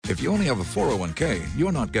If you only have a 401k,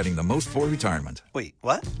 you're not getting the most for retirement. Wait,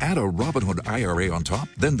 what? Add a Robinhood IRA on top,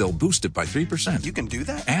 then they'll boost it by 3%. You can do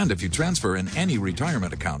that? And if you transfer in any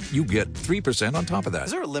retirement account, you get 3% on top of that.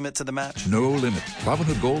 Is there a limit to the match? No limit.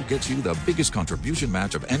 Robinhood Gold gets you the biggest contribution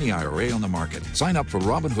match of any IRA on the market. Sign up for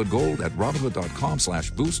Robinhood Gold at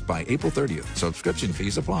Robinhood.com/boost by April 30th. Subscription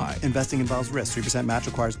fees apply. Investing involves risk. 3% match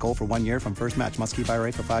requires gold for 1 year from first match. Must keep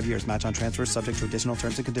IRA for 5 years. Match on transfers subject to additional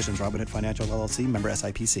terms and conditions. Robinhood Financial LLC, member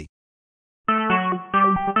SIPC.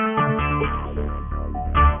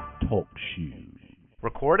 Talk shoes.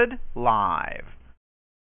 Recorded live.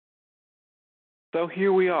 So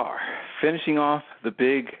here we are, finishing off the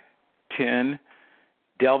Big Ten,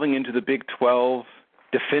 delving into the Big 12,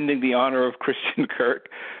 defending the honor of Christian Kirk,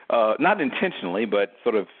 not intentionally, but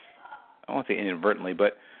sort of, I won't say inadvertently,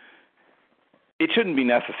 but it shouldn't be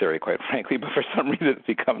necessary, quite frankly, but for some reason it's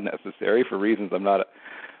become necessary for reasons I'm not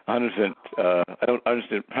 100%, I don't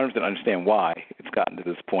 100% understand why it's gotten to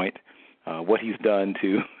this point, what he's done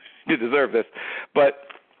to deserve this. But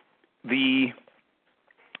the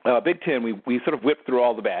Big Ten, we sort of whipped through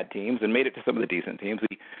all the bad teams and made it to some of the decent teams.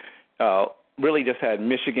 We really just had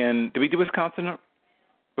Michigan. Did we do Wisconsin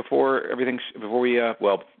before everything?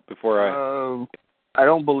 I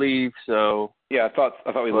don't believe so. Yeah, I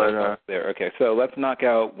thought we left off there. Okay, so let's knock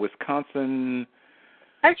out Wisconsin.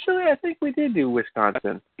 Actually, I think we did do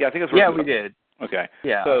Wisconsin. Yeah, I think that's where we did. Okay.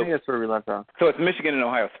 Yeah, so, I think that's where we left off. So it's Michigan and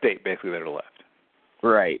Ohio State basically that are left.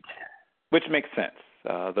 Right. Which makes sense.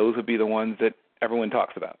 Those would be the ones that everyone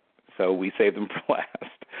talks about. So we saved them for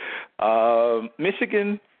last.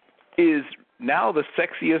 Michigan is now the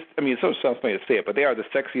sexiest. I mean, it sort of sounds funny to say it, but they are the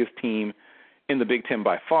sexiest team in the Big Ten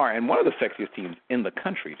by far, and one of the sexiest teams in the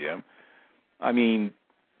country, Jim. I mean,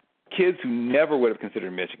 kids who never would have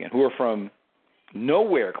considered Michigan, who are from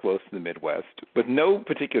nowhere close to the Midwest, with no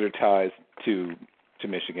particular ties to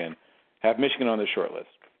Michigan, have Michigan on their short list.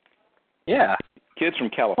 Yeah. Kids from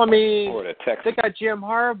California, Florida, Texas. They got Jim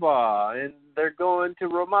Harbaugh, and they're going to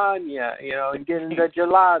Romagna, and getting the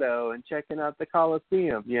gelato and checking out the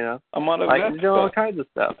Coliseum, I'm on a doing all kinds of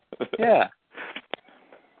stuff. Yeah.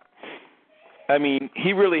 I mean,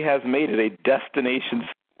 he really has made it a destination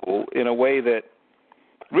school in a way that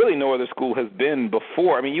really no other school has been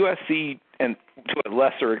before. I mean, USC, and to a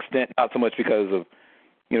lesser extent, not so much because of,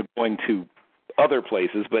 going to other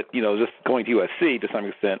places, but, just going to USC to some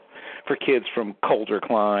extent for kids from colder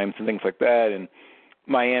climes and things like that. And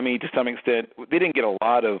Miami, to some extent, they didn't get a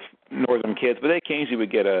lot of northern kids, but they occasionally would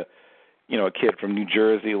get a kid from New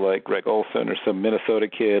Jersey like Greg Olson, or some Minnesota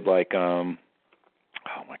kid like, they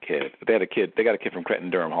got a kid from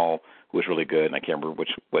Creighton-Durham Hall who was really good, and I can't remember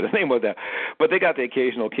what his name was now. But they got the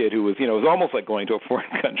occasional kid who was, it was almost like going to a foreign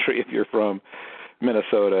country if you're from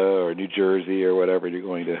Minnesota or New Jersey or whatever, you're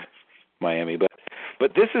going to Miami. But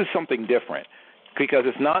this is something different because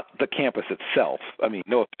it's not the campus itself. I mean,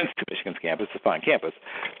 no offense to Michigan's campus, it's a fine campus,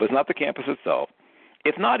 but it's not the campus itself.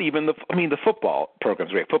 It's not even the football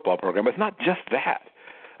program's a great football program, but it's not just that.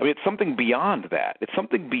 I mean, it's something beyond that. It's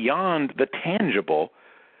something beyond the tangible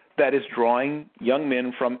that is drawing young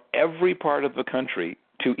men from every part of the country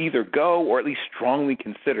to either go or at least strongly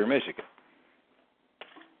consider Michigan.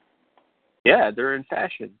 Yeah, they're in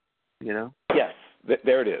fashion, Yes,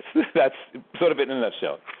 there it is. That's sort of it in a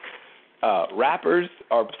nutshell. Rappers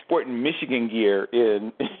are sporting Michigan gear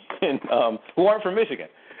who aren't from Michigan.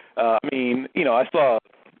 I saw,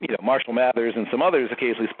 Marshall Mathers and some others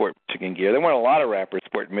occasionally sport Michigan gear. There weren't a lot of rappers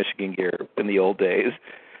sporting Michigan gear in the old days.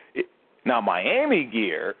 Now, Miami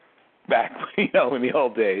gear back, in the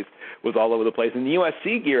old days was all over the place. And the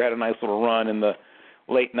USC gear had a nice little run in the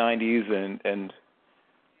late 90s and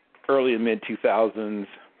early and mid-2000s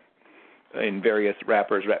in various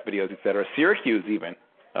rappers, rap videos, et cetera. Syracuse even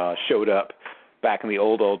showed up back in the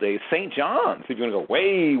old days. St. John's, if you want to go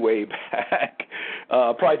way, way back,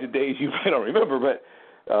 probably to days you probably don't remember, but,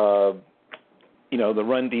 the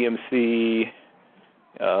Run DMC,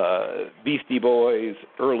 Beastie Boys,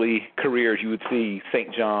 early careers, you would see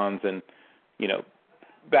St. John's and,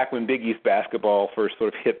 back when Big East basketball first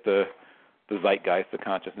sort of hit the zeitgeist, the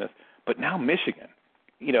consciousness. But now Michigan,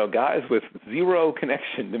 guys with zero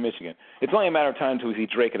connection to Michigan. It's only a matter of time until we see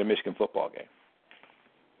Drake at a Michigan football game.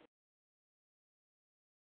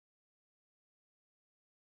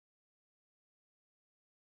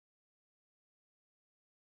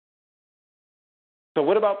 So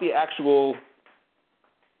what about the actual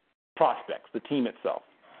prospects, the team itself?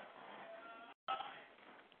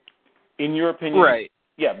 In your opinion, right?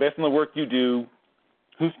 Yeah, based on the work you do,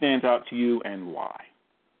 who stands out to you and why?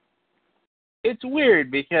 It's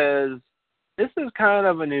weird because this is kind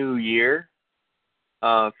of a new year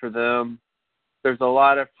for them. there's a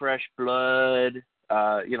lot of fresh blood.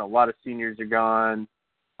 A lot of seniors are gone.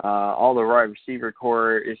 All the wide receiver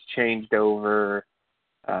core is changed over.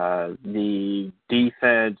 The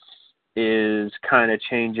defense is kind of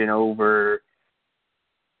changing over.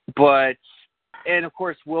 And of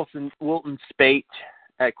course, Wilton Speight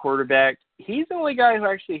at quarterback. He's the only guy who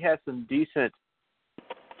actually has some decent.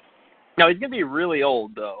 Now he's gonna be really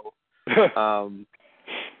old though. Now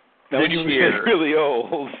when you say really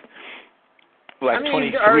old, like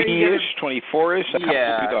 23-ish, 24-ish.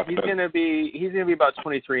 Yeah, he's gonna be about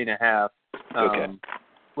 23 and a half.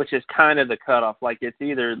 Which is kind of the cutoff. Like it's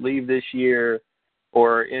either leave this year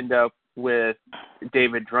or end up with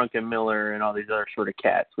David Druckenmiller and all these other sort of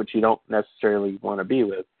cats, which you don't necessarily want to be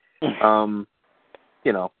with.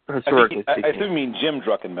 Historically speaking. I assume you mean Jim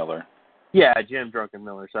Druckenmiller. Yeah, Jim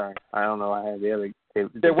Druckenmiller. Sorry, I don't know. I had the other.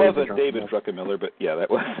 There was a David Druckenmiller, but yeah, that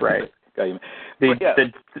was right. That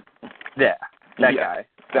guy.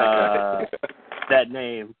 That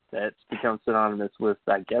name that's become synonymous with,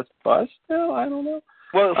 I guess, bust. No, I don't know.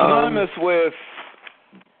 Well, synonymous with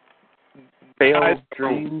failed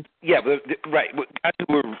dreams. Yeah, right. Guys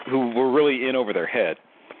who were really in over their head.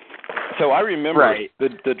 So I remember the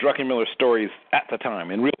Druckenmiller stories at the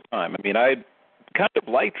time, in real time. I mean, I kind of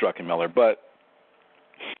liked Druckenmiller, but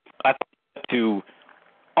I thought to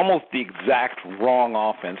almost the exact wrong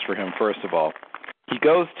offense for him, first of all. He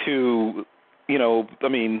goes to,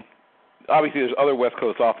 obviously there's other West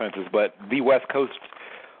Coast offenses, but the West Coast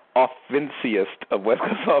offensiest of West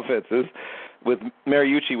Coast offenses, with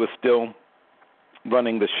Mariucci was still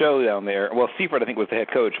running the show down there. Well, Seifert, I think, was the head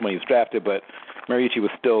coach when he was drafted, but Mariucci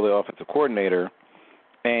was still the offensive coordinator.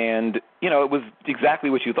 And, it was exactly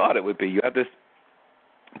what you thought it would be. You had this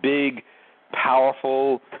big,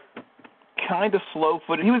 powerful, kind of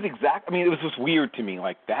slow-footed. He was it was just weird to me.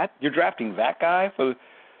 Like, that? You're drafting that guy to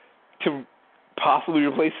possibly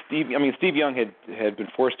replace Steve? Steve Young had been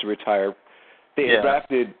forced to retire. They had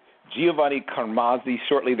drafted Giovanni Carmazzi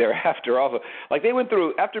shortly thereafter also. Like, they went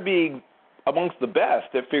through, after being amongst the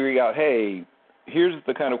best at figuring out, hey, here's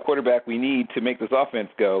the kind of quarterback we need to make this offense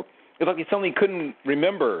go. It's like he suddenly couldn't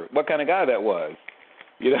remember what kind of guy that was.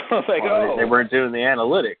 It's like, they weren't doing the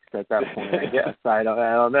analytics at that point, I guess. I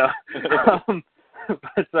don't know.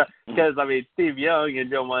 Because, Steve Young and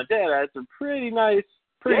Joe Montana had some pretty sweet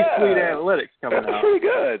analytics coming out. That's pretty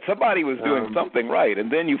good. Somebody was doing something right.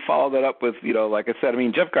 And then you follow that up with, like I said,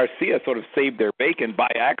 Jeff Garcia sort of saved their bacon by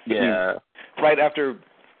accident. Yeah. Right after,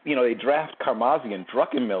 they draft Carmazzi and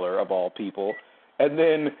Druckenmiller, of all people. And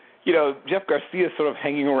then, Jeff Garcia is sort of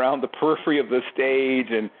hanging around the periphery of the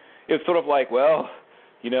stage. And it's sort of like, well,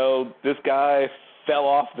 this guy fell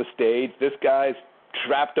off the stage. This guy's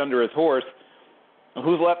trapped under his horse.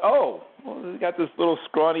 Who's left? Oh, well, we got this little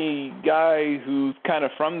scrawny guy who's kind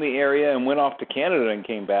of from the area and went off to Canada and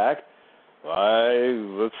came back.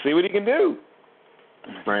 Let's see what he can do.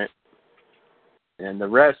 Right. And the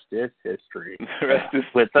rest is history. The rest is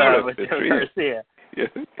with history. Garcia. Yeah.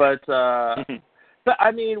 But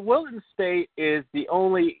Wilton Speight is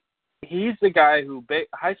he's the guy who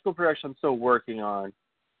high school production I'm still working on,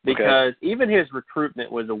 because even his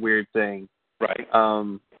recruitment was a weird thing. Right.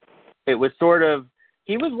 It was sort of,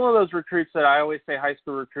 he was one of those recruits that I always say high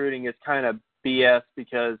school recruiting is kind of BS,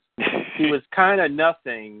 because he was kind of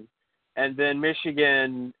nothing, and then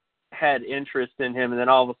Michigan had interest in him, and then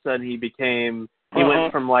all of a sudden he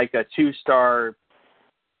went from like a 2-star,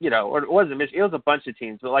 or it wasn't Michigan, it was a bunch of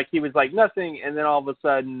teams, but like he was like nothing, and then all of a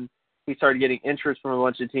sudden he started getting interest from a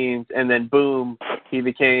bunch of teams, and then boom, he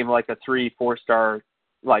became like a 3-4-star,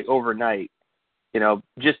 like overnight,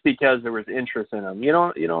 just because there was interest in him. You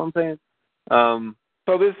know what I'm saying?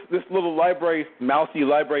 So this little mousy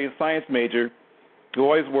library and science major who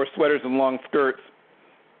always wore sweaters and long skirts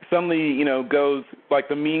suddenly, goes like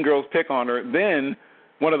the mean girls pick on her. Then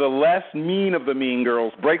one of the less mean of the mean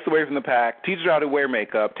girls breaks away from the pack, teaches her how to wear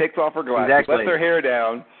makeup, takes off her glasses, lets her hair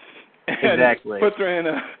down, and puts her in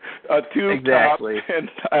a tube top and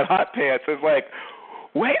hot pants. It's like,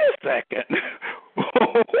 wait a second.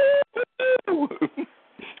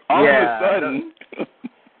 All of a sudden.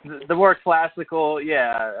 The more classical,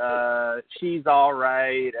 she's all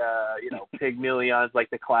right. Pygmalion's like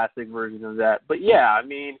the classic version of that. But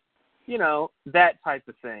that type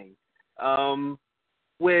of thing.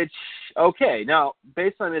 Now,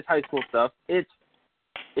 based on his high school stuff, I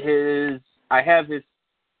have his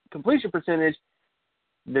completion percentage.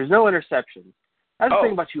 There's no interceptions. That's the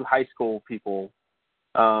thing about you high school people.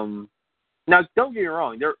 Now, don't get me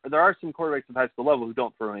wrong. There are some quarterbacks at high school level who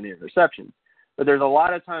don't throw any interceptions. But there's a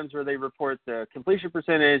lot of times where they report the completion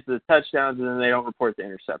percentage, the touchdowns, and then they don't report the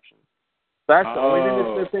interceptions. So that's the only thing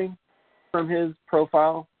that's missing. from his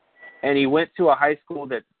profile, and he went to a high school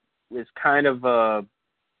that is kind of a,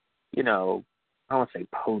 I don't want to say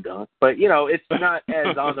podunk, but, it's not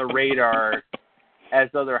as on the radar as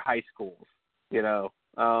other high schools,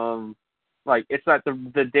 Like, it's not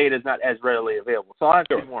the data's not as readily available. So I'll have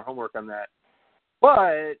to do more homework on that.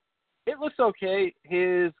 But it looks okay.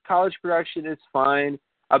 His college production is fine.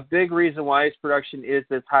 A big reason why his production is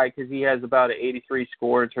this high because he has about an 83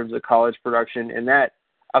 score in terms of college production, and that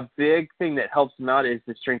a big thing that helps him out is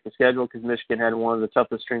the strength of schedule because Michigan had one of the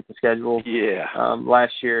toughest strength of schedule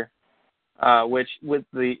last year, which with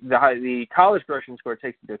the college production score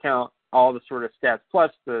takes into account all the sort of stats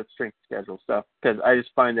plus the strength of schedule stuff because I just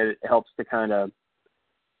find that it helps to kind of,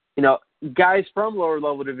 guys from lower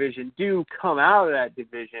level division do come out of that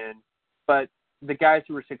division, but the guys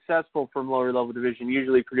who were successful from lower level division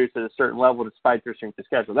usually produce at a certain level despite their strength of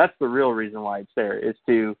schedule. That's the real reason why it's there.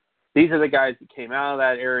 These are the guys that came out of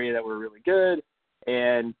that area that were really good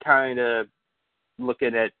and kind of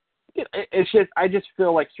looking at it's just I just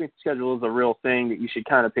feel like strength of schedule is a real thing that you should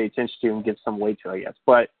kind of pay attention to and give some weight to, I guess.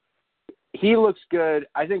 But he looks good.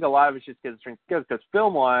 I think a lot of it's just because of strength of schedule because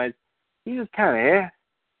film wise, he's just kind of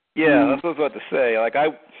Yeah, that's what I was about to say. Like I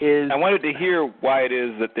wanted to hear why it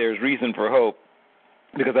is that there's reason for hope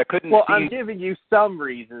because I couldn't. Well, I'm giving you some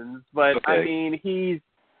reasons, but okay. I mean,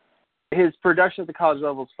 his production at the college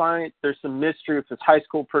level is fine. There's some mystery with his high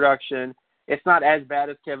school production. It's not as bad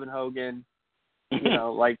as Kevin Hogan.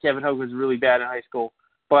 Like Kevin Hogan was really bad in high school,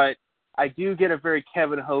 but I do get a very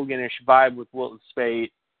Kevin Hogan-ish vibe with Wilton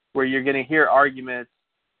Speight, where you're going to hear arguments.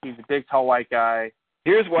 He's a big, tall, white guy.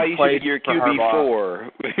 Here's why you should get your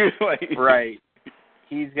QB4. Right.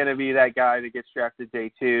 He's going to be that guy that gets drafted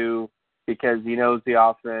day 2 because he knows the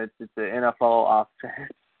offense. It's the NFL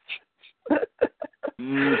offense.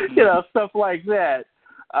 Stuff like that.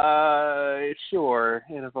 Sure,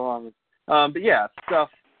 NFL offense. But yeah, stuff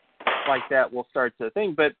like that will start to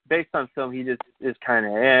think. But based on film, he just is kind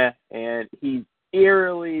of and he's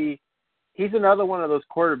another one of those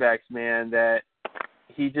quarterbacks, man, that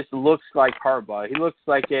he just looks like Harbaugh. He looks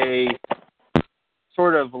like a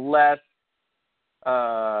sort of less,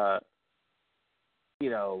 he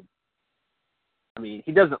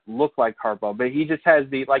doesn't look like Harbaugh, but he just has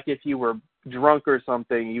like if you were drunk or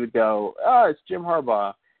something, you would go, oh, it's Jim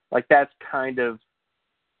Harbaugh. Like that's kind of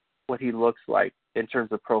what he looks like in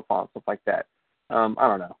terms of profile and stuff like that. I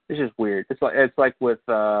don't know. It's just weird. It's like with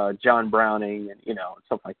John Browning and,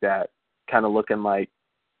 stuff like that, kind of looking like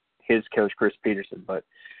his coach, Chris Peterson. But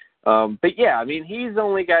yeah, I mean, he's the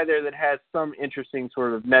only guy there that has some interesting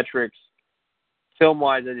sort of metrics.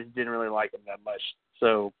 Film-wise, I just didn't really like him that much.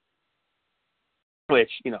 So,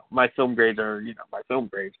 which, my film grades are, my film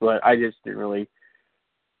grades, but I just didn't really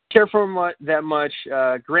care for him that much.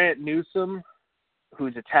 Grant Newsome,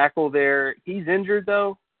 who's a tackle there, he's injured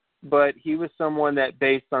though, but he was someone that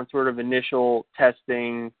based on sort of initial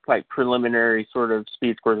testing, like preliminary sort of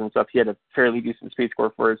speed scores and stuff, he had a fairly decent speed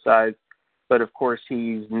score for his size. But of course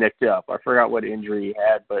he's nicked up. I forgot what injury he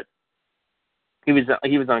had, but he was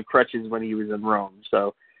on crutches when he was in Rome.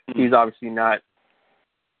 So he's obviously not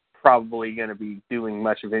probably going to be doing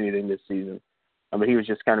much of anything this season. But he was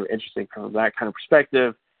just kind of interesting from that kind of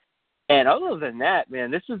perspective. And other than that,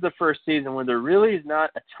 man, this is the first season where there really is not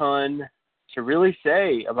a ton to really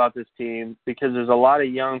say about this team because there's a lot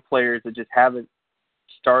of young players that just haven't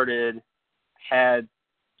had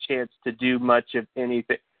chance to do much of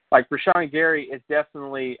anything. Like Rashawn Gary is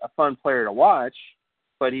definitely a fun player to watch,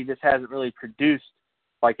 but he just hasn't really produced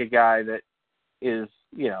like a guy that is,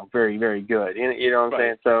 very, very good. You know what I'm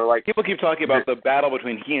saying? So like people keep talking about the battle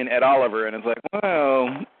between he and Ed Oliver, and it's like, well,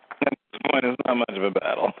 at this point, it's not much of a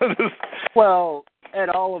battle. Well, Ed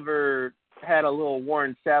Oliver had a little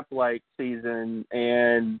Warren Sapp-like season,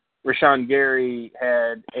 and Rashawn Gary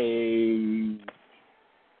had a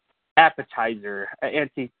appetizer,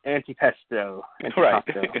 antipesto, right?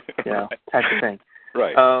 Type of thing,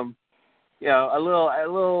 right? A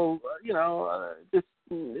little, just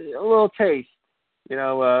a little taste,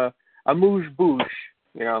 a mouche-bouche,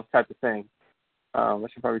 type of thing. I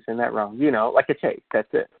should probably say that wrong. Like a taste.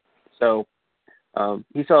 That's it. So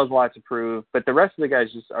he still has a lot to prove, but the rest of the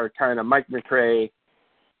guys just are kind of. Mike McCray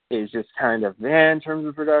is just kind of in terms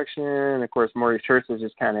of production. Of course, Maurice Hurst is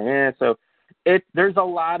just kind of So there's a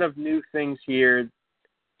lot of new things here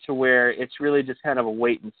to where it's really just kind of a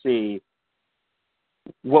wait and see.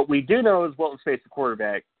 What we do know is Wilton Spate's the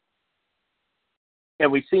quarterback,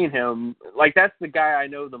 and we've seen him. Like that's the guy I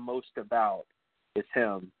know the most about is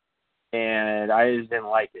him, and I just didn't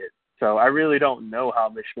like it. So I really don't know how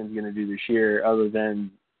Michigan's going to do this year other than,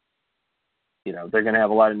 they're going to have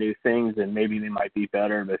a lot of new things and maybe they might be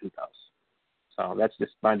better, but who knows? So that's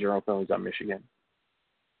just my general feelings on Michigan.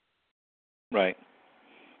 Right.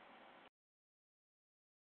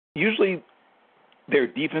 Usually their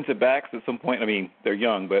defensive backs at some point, I mean, they're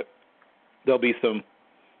young, but there'll be some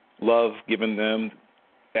love given them,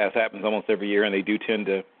 as happens almost every year, and they do tend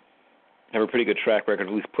to have a pretty good track record,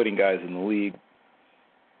 at least putting guys in the league.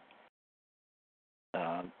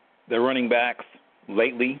 Their running backs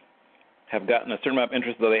lately have gotten a certain amount of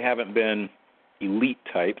interest, though they haven't been elite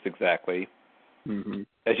types exactly. Mm-hmm.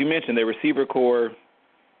 As you mentioned, their receiver core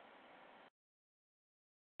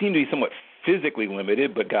seemed to be somewhat physically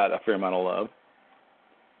limited, but got a fair amount of love.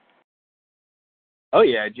 Oh,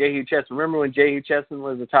 yeah, Jehu Chesson. Remember when Jehu Chesson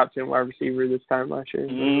was the top 10 wide receiver this time last year?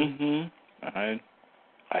 Mm-hmm. I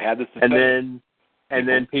had this discussion. And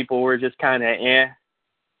then people were just kind of eh.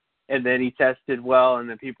 And then he tested well, and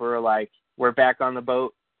then people were like, we're back on the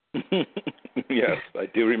boat. Yes, I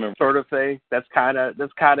do remember. Sort of thing. That's kind of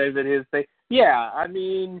his thing. Yeah, I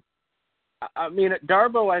mean,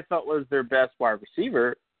 Darboh I thought was their best wide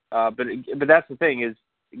receiver, but that's the thing is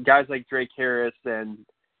guys like Drake Harris and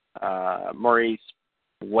Maurice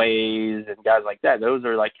Ways and guys like that. Those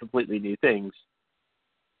are like completely new things,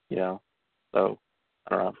 you know. So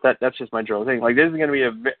I don't know. That's just my general thing. Like this is going to be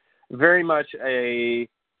a very much a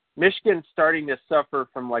Michigan starting to suffer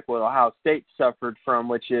from like what Ohio State suffered from,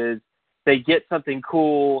 which is they get something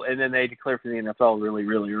cool and then they declare for the NFL really,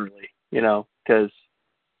 really early, you know, because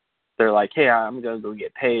they're like, hey, I'm going to go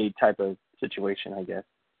get paid type of situation, I guess.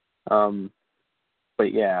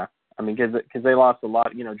 But yeah, I mean, because they lost a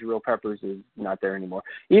lot, you know, Jabril Peppers is not there anymore,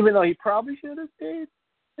 even though he probably should have stayed.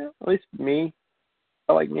 You know, at least me, I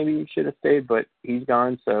felt like maybe he should have stayed, but he's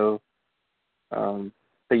gone. So,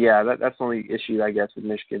 but yeah, that's the only issue I guess with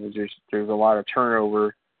Michigan is there's a lot of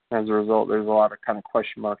turnover. As a result, there's a lot of kind of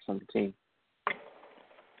question marks on the team.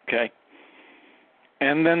 Okay.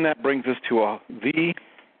 And then that brings us to the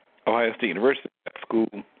Ohio State University school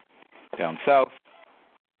down south.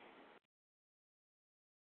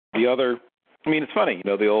 The other, I mean, it's funny, you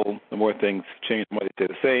know, the more things change, the more they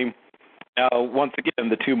stay the same. Now, once again,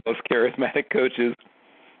 the two most charismatic coaches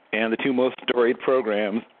and the two most storied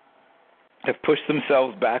programs have pushed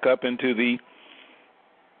themselves back up into the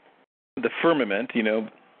firmament, you know,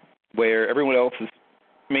 where everyone else is,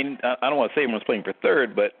 I mean, I don't want to say everyone's playing for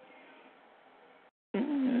third, but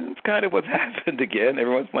it's kind of what's happened again.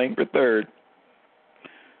 Everyone's playing for third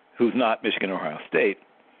who's not Michigan or Ohio State.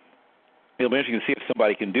 It'll be interesting to see if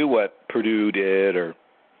somebody can do what Purdue did or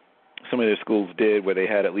some of their schools did where they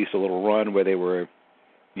had at least a little run where they were,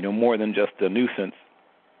 you know, more than just a nuisance.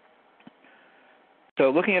 So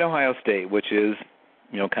looking at Ohio State, which is,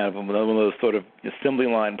 you know, kind of one of those sort of assembly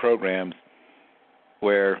line programs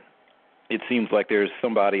where it seems like there's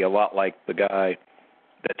somebody a lot like the guy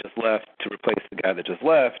that just left to replace the guy that just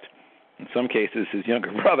left, in some cases his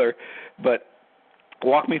younger brother, but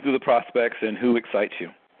walk me through the prospects and who excites you.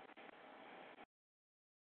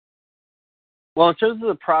 Well, in terms of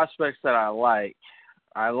the prospects that I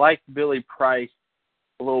like Billy Price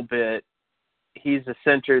a little bit. He's the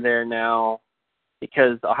center there now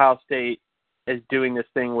because Ohio State is doing this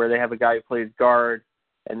thing where they have a guy who plays guard,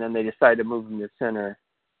 and then they decide to move him to center.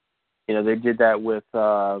 You know, they did that with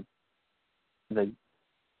the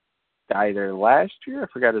guy there last year. I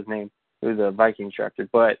forgot his name. He was a Vikings drafted.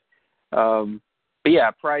 But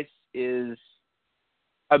yeah, Price is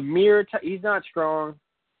a mirror. He's not strong.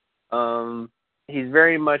 He's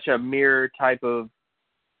very much a mirror type of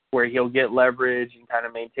where he'll get leverage and kind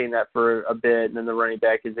of maintain that for a bit, and then the running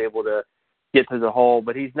back is able to get to the hole.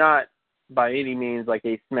 But he's not by any means like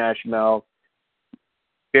a smash mouth,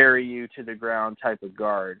 bury you to the ground type of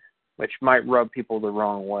guard, which might rub people the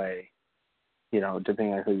wrong way, you know,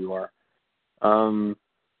 depending on who you are. Of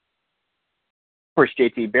course,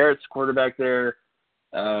 JT Barrett's quarterback there.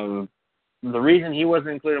 The reason he wasn't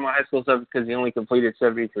included in my high school stuff is because he only completed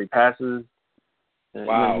 73 passes.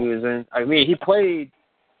 Wow. When he was in. I mean, he played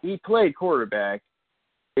quarterback.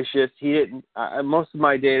 It's just he didn't. Most of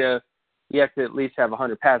my data, you have to at least have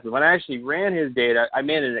 100 passes. When I actually ran his data, I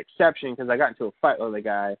made an exception because I got into a fight with a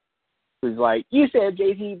guy who's like, "You said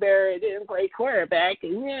JT Barrett didn't play quarterback."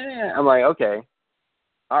 Yeah. I'm like, okay,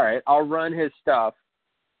 all right, I'll run his stuff.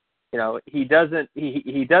 You know, he doesn't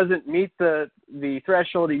meet the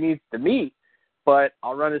threshold he needs to meet, but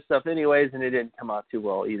I'll run his stuff anyways, and it didn't come out too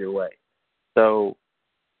well either way. So,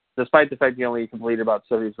 despite the fact he only completed about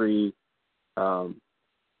 73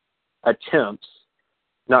 attempts,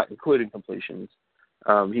 not including completions,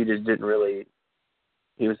 he just didn't really.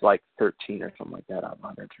 He was like 13 or something like that out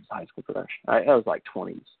of his high school production. I was like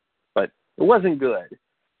 20s, but it wasn't good.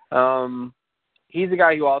 He's a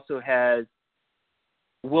guy who also has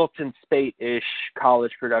Wilton Spate-ish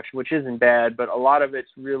college production, which isn't bad, but a lot of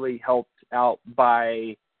it's really helped out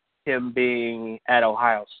by him being at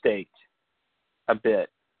Ohio State a bit.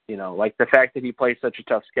 Like the fact that he plays such a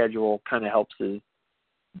tough schedule kind of helps his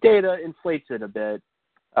data, inflates it a bit.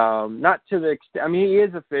 Not to the extent, I mean, he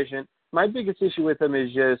is efficient. My biggest issue with him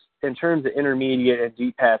is just in terms of intermediate and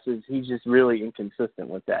deep passes, he's just really inconsistent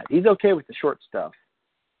with that. He's okay with the short stuff,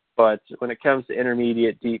 but when it comes to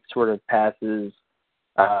intermediate, deep sort of passes,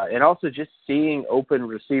 and also just seeing open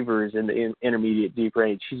receivers in the intermediate, deep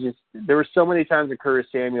range, there were so many times that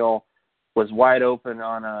Curtis Samuel was wide open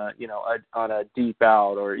on a deep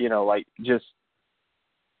out, or like just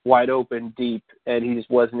wide open deep, and he just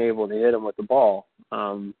wasn't able to hit him with the ball.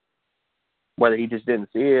 Whether he just didn't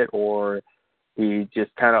see it or he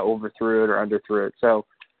just kind of overthrew it or underthrew it. So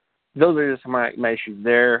those are just my issues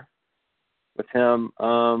there with him.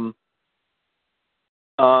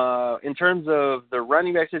 In terms of the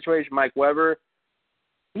running back situation, Mike Weber,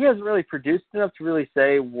 he hasn't really produced enough to really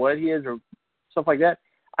say what he is or stuff like that.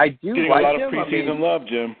 I do getting like a lot him. of preseason love,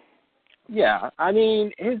 Jim. Yeah, I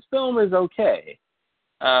mean, his film is okay.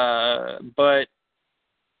 But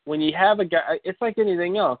when you have a guy, it's like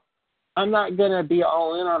anything else. I'm not going to be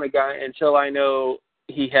all in on a guy until I know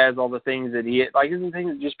he has all the things that he – like, there's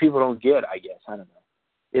things that just people don't get, I guess. I don't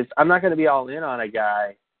know. I'm not going to be all in on a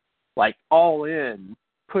guy, like all in,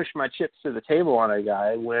 push my chips to the table on a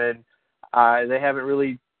guy when they haven't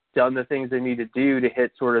really done the things they need to do to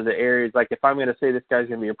hit sort of the areas. Like, if I'm going to say this guy's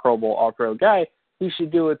going to be a Pro Bowl, All-Pro guy, he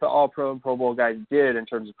should do what the All-Pro and Pro Bowl guys did in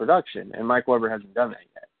terms of production, and Mike Weber hasn't done that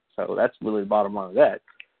yet. So that's really the bottom line of that.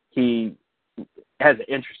 He has an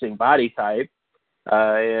interesting body type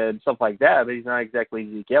and stuff like that, but he's not exactly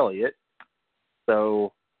Zeke Elliott.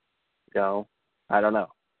 So, I don't know.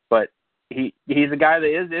 But he's a guy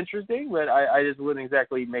that is interesting, but I just wouldn't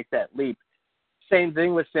exactly make that leap. Same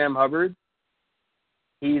thing with Sam Hubbard.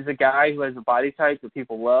 He's a guy who has a body type that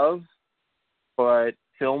people love, but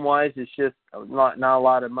film-wise, it's just not a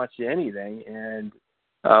lot of much of anything. And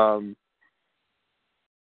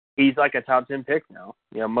he's like a top 10 pick now.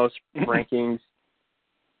 Most rankings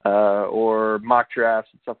or mock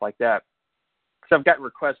drafts and stuff like that. So I've gotten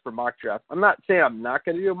requests for mock drafts. I'm not saying I'm not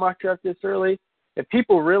going to do a mock draft this early. If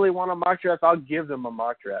people really want a mock draft, I'll give them a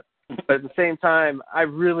mock draft. But at the same time, I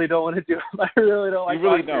really don't want to do it. I really don't like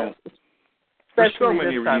mock drafts.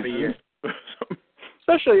 Especially this time of year.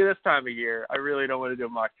 Especially this time of year, I really don't want to do a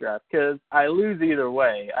mock draft because I lose either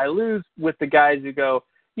way. I lose with the guys who go,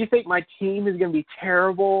 "You think my team is going to be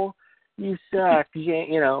terrible? You suck,"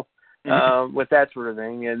 with that sort of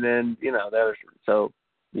thing. And then, so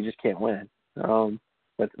you just can't win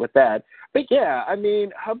with that. But, yeah, I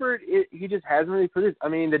mean, Hubbard, he just hasn't really produced. I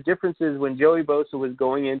mean, the difference is when Joey Bosa was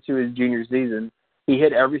going into his junior season, he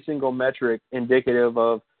hit every single metric indicative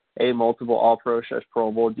of a multiple All-Pro /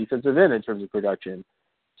 Pro Bowl defensive end in terms of production.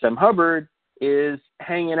 Sam Hubbard is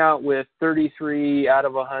hanging out with 33 out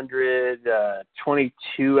of 100,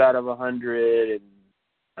 22 out of 100, and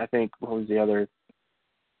I think, what was the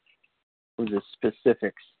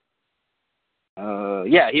specifics?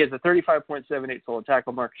 He has a 35.78 total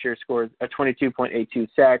tackle market share score, a 22.82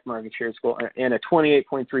 sack market share score, and a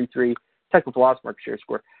 28.33 tackle for loss market share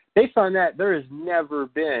score. Based on that, there has never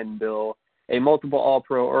been, Bill, a multiple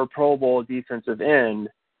All-Pro or Pro Bowl defensive end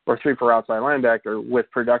or 3-4 outside linebacker with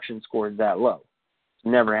production scores that low. It's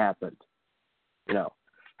never happened.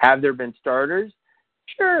 Have there been starters?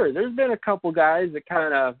 Sure, there's been a couple guys that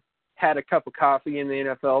kind of had a cup of coffee in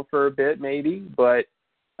the NFL for a bit maybe, but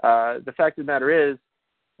the fact of the matter is,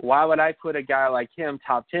 why would I put a guy like him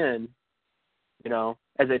top 10,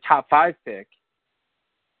 as a top 5 pick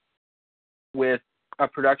with a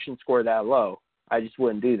production score that low? I just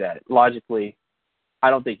wouldn't do that. Logically, I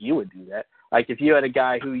don't think you would do that. Like if you had a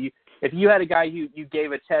guy who you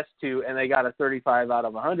gave a test to and they got a 35 out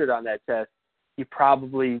of 100 on that test, you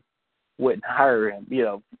probably wouldn't hire him,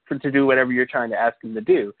 to do whatever you're trying to ask him to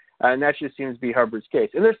do. And that just seems to be Hubbard's case.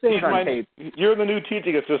 And there's things on tape. You're the new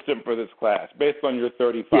teaching assistant for this class based on your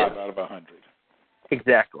 35 out of 100.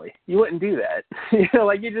 Exactly. You wouldn't do that.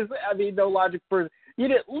 No logic for –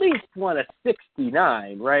 you'd at least want a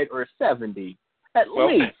 69, right, or a 70. At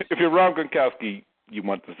least. If you're Rob Gronkowski, you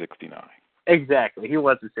want the 69. Exactly. He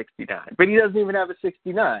wants a 69. But he doesn't even have a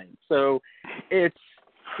 69. So it's,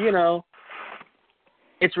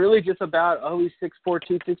 it's really just about, he's 6'4",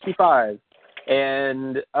 265.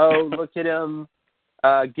 And, look at him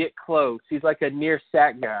get close. He's like a near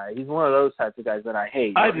sack guy. He's one of those types of guys that I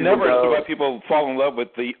hate. I've never understood why people fall in love with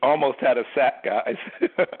the almost had a sack guys.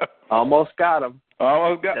 Almost got him.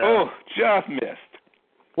 Just missed.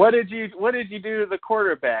 What did you do to the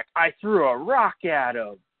quarterback? I threw a rock at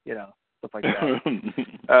him. Stuff like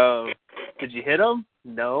that. Did you hit him?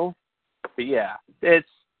 No. But yeah,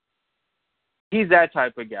 he's that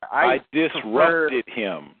type of guy. I disrupted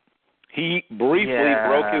him. He briefly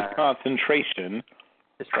broke his concentration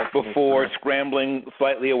before scrambling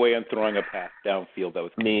slightly away and throwing a pass downfield. That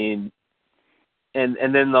was and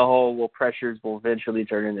then the whole pressures will eventually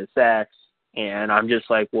turn into sacks. And I'm just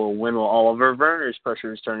like, well, when will Oliver Verner's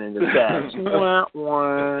pressures turn into sacks?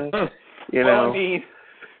 Well, I mean,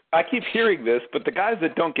 I keep hearing this, but the guys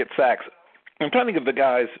that don't get sacks, I'm trying to think of the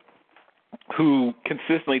guys who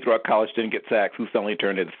consistently throughout college didn't get sacks, who suddenly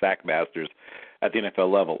turned into sack masters at the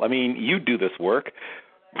NFL level. I mean, you do this work.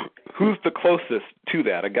 Who's the closest to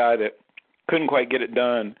that? A guy that couldn't quite get it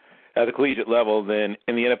done at the collegiate level, then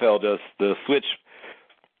in the NFL just the switch.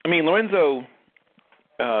 I mean, Lorenzo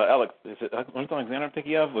Alexander I'm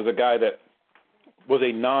thinking of was a guy that was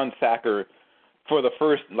a non-sacker for the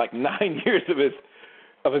first 9 years of his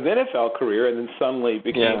NFL career, and then suddenly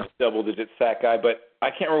became a double-digit sack guy. But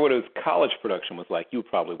I can't remember what his college production was like. You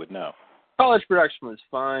probably would know. College production was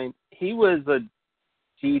fine. He was a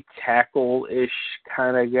D tackle-ish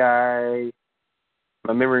kind of guy.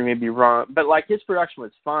 My memory may be wrong, but his production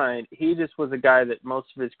was fine. He just was a guy that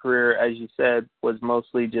most of his career, as you said, was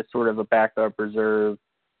mostly just sort of a backup reserve,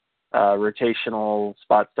 rotational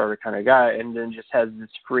spot starter kind of guy, and then just has this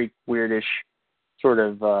freak, weirdish sort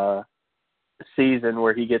of season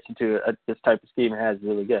where he gets into this type of scheme and has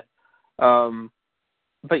really good.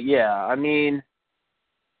 But yeah, I mean,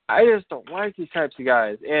 I just don't like these types of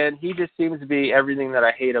guys, and he just seems to be everything that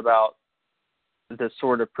I hate about the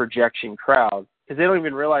sort of projection crowd, because they don't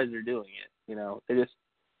even realize they're doing it. They just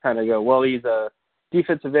kind of go, well, he's a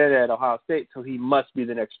defensive end at Ohio State, so he must be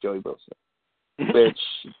the next Joey Bosa. Which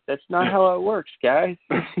that's not how it works, guys.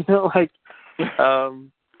 It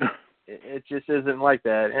just isn't like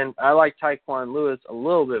that. And I like Tyquan Lewis a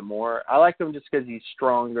little bit more. I like him just because he's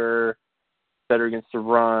stronger, better against the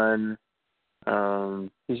run.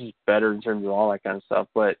 He's just better in terms of all that kind of stuff.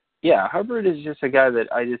 But yeah, Hubbard is just a guy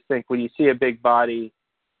that I just think when you see a big body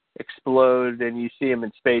explode and you see him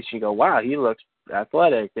in space, you go, wow, he looks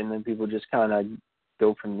athletic, and then people just kind of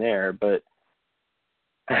go from there. But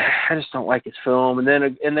I just don't like his film. And then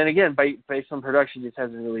again, based on production, just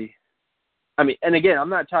hasn't really. I mean, and again, I'm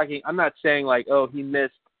not saying he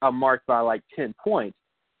missed a mark by 10 points.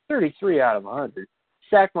 33 out of 100.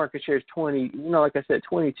 Sack market share is 20. Like I said,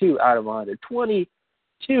 22 out of 100.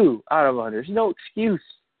 22 out of 100. There's no excuse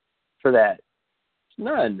for that.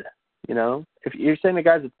 None. If you're saying the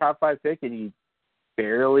guy's a top 5 pick and he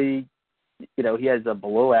barely, he has a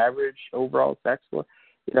below average overall sack score,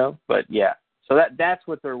 But yeah. So that's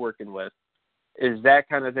what they're working with, is that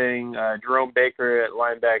kind of thing. Jerome Baker at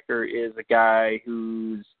linebacker is a guy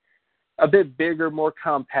who's a bit bigger, more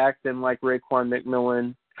compact than Raekwon McMillan.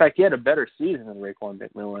 In fact, he had a better season than Raekwon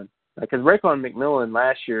McMillan, because Raekwon McMillan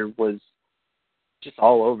last year was just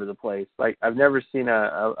all over the place. I've never seen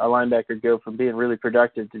a linebacker go from being really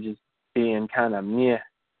productive to just being kind of meh,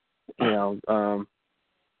 because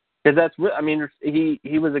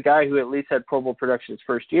he was a guy who at least had Pro Bowl production his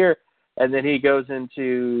first year. And then he goes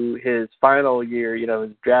into his final year,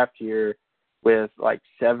 his draft year, with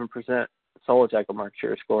 7% solo tackle market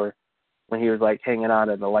share score, when he was hanging out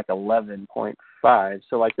at 11.5.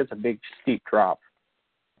 So that's a big steep drop.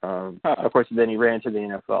 Of course, then he ran to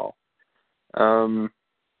the NFL. And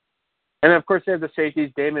then of course they have the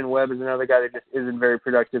safeties. Damon Webb is another guy that just isn't very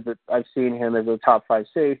productive, but I've seen him as a top 5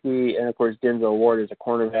 safety. And of course Denzel Ward is a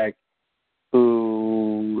cornerback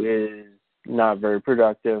who is not very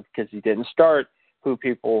productive because he didn't start, who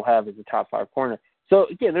people have as a top 5 corner. So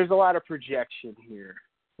again, there's a lot of projection here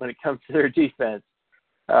when it comes to their defense.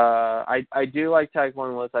 I do like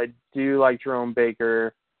Tyquan Lewis. I do like Jerome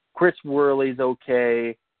Baker. Chris Worley's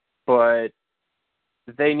okay, but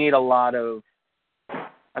they need a lot of.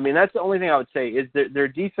 That's the only thing I would say is that their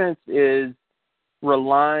defense is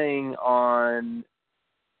relying on.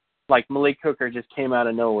 Malik Hooker just came out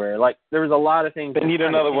of nowhere. There was a lot of things. They need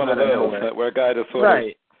another one of those where a guy just sort of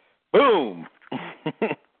boom.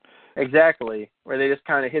 Exactly, where they just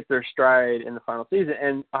kind of hit their stride in the final season.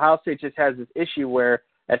 And Ohio State just has this issue where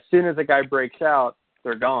as soon as a guy breaks out,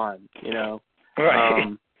 they're gone.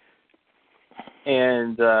 Right.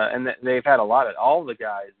 And they've had all the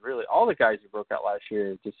guys who broke out last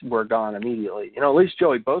year just were gone immediately. At least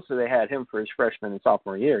Joey Bosa, they had him for his freshman and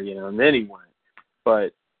sophomore year. And then he went,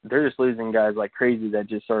 but they're just losing guys like crazy that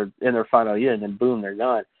just are in their final year, and then boom, they're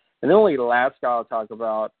gone. And the only last guy I'll talk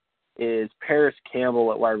about is Paris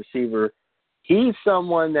Campbell at wide receiver. He's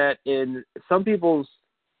someone that in some people's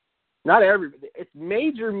not everybody, it's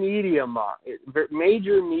major media rankings,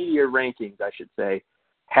 I should say,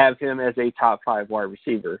 have him as a top 5 wide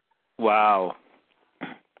receiver. Wow.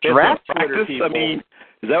 Draft Twitter people. I mean,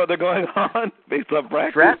 is that what they're going on based on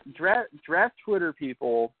practice? Draft Twitter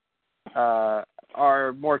people are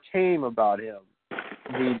more tame about him.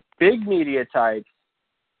 The big media types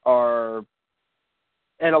are,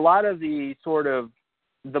 and a lot of the sort of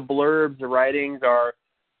the blurbs, the writings are,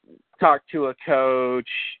 talk to a coach,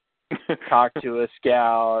 talk to a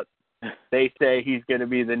scout. They say he's going to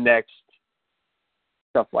be the next,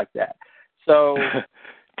 stuff like that. So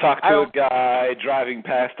talk to a guy driving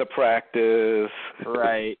past a practice.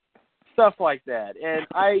 Right. Stuff like that. And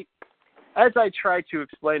as I try to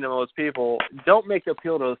explain to most people, don't make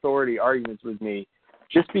appeal to authority arguments with me.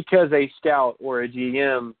 Just because a scout or a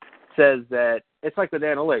GM says that, it's like with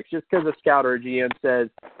analytics, just because a scout or a GM says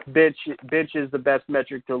bench is the best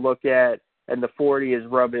metric to look at and the 40 is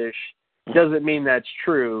rubbish, doesn't mean that's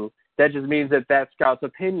true. That just means that scout's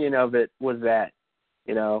opinion of it was that,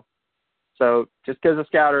 you know. So just because a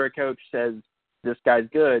scout or a coach says this guy's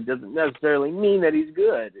good doesn't necessarily mean that he's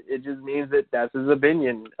good. It just means that that's his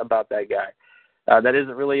opinion about that guy. That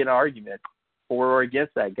isn't really an argument for or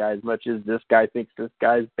against that guy as much as this guy thinks this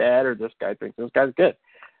guy's bad or this guy thinks this guy's good.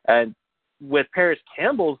 And with Paris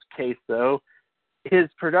Campbell's case, though, his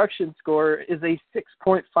production score is a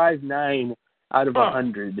 6.59 out of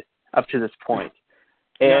 100 up to this point.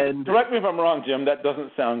 And now, correct me if I'm wrong, Jim, that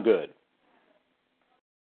doesn't sound good.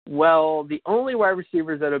 Well, the only wide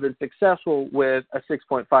receivers that have been successful with a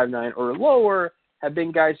 6.59 or lower have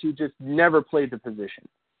been guys who just never played the position.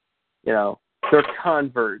 You know, they're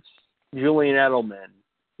converts. Julian Edelman,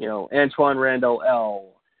 you know, Antoine Randall L.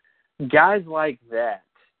 Guys like that.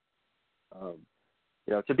 You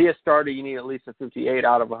know, to be a starter, you need at least a 58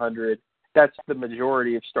 out of 100. That's the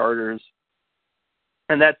majority of starters.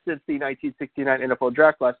 And that's since the 1969 NFL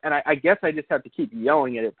draft class. And I guess I just have to keep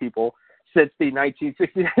yelling at people since the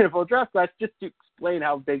 1969 NFL draft class just to explain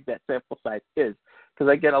how big that sample size is.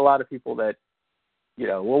 Because I get a lot of people that, you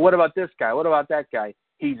know, well, what about this guy? What about that guy?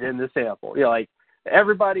 He's in the sample. You know, like,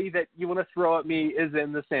 everybody that you want to throw at me is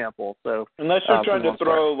in the sample. So unless you're trying to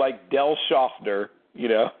throw like Del Schaffner, you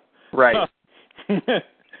know. Right.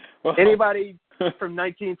 Well, anybody from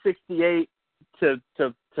 1968 to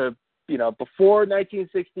you know, before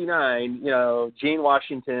 1969, you know, Gene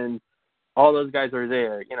Washington, all those guys are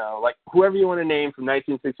there. You know, like whoever you want to name from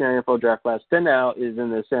 1969 NFL draft class to now is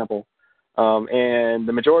in the sample. And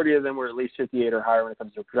the majority of them were at least 58 or higher when it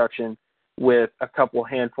comes to production, with a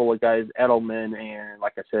handful of guys, Edelman and,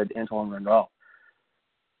 like I said, Antoine Randall.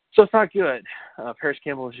 So it's not good. Paris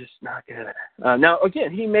Campbell is just not good. Now,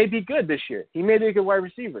 again, he may be good this year. He may be a good wide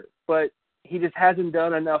receiver, but he just hasn't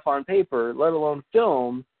done enough on paper, let alone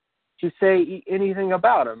film, to say anything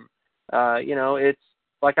about him. You know, it's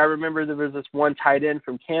like I remember there was this one tight end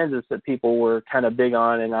from Kansas that people were kind of big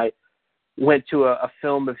on, and I went to a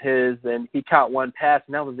film of his, and he caught one pass,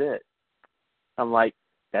 and that was it. I'm like,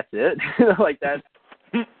 that's it? Like that's,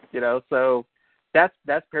 you know, so that's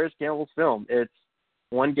Paris Campbell's film. It's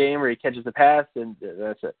one game where he catches a pass, and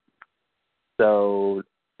that's it. So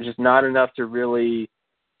it's just not enough to really,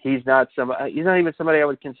 he's not even somebody I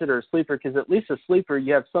would consider a sleeper, because at least a sleeper,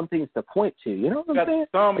 you have some things to point to. You know what I'm saying?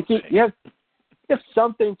 Like you have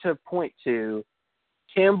something to point to.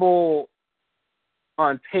 Campbell,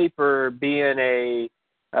 on paper, being a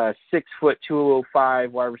 6 foot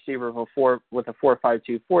 205 wide receiver with a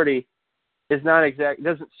 4.52 40 is not exact.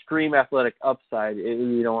 Doesn't scream athletic upside.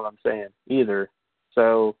 You know what I'm saying either.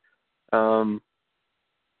 So, I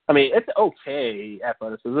mean, it's okay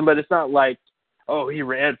athleticism, but it's not like, oh, he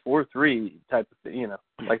ran 4.3 type of thing. You know,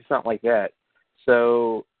 like it's not like that.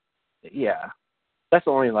 So, yeah, that's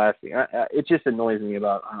the only last thing. It just annoys me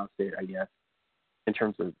about Ohio State, I guess, in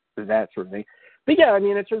terms of that sort of thing. But, yeah, I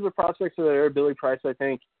mean, in terms of prospects for there, Billy Price, I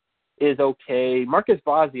think, is okay. Marcus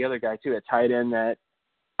Baugh, the other guy, too, at tight end that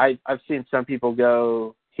I've seen some people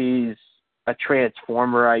go, he's a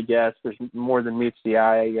transformer, I guess. There's more than meets the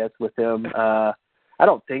eye, I guess, with him. I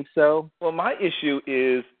don't think so. Well, my issue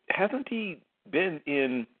is, hasn't he been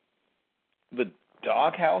in the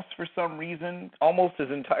doghouse for some reason almost his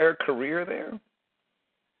entire career there?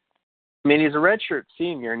 I mean, he's a redshirt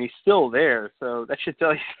senior, and he's still there, so that should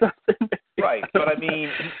tell you something. Right, but I mean,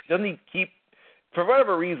 doesn't he keep, for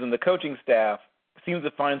whatever reason, the coaching staff seems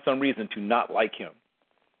to find some reason to not like him.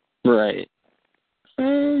 Right.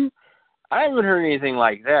 I haven't heard anything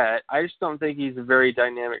like that. I just don't think he's a very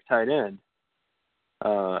dynamic tight end.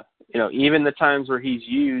 You know, even the times where he's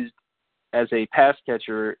used as a pass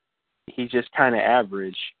catcher, he's just kind of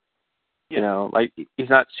average. You know, like he's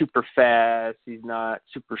not super fast. He's not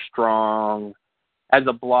super strong. As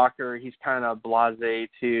a blocker, he's kind of blasé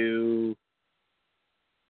too.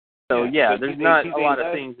 So there's not a lot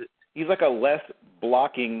of things. He's like a less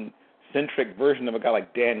blocking-centric version of a guy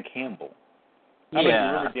like Dan Campbell. I don't know if you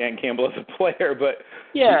remember Dan Campbell as a player, but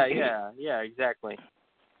yeah, exactly.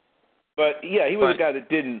 But he was a guy that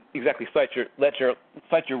didn't exactly set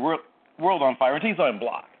your world on fire until you saw him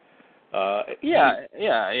block. Yeah.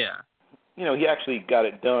 You know, he actually got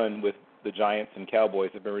it done with the Giants and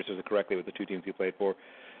Cowboys, if I remember it correctly, with the two teams he played for,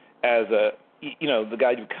 as the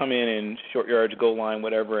guy who'd come in short yards, goal line,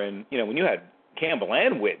 whatever. And, you know, when you had Campbell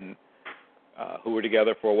and Witten, who were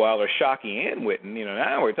together for a while, or Shockey and Witten, you know,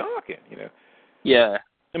 now we're talking, you know. Yeah.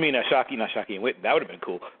 I mean, not Shockey and Witten. That would have been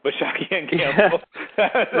cool. But Shockey and Campbell.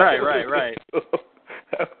 Right.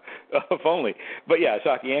 If only. But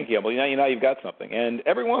Shockey and Campbell. Now you've got something. And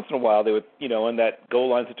every once in a while, they would, you know, in that goal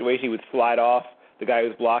line situation, he would slide off the guy who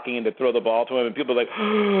was blocking and to throw the ball to him, and people were like,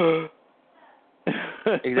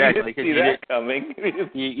 exactly. You didn't see that coming.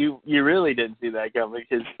 You really didn't see that coming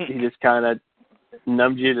because he just kind of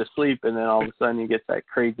numbed you to sleep, and then all of a sudden he gets he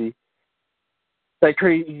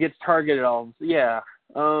gets targeted all.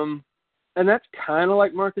 And that's kind of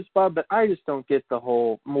like Marcus Baugh, but I just don't get the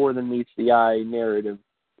whole more than meets the eye narrative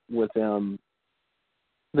with him.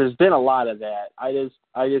 There's been a lot of that. I just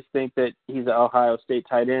think that he's an Ohio State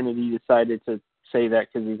tight end, and he decided to say that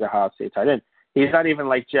because he's an Ohio State tight end. He's not even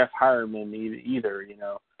like Jeff Hireman either, you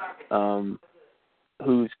know,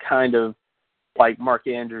 who's kind of like Mark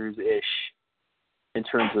Andrews-ish in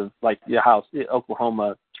terms of like the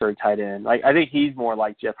Oklahoma sort of tight end. Like I think he's more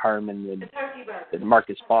like Jeff Hireman than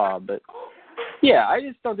Marcus Baugh, but I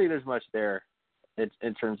just don't think there's much there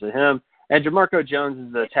in terms of him. And Jamarco Jones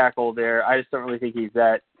is the tackle there. I just don't really think he's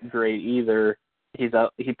that great either. He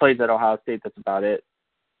plays at Ohio State. That's about it.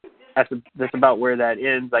 That's about where that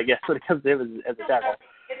ends, I guess, when it comes to him as a tackle.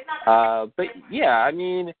 But I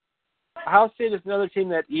mean, Ohio State is another team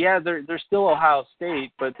that they're still Ohio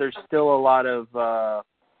State, but there's still a lot of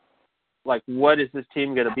like, what is this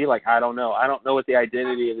team going to be like? I don't know. I don't know what the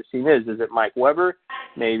identity of this team is. Is it Mike Weber?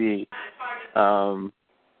 Maybe.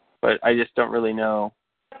 But I just don't really know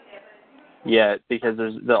yet because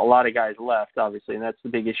there's a lot of guys left, obviously, and that's the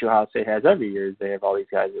big issue Ohio State has every year is they have all these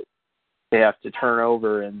guys that they have to turn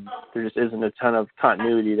over, and there just isn't a ton of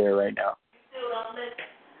continuity there right now.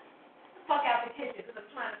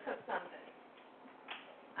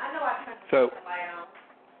 So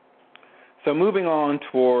moving on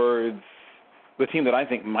towards the team that I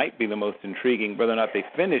think might be the most intriguing, whether or not they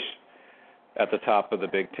finish at the top of the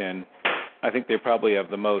Big Ten, I think they probably have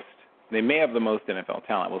the most. They may have the most NFL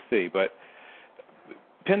talent. We'll see. But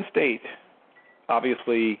Penn State,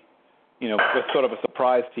 obviously, you know, was sort of a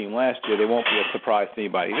surprise team last year. They won't be a surprise to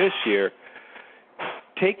anybody this year.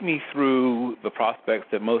 Take me through the prospects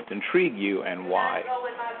that most intrigue you and why.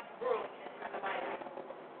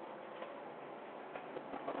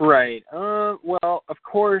 Right. Well, of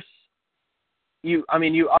course, you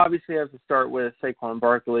obviously have to start with Saquon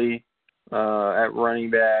Barkley at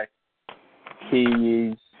running back.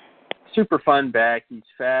 He's super fun back. He's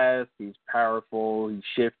fast. He's powerful. He's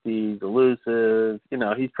shifty. He's elusive. You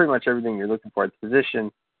know, he's pretty much everything you're looking for at the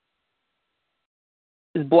position.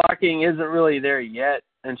 His blocking isn't really there yet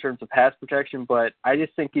in terms of pass protection, but I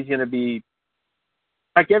just think he's going to be,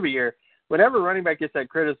 like every year, whenever running back gets that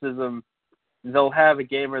criticism, they'll have a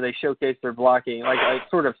game where they showcase their blocking, like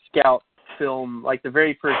sort of scout film, like the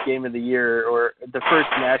very first game of the year or the first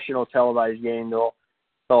national televised game, they'll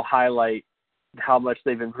highlight how much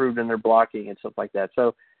they've improved in their blocking and stuff like that.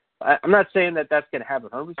 So I'm not saying that that's going to happen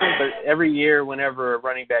 100%, but every year whenever a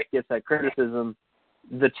running back gets that criticism,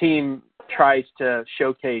 the team tries to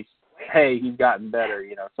showcase, hey, he's gotten better,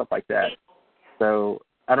 you know, stuff like that. So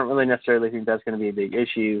I don't really necessarily think that's going to be a big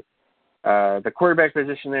issue. The quarterback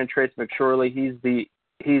position there, Trace McSorley, he's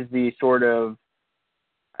the sort of,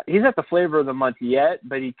 he's not the flavor of the month yet,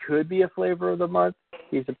 but he could be a flavor of the month.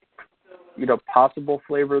 He's a, you know, possible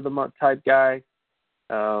flavor of the month type guy.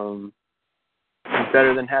 He's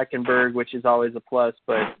better than Hackenberg, which is always a plus,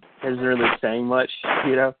 but isn't really saying much,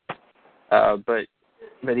 you know. But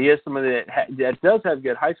he is somebody that does have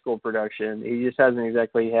good high school production. He just hasn't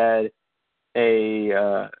exactly had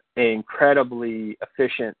a incredibly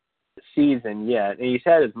efficient season yet. And he's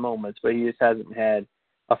had his moments, but he just hasn't had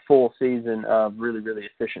a full season of really, really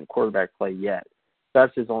efficient quarterback play yet.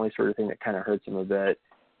 That's his only sort of thing that kind of hurts him a bit.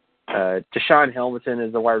 Deshaun Hamilton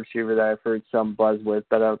is the wide receiver that I've heard some buzz with,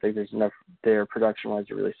 but I don't think there's enough there production-wise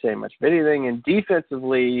to really say much of anything. And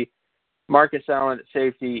defensively, Marcus Allen at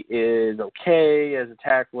safety is okay as a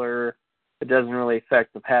tackler. it doesn't really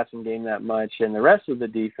affect the passing game that much. And the rest of the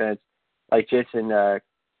defense, like Jason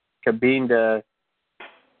Cabinda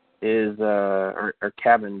is, or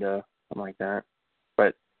Cabinda, something like that.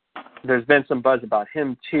 But there's been some buzz about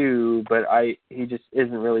him too, but he just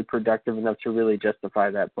isn't really productive enough to really justify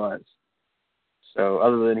that buzz. So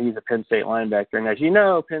other than he's a Penn State linebacker, and as you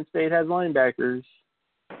know, Penn State has linebackers.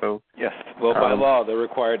 So yes, well, by law, they're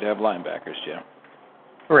required to have linebackers, Jim.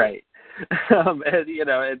 Right. And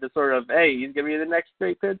the sort of, hey, he's going to be the next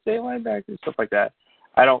great Penn State linebacker, stuff like that.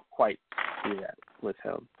 I don't quite see that with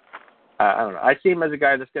him. I don't know. I see him as a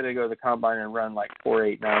guy that's going to go to the combine and run like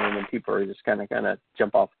 4.89, and then people are just kind of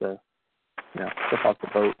jump off the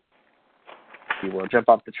boat, if you will, jump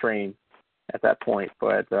off the train at that point.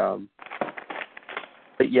 But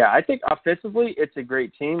yeah, I think offensively it's a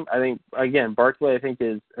great team. I think, again, Barkley, I think,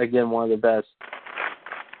 is, again, one of the best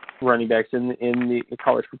running backs in the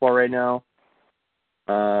college football right now.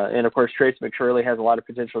 And, of course, Trace McSorley has a lot of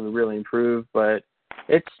potential to really improve, but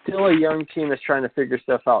it's still a young team that's trying to figure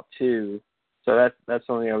stuff out too. So that's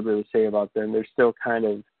something I would really say about them. They're still kind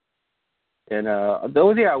of in the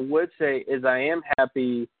only thing I would say is I am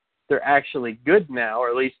happy they're actually good now, or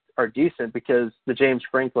at least are decent, because the James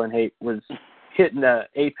Franklin hate was hitting the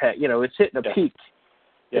apex. It's hitting a peak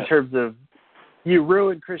in terms of, you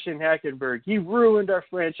ruined Christian Hackenberg. You ruined our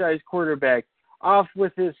franchise quarterback. Off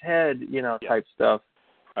with his head, type stuff.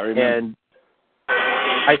 I remember. And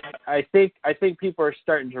I think people are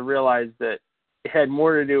starting to realize that it had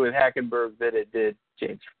more to do with Hackenberg than it did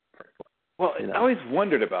James Franklin. Well, I always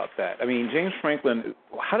wondered about that. I mean, James Franklin,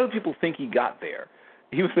 how do people think he got there?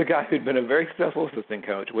 He was the guy who'd been a very successful assistant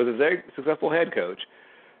coach, was a very successful head coach.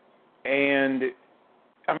 And,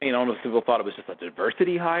 I mean, I don't know if people thought it was just a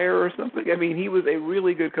diversity hire or something. I mean, he was a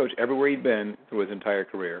really good coach everywhere he'd been through his entire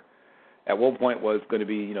career. At one point was going to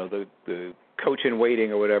be, the coach in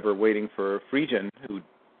waiting or whatever, waiting for Friedgen, who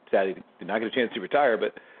sadly did not get a chance to retire,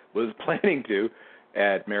 but was planning to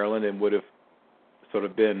at Maryland and would have sort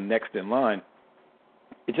of been next in line.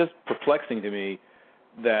 It's just perplexing to me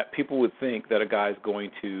that people would think that a guy's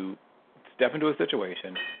going to step into a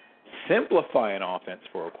situation, simplify an offense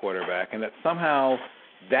for a quarterback, and that somehow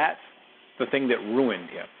that's the thing that ruined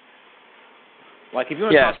him. Like, if you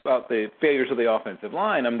want to talk about the failures of the offensive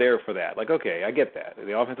line, I'm there for that. Like, okay, I get that.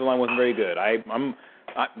 The offensive line wasn't very good.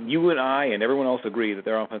 You and I and everyone else agree that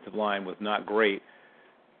their offensive line was not great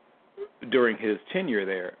during his tenure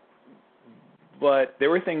there. But there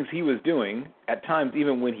were things he was doing at times,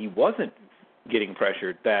 even when he wasn't getting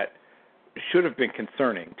pressured, that should have been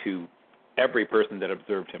concerning to every person that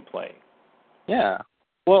observed him play. Yeah.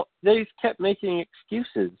 Well, they kept making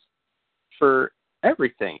excuses for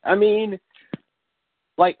everything. I mean,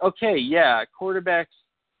 like, okay, yeah, quarterbacks,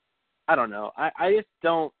 I don't know. I just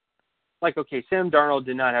don't, like, okay, Sam Darnold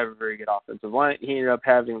did not have a very good offensive line. He ended up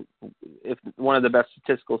having one of the best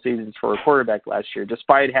statistical seasons for a quarterback last year,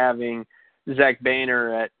 despite having Zach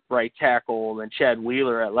Boehner at right tackle and Chad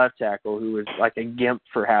Wheeler at left tackle, who was like a gimp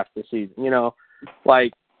for half the season.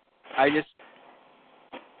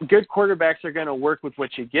 Good quarterbacks are going to work with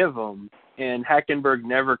what you give them, and Hackenberg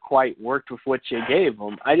never quite worked with what you gave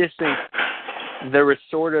him. I just think there was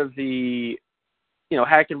sort of Hackenberg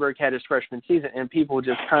had his freshman season, and people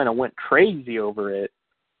just kind of went crazy over it.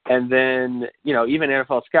 And then, even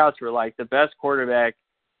NFL scouts were like, the best quarterback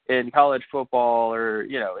in college football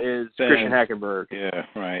is Christian Hackenberg. Yeah,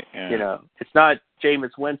 right. Yeah. It's not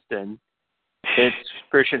Jameis Winston. It's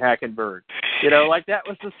Christian Hackenberg. Like, that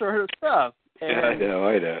was the sort of stuff. And I know.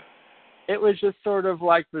 It was just sort of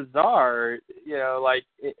like bizarre,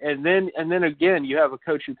 and then again, you have a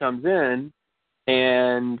coach who comes in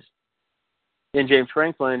and James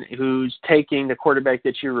Franklin, who's taking the quarterback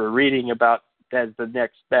that you were reading about as the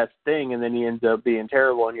next best thing, and then he ends up being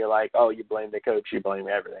terrible, and you're like, oh, you blame the coach, you blame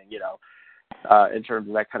everything, in terms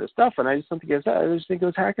of that kind of stuff. And I just don't think it was that. I just think it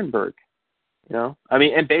was Hackenberg. I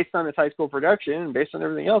mean, and based on his high school production and based on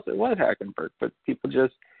everything else, it was Hackenberg. But people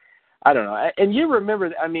just, I don't know. And you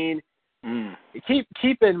remember, I mean,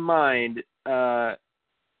 keep in mind, Clausen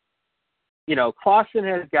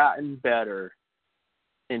has gotten better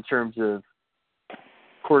in terms of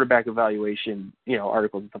quarterback evaluation,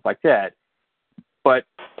 articles and stuff like that. But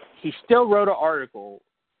he still wrote an article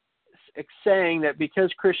saying that because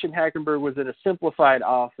Christian Hackenberg was in a simplified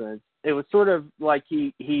offense, it was sort of like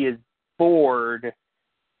he is bored,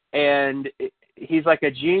 and he's like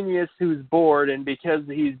a genius who's bored, and because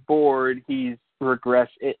he's bored, he's regressed.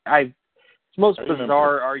 It's the most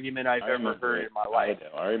bizarre argument I've ever heard in my life.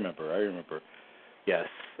 I remember. Yes,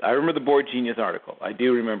 I remember the Bored Genius article. I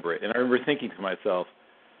do remember it, and I remember thinking to myself,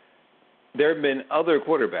 there have been other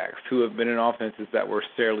quarterbacks who have been in offenses that were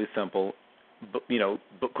fairly simple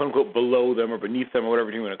quote unquote below them or beneath them or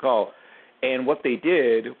whatever you want to call. And what they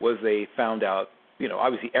did was they found out,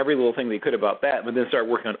 obviously every little thing they could about that, but then started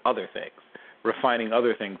working on other things, refining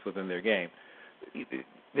other things within their game.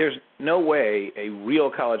 There's no way a real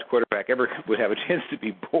college quarterback ever would have a chance to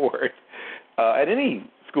be bored at any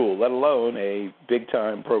school, let alone a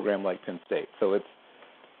big-time program like Penn State. So it's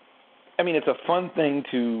a fun thing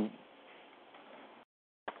to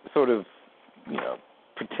sort of,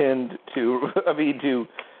 pretend to,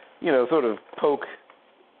 sort of poke,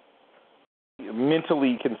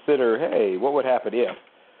 mentally consider, hey, what would happen if?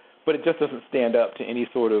 But it just doesn't stand up to any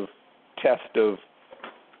sort of test of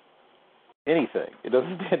anything. It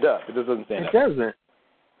doesn't stand up. It doesn't stand up. It doesn't.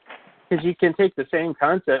 Because you can take the same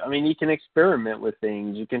concept. You can experiment with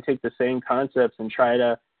things. You can take the same concepts and try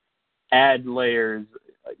to add layers,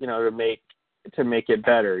 to make it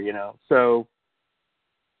better, So,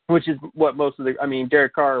 which is what most of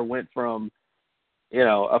Derek Carr went from,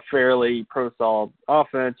 a fairly pro-style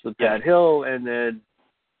offense with Pat Hill, and then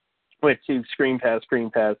went to screen pass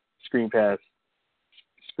type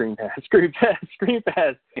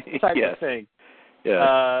of thing.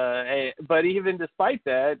 Yeah. But even despite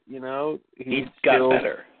that, he's got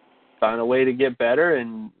better. Found a way to get better,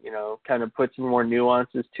 and kind of put some more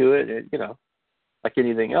nuances to it, and, like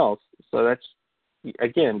anything else. So that's,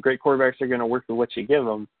 again, great quarterbacks are going to work with what you give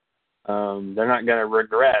them. They're not going to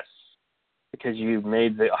regress because you've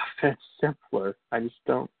made the offense simpler. I just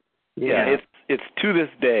don't. Yeah, it's to this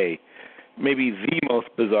day maybe the most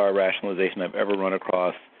bizarre rationalization I've ever run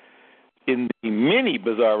across in the many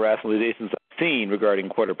bizarre rationalizations I've seen regarding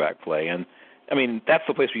quarterback play. And, that's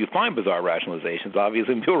the place where you find bizarre rationalizations,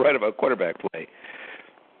 obviously, when people write about quarterback play.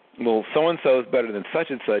 Well, so-and-so is better than such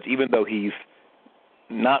and such, even though he's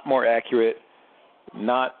not more accurate,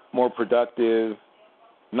 not more productive,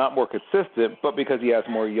 not more consistent, but because he has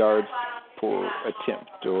more yards per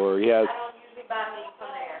attempt, or he has,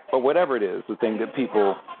 or whatever it is, the thing that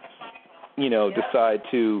people, decide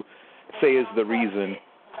to say is the reason.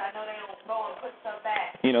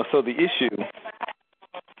 So the issue,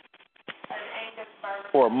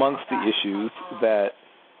 or amongst the issues that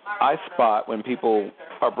I spot when people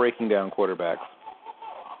are breaking down quarterbacks,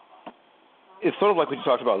 it's sort of like what you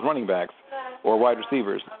talked about with running backs or wide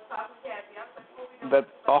receivers, that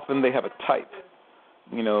often they have a type.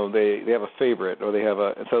 They have a favorite, or they have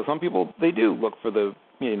a. So some people, they do look for the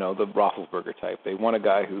Roethlisberger type. They want a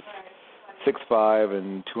guy who's 6'5"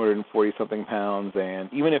 and 240-something pounds,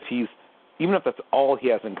 and even if that's all he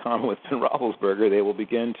has in common with Ben Roethlisberger, they will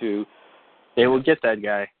begin to. They will get that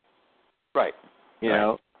guy. Right.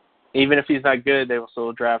 Even if he's not good, they will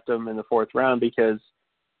still draft him in the 4th round, because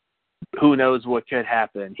who knows what could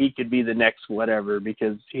happen. He could be the next whatever,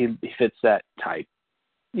 because he fits that type,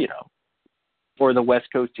 or the West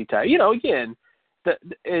Coasty type. Again,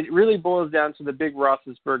 it really boils down to the big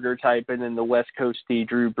Roethlisberger type, and then the West Coasty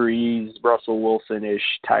Drew Brees, Russell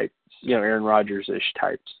Wilson-ish types, Aaron Rodgers-ish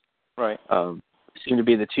types. Right. Seem to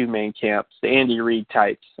be the two main camps. The Andy Reid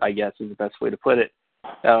types, I guess, is the best way to put it.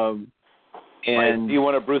 And do you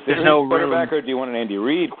want a Bruce Arians quarterback, or do you want an Andy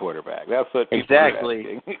Reid quarterback? That's what people are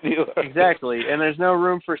asking. Exactly. And there's no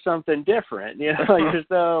room for something different. There's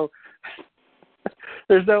no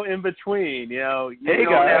in between. You hey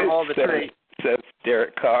don't guys, have all the traits. Says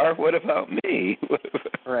Derek Carr. What about me?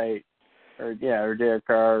 Right. Or Derek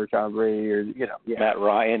Carr, or Tom Brady, or Matt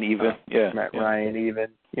Ryan even. Ryan even.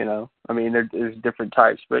 There's different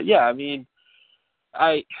types, but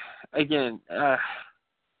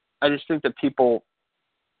I just think that people,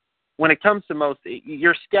 when it comes to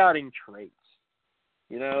your scouting traits,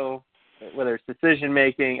 whether it's decision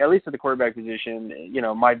making, at least at the quarterback position,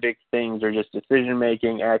 my big things are just decision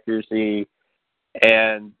making, accuracy,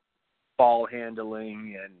 and ball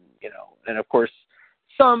handling, and of course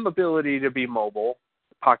some ability to be mobile,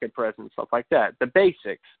 pocket presence, stuff like that. The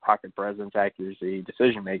basics: pocket presence, accuracy,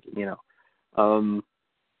 decision making.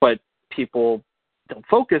 But people don't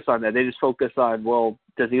focus on that. They just focus on, well,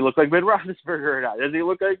 does he look like Ben Roethlisberger or not? Does he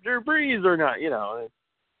look like Drew Brees or not? I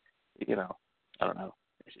don't know.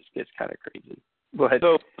 It just gets kind of crazy. Go ahead.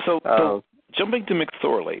 So jumping to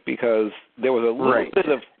McSorley, because there was a little bit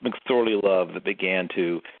of McSorley love that began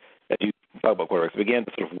to, as you talk about quarterbacks, began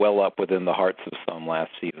to sort of well up within the hearts of some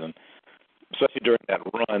last season, especially during that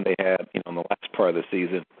run they had, in the last part of the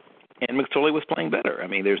season. And McSorley was playing better.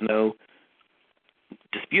 There's no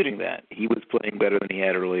disputing that. He was playing better than he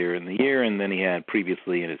had earlier in the year and than he had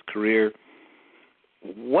previously in his career.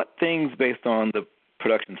 What things, based on the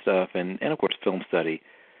production stuff and of course film study,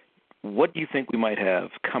 what do you think we might have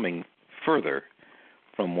coming further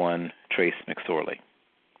from one Trace McSorley?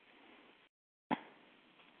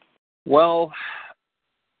 Well,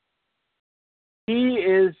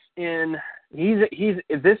 this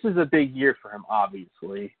is a big year for him,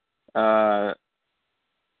 obviously.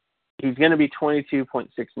 He's going to be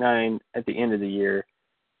 22.69 at the end of the year.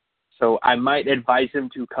 So I might advise him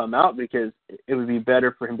to come out because it would be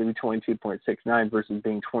better for him to be 22.69 versus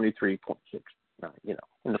being 23.69,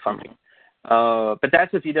 in the funding. But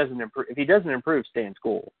that's if he doesn't improve. If he doesn't improve, stay in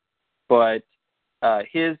school. But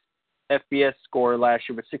his FBS score last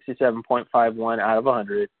year was 67.51 out of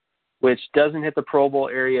 100, which doesn't hit the Pro Bowl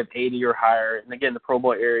area of 80 or higher. And again, the Pro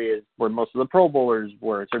Bowl area is where most of the Pro Bowlers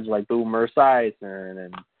were, in terms of like Boomer Esiason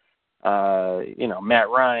and Matt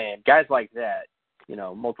Ryan, guys like that.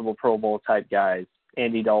 Multiple Pro Bowl type guys,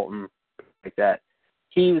 Andy Dalton, like that.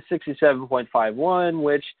 He was 67.51,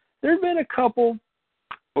 which there's been a couple.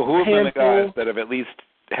 Well, who have been the guys that have at least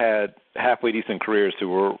had halfway decent careers who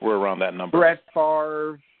were around that number? Brett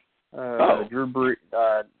Favre, Drew Brees,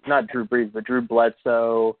 not Drew Brees, but Drew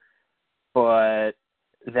Bledsoe, but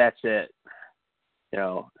that's it.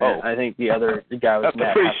 I think the guy was that's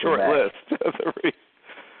Matt a pretty Hasselbeck. short list.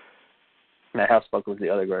 Matt Hasselbeck was the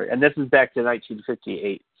other guy. And this is back to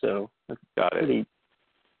 1958, so that's pretty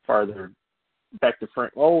farther back to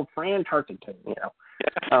Fran Tarkenton, Yeah.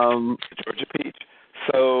 Georgia Peach.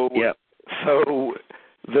 So, yep. So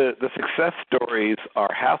the success stories are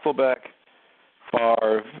Hasselbeck,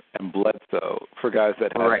 Favre, and Bledsoe for guys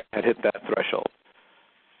that had hit that threshold.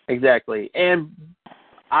 Exactly. And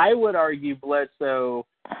I would argue Bledsoe,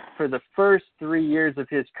 for the first 3 years of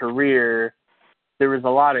his career, there was a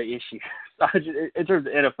lot of issues in terms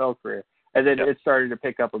of NFL career. And then it started to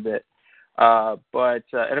pick up a bit. But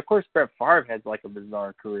of course, Brett Favre had like a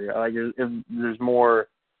bizarre career. Like there's more.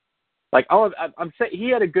 Like I'm saying, he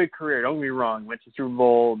had a good career. Don't get me wrong. Went to Super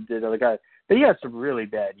Bowl, did other guys, but he had some really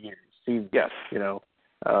bad years.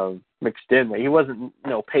 Mixed in there. He wasn't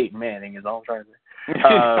Peyton Manning is all I'm trying to say.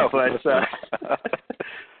 But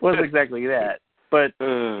wasn't exactly that. But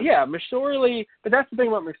McSorley. But that's the thing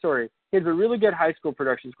about McSorley. He has a really good high school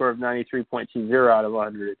production score of 93.20 out of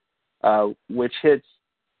 100, which hits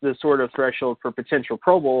the sort of threshold for potential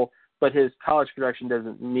Pro Bowl. But his college production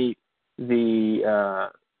doesn't meet the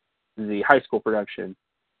high school production.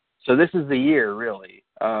 So this is the year, really.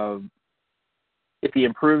 If he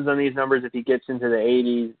improves on these numbers, if he gets into the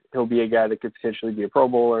 80s, he'll be a guy that could potentially be a Pro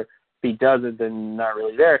Bowler. If he doesn't, then not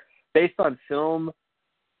really there. Based on film,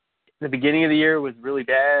 the beginning of the year was really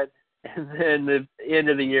bad, and then the end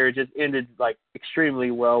of the year just ended like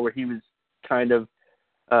extremely well, where he was kind of,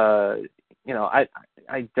 I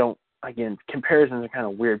don't, again, comparisons are kind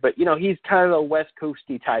of weird, but he's kind of a West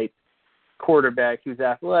Coasty type quarterback who's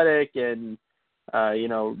athletic and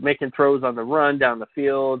making throws on the run down the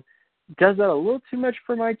field. Does that a little too much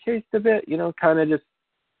for my taste a bit, kind of just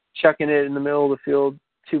chucking it in the middle of the field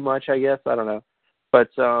too much, I guess. I don't know. But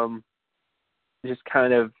just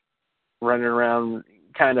kind of running around,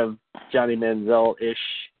 kind of Johnny Manziel-ish,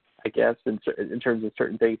 I guess, in terms of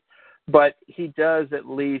certain things. But he does at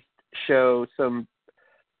least show some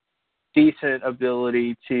decent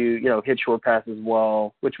ability to, hit short passes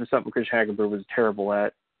well, which was something Chris Hackenberg was terrible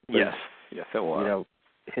at. Yes, it was.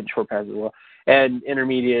 Hit short passes well. And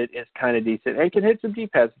intermediate is kind of decent. And can hit some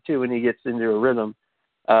deep passes, too, when he gets into a rhythm.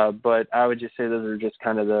 But I would just say those are just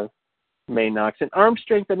kind of the main knocks. And arm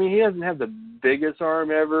strength, I mean, he doesn't have the biggest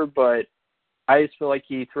arm ever, but I just feel like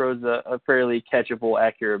he throws a fairly catchable,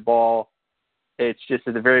 accurate ball. It's just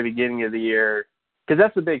at the very beginning of the year, because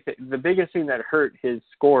that's the big thing. The biggest thing that hurt his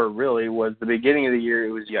score really was the beginning of the year.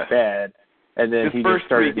 It was bad, and then his first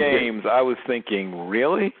 3 games, I was thinking,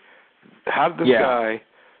 really, how did this guy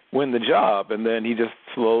win the job? And then he just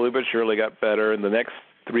slowly but surely got better. In the next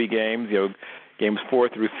 3 games, games 4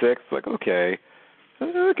 through 6, like, okay,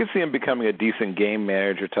 I could see him becoming a decent game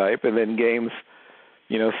manager type. And then games,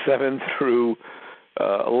 7 through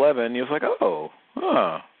 11, he was like,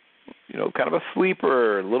 kind of a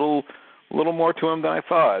sleeper, a little more to him than I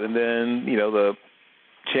thought. And then, the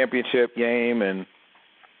championship game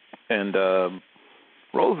and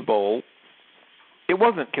Rose Bowl, it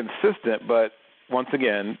wasn't consistent, but once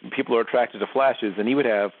again, people are attracted to flashes, and he would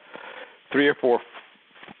have 3 or 4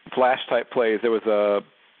 flash-type plays. There was a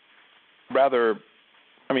rather,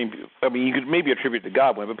 I mean, you could maybe attribute it to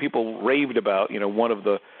Godwin, but people raved about, one of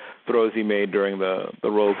the throws he made during the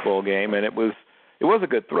Rose Bowl game, and it was a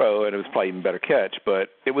good throw, and it was probably even better catch, but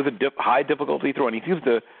it was a high difficulty throw, and he seems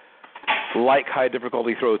to like high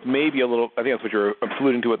difficulty throws, maybe a little. I think that's what you're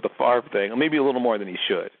alluding to with the Favre thing, maybe a little more than he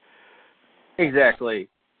should. Exactly.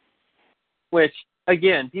 Which,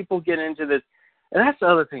 again, people get into this, and that's the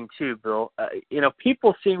other thing too, Bill.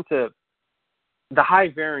 People seem to, the high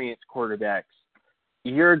variance quarterbacks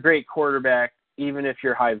you're a great quarterback even if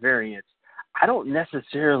you're high variance. I don't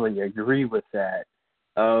necessarily agree with that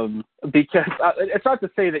because it's not to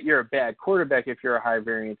say that you're a bad quarterback if you're a high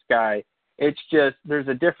variance guy. It's just there's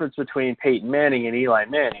a difference between Peyton Manning and Eli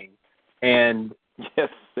Manning. And, yes,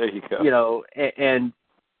 there you go. You know, and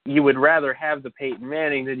you would rather have the Peyton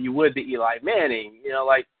Manning than you would the Eli Manning. You know,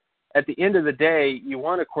 like at the end of the day, you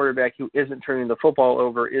want a quarterback who isn't turning the football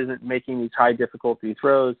over, isn't making these high difficulty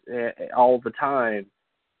throws all the time.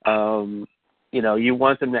 You know, you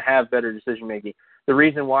want them to have better decision making. The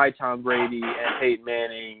reason why Tom Brady and Peyton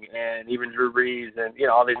Manning and even Drew Brees and, you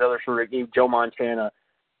know, all these other sort of Joe Montana,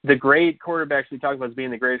 the great quarterbacks we talk about as being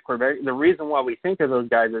the greatest quarterback, the reason why we think of those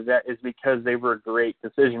guys is because they were great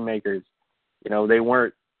decision makers. You know, they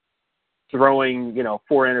weren't throwing, you know,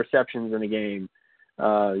 4 interceptions in a game.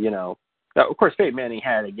 You know, of course, Peyton Manning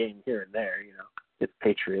had a game here and there, you know, it's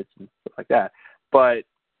Patriots and stuff like that. But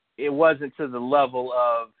it wasn't to the level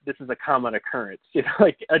of this is a common occurrence, you know,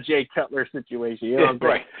 like a Jay Cutler situation, you know,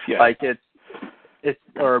 right? Yeah. Like it's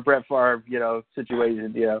or a Brett Favre, you know,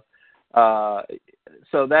 situation, you know.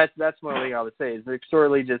 So that's one thing I would say is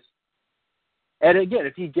McSorley just, and again,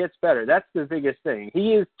 if he gets better, that's the biggest thing.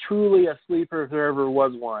 He is truly a sleeper if there ever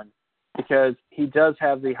was one, because he does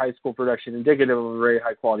have the high school production indicative of a very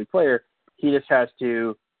high quality player. He just has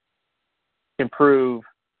to improve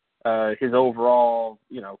his overall,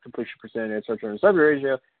 you know, completion percentage, touchdown to interception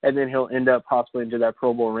ratio, and then he'll end up possibly into that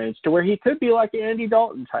Pro Bowl range to where he could be like an Andy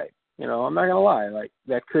Dalton type. You know, I'm not gonna lie, like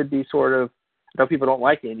that could be sort of. I know people don't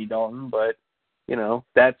like Andy Dalton, but you know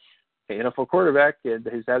that's an NFL quarterback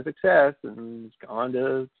who's had success and has gone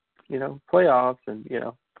to, you know, playoffs, and you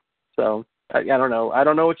know, so I don't know. I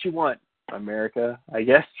don't know what you want, America. I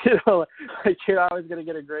guess you know, like you're always gonna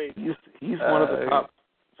get a great. He's one of the top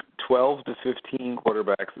 12 to 15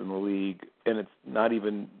 quarterbacks in the league, and it's not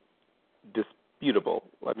even disputable.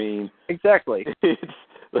 I mean, exactly.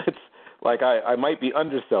 It's like I might be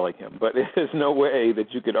underselling him, but there's no way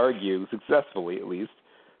that you could argue successfully, at least,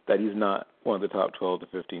 that he's not one of the top 12 to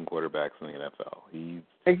 15 quarterbacks in the NFL. He's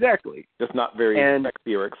exactly just not very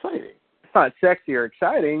sexy or exciting. It's not sexy or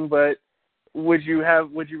exciting, but would you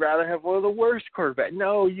rather have one of the worst quarterbacks?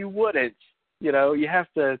 No, you wouldn't. You know, you have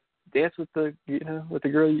to dance with the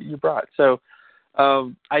girl you brought. So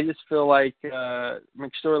I just feel like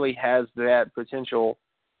McSorley has that potential.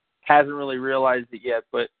 Hasn't really realized it yet,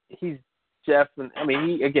 but he's definitely. I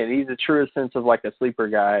mean, he's a truest sense of like a sleeper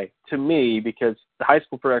guy to me, because the high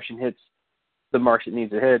school production hits the marks it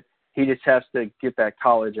needs to hit. He just has to get that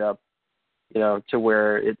college up, you know, to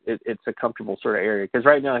where it's a comfortable sort of area. Because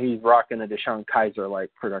right now he's rocking a Deshaun Kaiser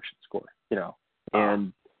like production score, you know,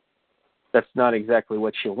 and that's not exactly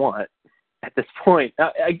what you want at this point.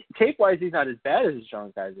 Tape wise, he's not as bad as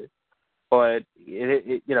Deshaun Kaiser, but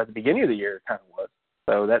it you know, at the beginning of the year it kind of was.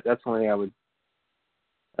 So that's one thing I would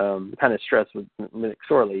kind of stress with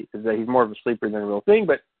McSorley, is that he's more of a sleeper than a real thing.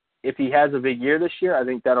 But if he has a big year this year, I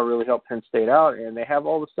think that'll really help Penn State out, and they have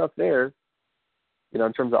all the stuff there, you know,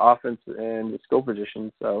 in terms of offense and the skill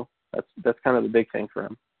position. So that's kind of the big thing for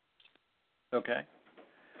him. Okay.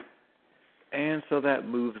 And so that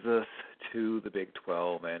moves us to the Big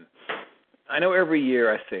 12. And I know every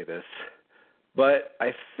year I say this, but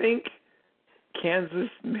I think Kansas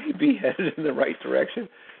may be headed in the right direction.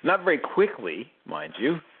 Not very quickly, mind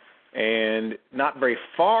you, and not very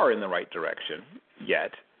far in the right direction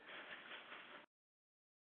yet.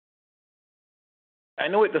 I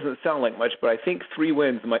know it doesn't sound like much, but I think 3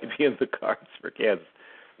 wins might be in the cards for Kansas,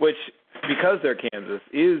 which, because they're Kansas,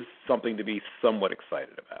 is something to be somewhat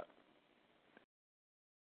excited about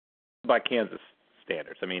by Kansas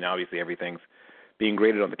standards. I mean, obviously everything's being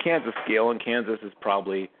graded on the Kansas scale, and Kansas is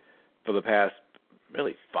probably, for the past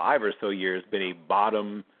really 5 or so years, been a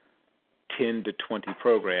bottom 10 to 20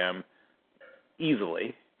 program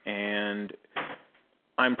easily, and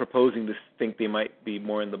I'm proposing to think they might be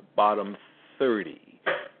more in the bottom 30,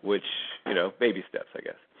 which, you know, baby steps, I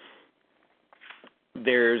guess.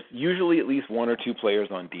 There's usually at least 1 or 2 players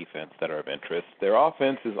on defense that are of interest. Their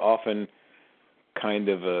offense is often kind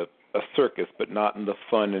of a circus, but not in the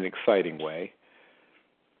fun and exciting way.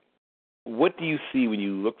 What do you see when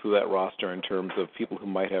you look through that roster in terms of people who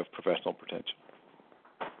might have professional potential?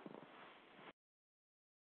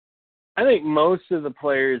 I think most of the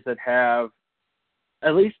players that have,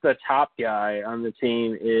 at least the top guy on the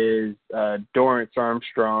team is Dorrance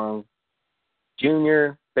Armstrong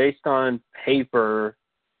Jr. Based on paper,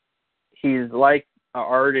 he's like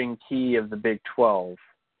Arden Key of the Big 12.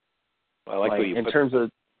 I like what you in put terms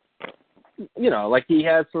of, you know, like he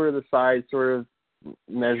has sort of the size, sort of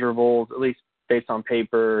measurables, at least based on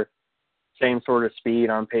paper, same sort of speed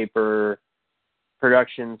on paper,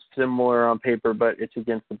 production's similar on paper, but it's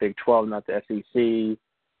against the Big 12, not the SEC,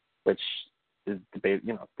 which is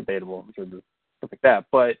debatable in terms of stuff like that.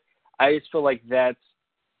 But I just feel like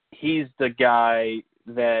he's the guy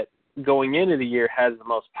that going into the year has the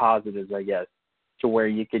most positives, I guess, to where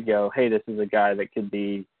you could go, hey, this is a guy that could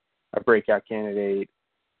be a breakout candidate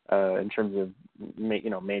in terms of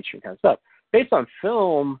mainstream kind of stuff. Based on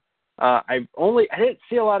film, I didn't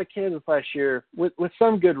see a lot of Kansas last year with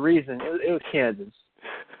some good reason. It was Kansas,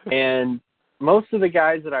 and most of the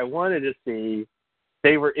guys that I wanted to see,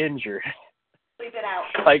 they were injured. Leave it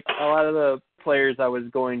out. Like a lot of the players I was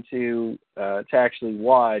going to actually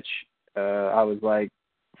watch, I was like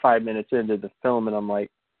 5 minutes into the film, and I'm like,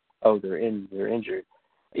 oh, they're injured.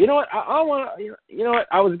 You know what? I want to. You know what?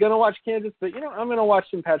 I was gonna watch Kansas, but I'm gonna watch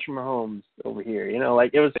some Patrick Mahomes over here.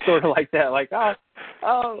 Like it was sort of like that. Like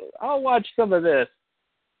I'll watch some of this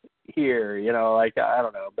here. Like I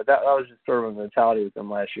don't know, but that was just sort of a mentality with them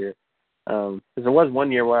last year. Because there was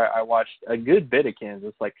one year where I watched a good bit of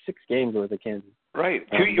Kansas, like 6 games worth of Kansas. Right.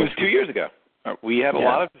 It was 2 years ago. We had a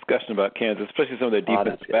lot of discussion about Kansas, especially some of their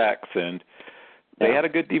defensive backs, and they had a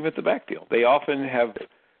good defensive backfield. They often have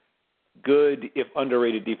good, if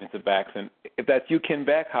underrated, defensive backs. And if that's you, Ken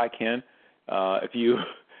Beck, hi, Ken. If you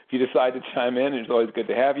decide to chime in, it's always good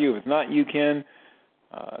to have you. If it's not you, Ken,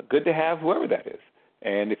 good to have whoever that is.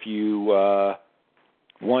 And if you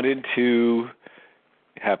wanted to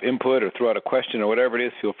have input or throw out a question or whatever it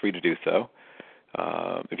is, feel free to do so.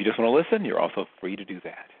 If you just want to listen, you're also free to do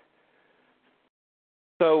that.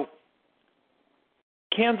 So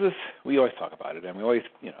Kansas, we always talk about it, and we always,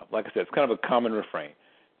 like I said, it's kind of a common refrain.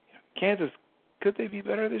 Kansas, could they be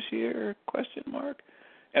better this year? Question mark.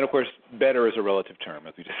 And, of course, better is a relative term,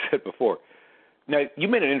 as we just said before. Now, you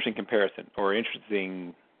made an interesting comparison,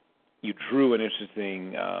 you drew an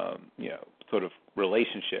interesting, sort of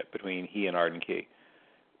relationship between he and Arden Key.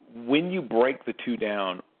 When you break the two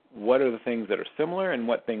down, what are the things that are similar and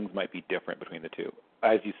what things might be different between the two?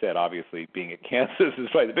 As you said, obviously, being at Kansas is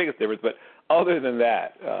probably the biggest difference, but other than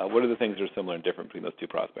that, what are the things that are similar and different between those two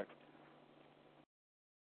prospects?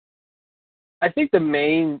 I think the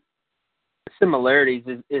main similarities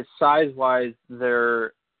is size-wise.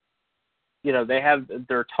 They're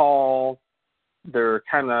tall, they're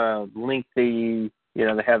kind of lengthy.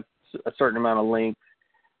 They have a certain amount of length.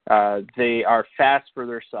 They are fast for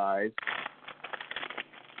their size.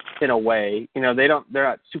 In a way, they're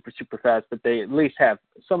not super fast, but they at least have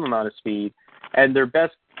some amount of speed. And their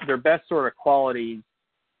best sort of qualities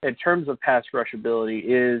in terms of pass rush ability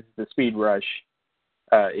is the speed rush,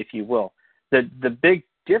 if you will. The big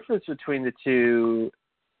difference between the two,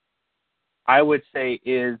 I would say,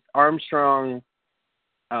 is Armstrong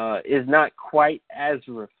is not quite as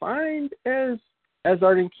refined as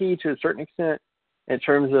Arden Key to a certain extent in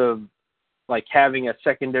terms of like having a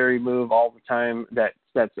secondary move all the time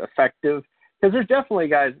that's effective. Because there's definitely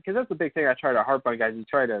guys, because that's the big thing I try to harp on guys who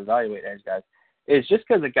try to evaluate edge guys, is just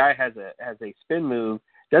because a guy has a spin move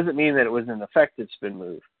doesn't mean that it was an effective spin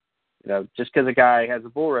move. Just because a guy has a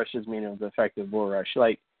bull rush doesn't mean it was an effective bull rush.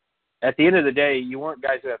 Like, at the end of the day, you want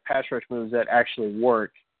guys who have pass rush moves that actually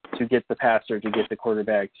work to get the passer, to get the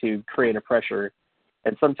quarterback, to create a pressure.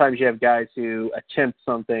 And sometimes you have guys who attempt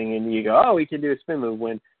something and you go, oh, he can do a spin move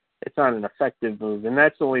when it's not an effective move. And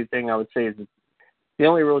that's the only thing I would say is the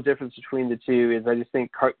only real difference between the two is I just think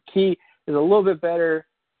Key is a little bit better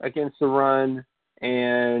against the run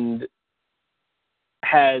and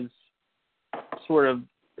has sort of,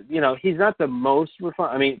 he's not the most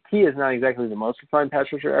refined. I mean, Key is not exactly the most refined pass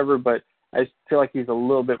rusher ever, but I feel like he's a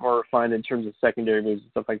little bit more refined in terms of secondary moves and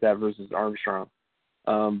stuff like that versus Armstrong.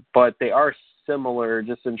 But they are similar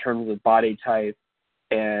just in terms of body type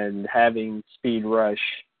and having speed rush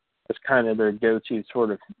as kind of their go-to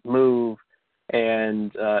sort of move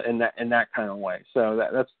and in that kind of way. So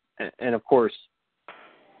that's and of course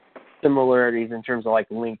similarities in terms of like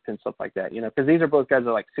length and stuff like that. Because these are both guys that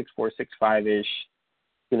are like 6'4", 6'5" ish.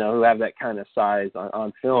 Who have that kind of size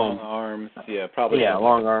on film. Long arms, probably. Yeah,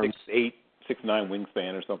 long arms. 6'8", 6'9"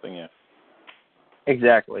 wingspan or something, yeah.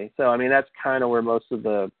 Exactly. So, I mean, that's kind of where most of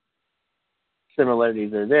the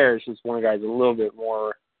similarities are there. It's just one guy's a little bit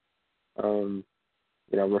more,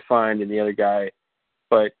 refined than the other guy,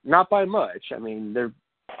 but not by much. I mean, they're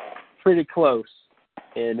pretty close.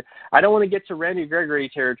 And I don't want to get to Randy Gregory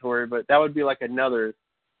territory, but that would be like another.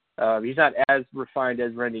 He's not as refined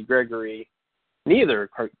as Randy Gregory. Neither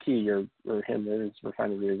Key or him is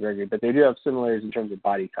refined as Randy Gregory, but they do have similarities in terms of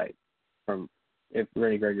body type. From if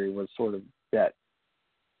Randy Gregory was sort of that.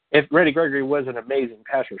 If Randy Gregory was an amazing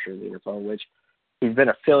pass rusher in the NFL, which he's been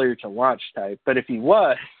a failure to launch type, but if he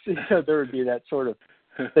was, there would be that sort of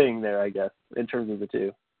thing there, I guess, in terms of the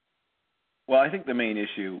two. Well, I think the main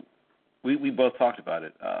issue, we both talked about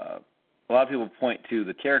it. A lot of people point to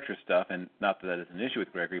the character stuff, and not that is an issue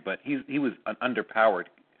with Gregory, but he was an underpowered.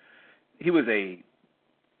 He was a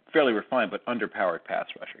fairly refined but underpowered pass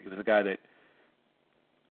rusher. He was a guy that,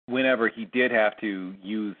 whenever he did have to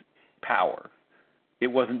use power, it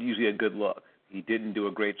wasn't usually a good look. He didn't do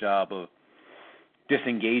a great job of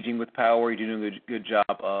disengaging with power. He didn't do a good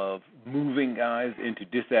job of moving guys into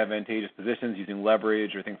disadvantageous positions using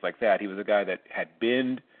leverage or things like that. He was a guy that had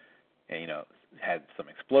bend and, had some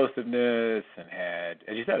explosiveness and had,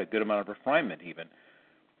 as you said, a good amount of refinement even.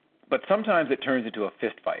 But sometimes it turns into a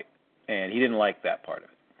fist fight, and he didn't like that part of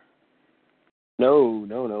it. No.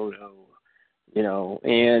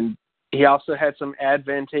 And he also had some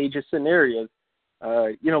advantageous scenarios.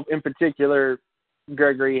 In particular,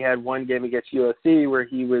 Gregory had one game against USC where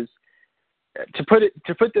he was, to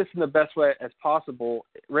put this in the best way as possible,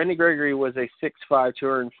 Randy Gregory was a 6'5",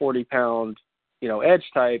 240-pound, edge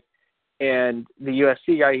type, and the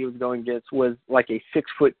USC guy he was going against was like a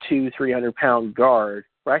 6'2", 300-pound guard,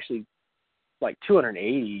 or actually like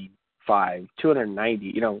 285,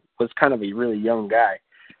 290, was kind of a really young guy.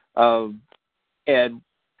 And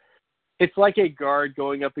it's like a guard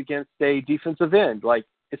going up against a defensive end. Like,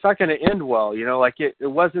 it's not going to end well, it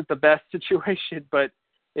wasn't the best situation, but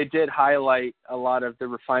it did highlight a lot of the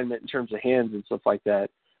refinement in terms of hands and stuff like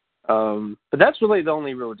that. But that's really the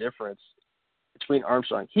only real difference between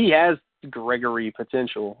Armstrong. He has Gregory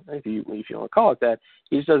potential, if you want to call it that.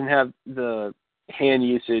 He just doesn't have the hand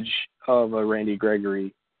usage of a Randy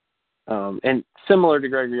Gregory. And similar to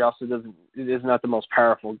Gregory, also is not the most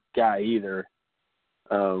powerful guy either,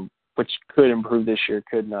 which could improve this year,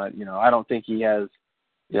 could not. I don't think he has,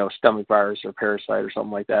 stomach virus or parasite or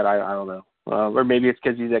something like that. I don't know. Or maybe it's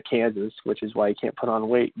because he's at Kansas, which is why he can't put on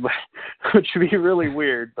weight, which would be really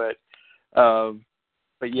weird. But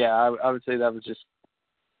yeah, I would say that was just,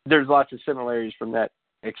 there's lots of similarities from that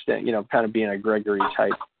extent, kind of being a Gregory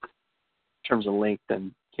type in terms of length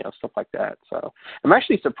and, stuff like that. So I'm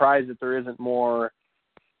actually surprised that there isn't more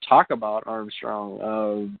talk about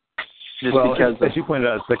Armstrong. Because as you pointed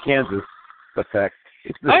out, it's the Kansas effect.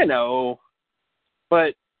 I know,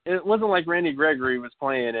 but it wasn't like Randy Gregory was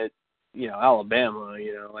playing at, Alabama.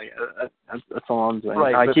 That's all I'm saying.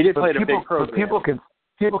 Right, he did play at a big program.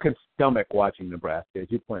 People can stomach watching Nebraska, as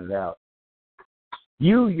you pointed out.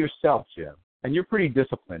 You yourself, Jim, and you're pretty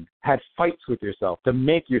disciplined, had fights with yourself to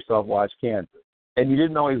make yourself watch Kansas, and you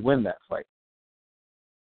didn't always win that fight.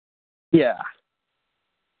 Yeah.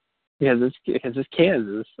 Yeah, because it's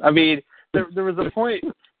Kansas. I mean, there was a point,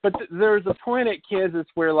 but there was a point at Kansas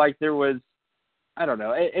where, there was, I don't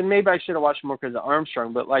know, and maybe I should have watched more because of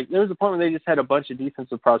Armstrong, but, there was a point where they just had a bunch of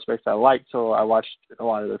defensive prospects I liked, so I watched a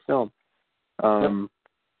lot of their film.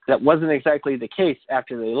 That wasn't exactly the case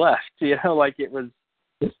after they left. It was,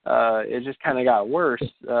 it just kind of got worse.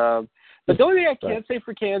 But the only thing I can say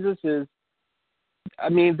for Kansas is, I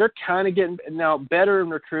mean, they're kind of getting now better in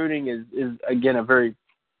recruiting is again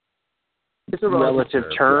it's a relative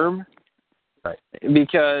term, right?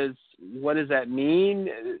 Because what does that mean?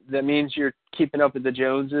 That means you're keeping up with the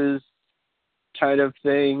Joneses, kind of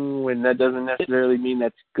thing. When that doesn't necessarily mean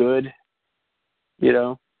that's good,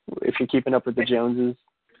 if you're keeping up with the Joneses.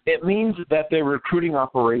 It means that their recruiting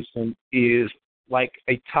operation is like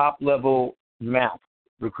a top-level map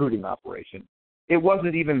recruiting operation. It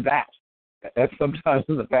wasn't even that. That's sometimes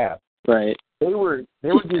in the past. Right. They were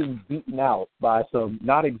getting beaten out by some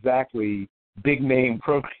not exactly big-name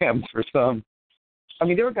programs for some. I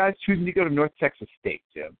mean, there were guys choosing to go to North Texas State,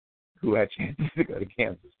 Jim, who had chances to go to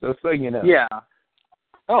Kansas. So you know. Yeah.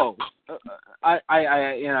 Oh,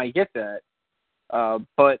 I get that.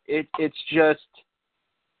 But it's just,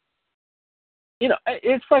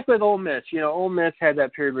 it's like with Ole Miss. Ole Miss had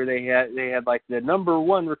that period where they had the number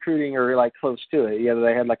one recruiting or close to it.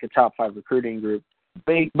 They had a top 5 recruiting group.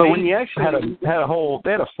 But when you actually had a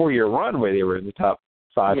 4-year run where they were in the top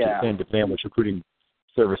 5 to how much recruiting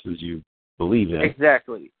services you believe in.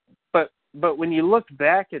 Exactly. But when you look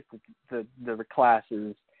back at the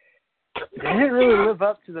classes, they didn't really live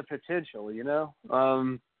up to the potential. In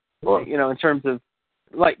terms of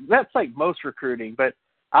that's like most recruiting. But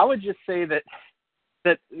I would just say that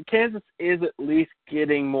Kansas is at least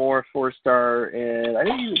getting more 4-star, and I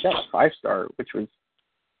think even got a 5-star, which was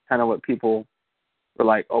kind of what people were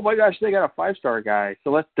like, oh my gosh, they got a 5-star guy, so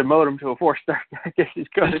let's demote him to a 4-star guy because he's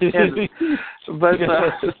going to Kansas. But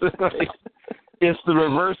it's the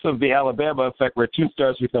reverse of the Alabama effect, where 2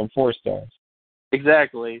 stars become 4 stars.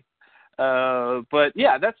 Exactly. But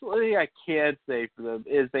yeah, that's what I can say for them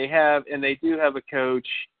is they do have a coach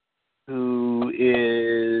who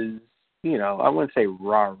is, I wouldn't say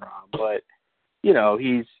rah-rah, but,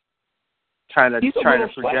 he's kind of trying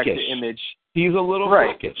to project the image. He's a little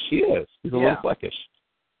fleckish. He is. He's a little fleckish.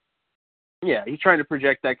 Yeah, he's trying to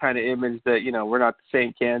project that kind of image that, we're not the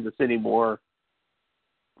same Kansas anymore,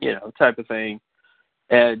 type of thing.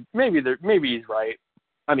 And maybe he's right.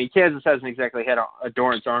 I mean, Kansas hasn't exactly had a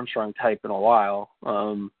Dorrance Armstrong type in a while.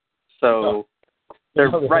 So they're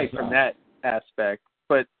right from that aspect.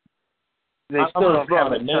 But they still don't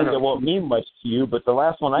have a name that won't mean much to you, but the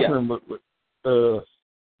last one I can remember,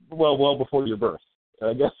 well before your birth,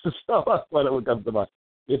 I guess. So that's what it would come to mind.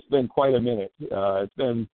 It's been quite a minute. It's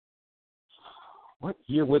been, what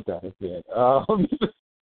year would that have been?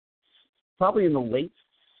 Probably in the late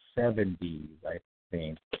 70s, I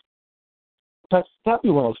think. That'd be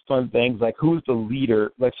one of those fun things, like who's the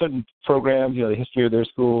leader, like certain programs, the history of their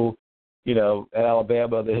school, at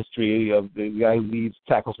Alabama, the history of the guy who leads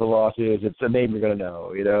tackles for losses, it's a name you're going to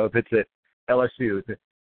know, if it's at LSU.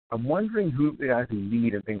 I'm wondering who the guys who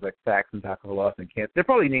lead and things like sacks and tackles for loss and Kansas. They're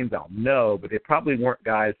probably names I'll know, but they probably weren't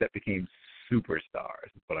guys that became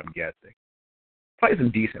superstars, is what I'm guessing. Probably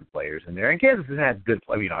some decent players in there. And Kansas has had good,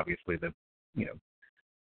 obviously the,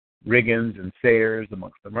 Riggins and Sayers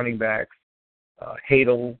amongst the running backs,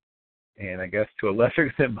 Hadel, and I guess to a lesser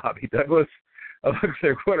extent Bobby Douglas amongst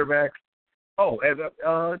their quarterbacks. Oh, and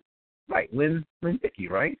right, Lynn Dickey,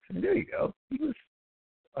 right? And there you go. He was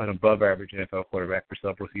an above-average NFL quarterback for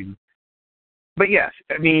several seasons. But yes,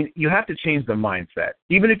 you have to change the mindset.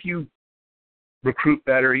 Even if you recruit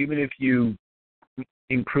better, even if you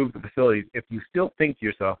improve the facilities, if you still think to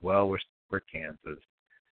yourself, well, we're Kansas,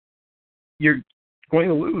 you're going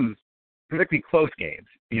to lose particularly close games.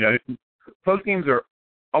 Close games are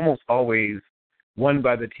almost always won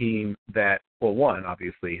by the team that, well, one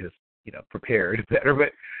obviously has prepared better,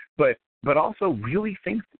 but also really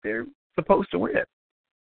thinks that they're supposed to win.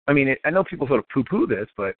 I know people sort of poo-poo this,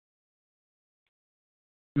 but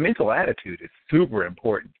mental attitude is super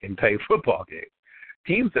important in tight football games.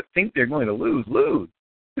 Teams that think they're going to lose.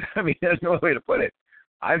 There's no way to put it.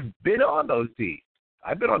 I've been on those teams.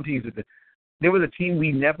 I've been on teams that there was a team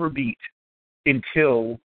we never beat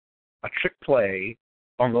until a trick play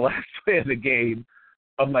on the last play of the game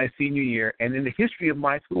of my senior year, and in the history of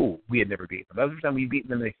my school, we had never beaten them. That was the time we'd beaten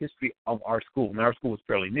them in the history of our school. And our school was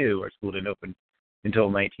fairly new. Our school didn't open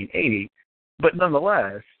until 1980. But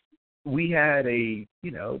nonetheless, we had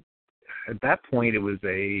at that point, it was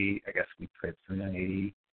I guess we played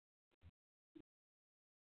 1980.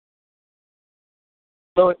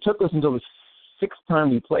 So it took us until the sixth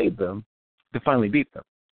time we played them to finally beat them.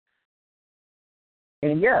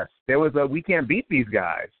 And yes, there was a we can't beat these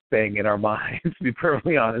guys thing in our minds, to be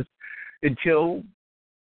perfectly honest, until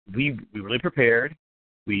we really prepared,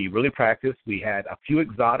 we really practiced, we had a few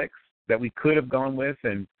exotics that we could have gone with,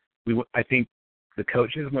 and I think the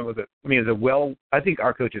coaches, I think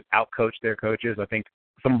our coaches outcoached their coaches. I think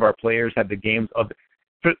some of our players had the games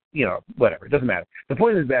whatever, it doesn't matter. The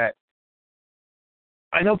point is that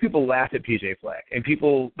I know people laughed at PJ Fleck,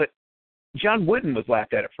 but John Wooden was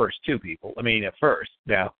laughed at first, too, people. At first.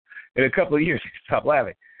 Now, in a couple of years, he stopped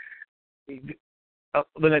laughing.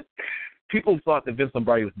 People thought that Vince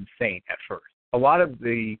Lombardi was insane at first. A lot of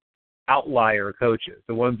the outlier coaches,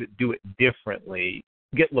 the ones that do it differently,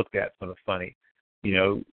 get looked at sort of funny.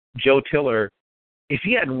 Joe Tiller, if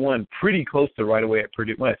he hadn't won pretty close to right away at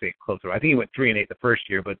Purdue, when I say close to, I think he went 3-8 the first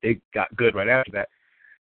year, but they got good right after that.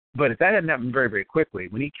 But if that hadn't happened very, very quickly,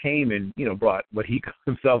 when he came and, brought what he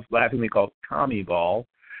himself laughingly called Tommy Ball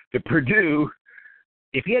to Purdue,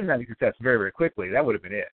 if he hadn't had success very, very quickly, that would have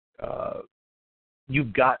been it.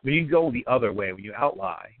 When you go the other way, when you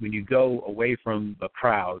outlie, when you go away from the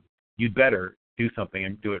crowd, you'd better do something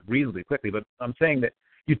and do it reasonably quickly. But I'm saying that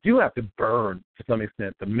you do have to burn, to some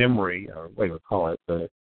extent, the memory, or what you would call it, the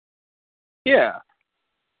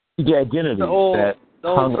identity. The whole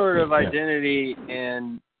sort of identity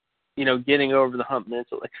and, getting over the hump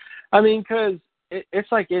mentally. Because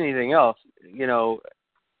it's like anything else,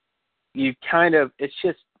 it's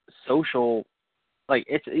just social,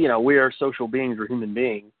 we are social beings, we're human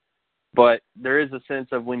beings, but there is a sense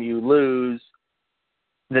of when you lose,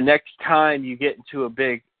 the next time you get into a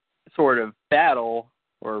big sort of battle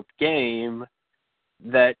or game,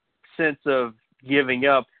 that sense of giving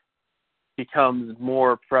up becomes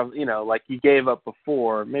more, like you gave up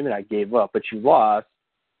before, maybe not gave up, but you lost,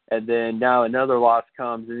 and then now another loss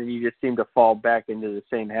comes, and then you just seem to fall back into the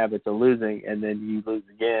same habits of losing, and then you lose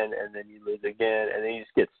again, and then you lose again, and then you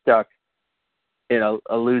just get stuck in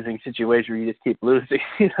a losing situation where you just keep losing,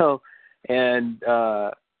 and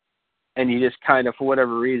you just kind of, for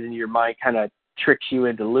whatever reason, your mind kind of tricks you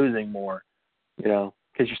into losing more, because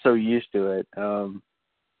you're so used to it.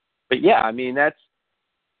 But yeah, I mean and that's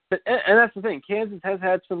the thing. Kansas has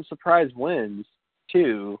had some surprise wins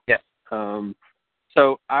too. Yeah.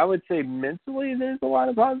 So I would say mentally there's a lot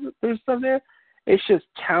of positive stuff there. It's just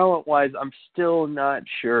talent-wise, I'm still not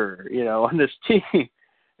sure, on this team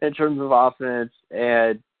in terms of offense,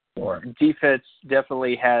 and defense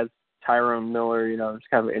definitely has Tyrone Miller. It's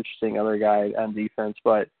kind of an interesting other guy on defense,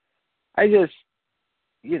 but I just,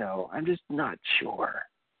 I'm just not sure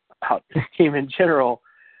about this team in general.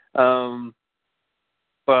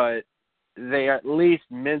 But they at least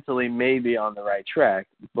mentally may be on the right track.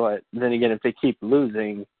 But then again, if they keep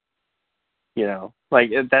losing,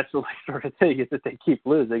 that's the sort of thing, is that they keep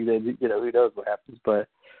losing, then, who knows what happens. But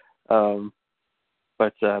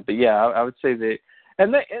yeah, I would say that,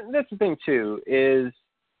 and that's the thing too, is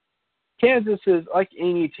Kansas is like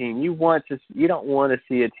any team. You don't want to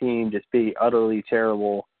see a team just be utterly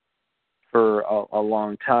terrible for a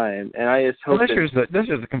long time. And I just hope this is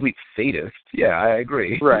a complete sadist. Yeah, I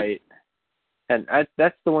agree. Right. And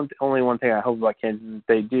that's the only one thing I hope about Kansas is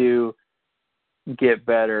they do get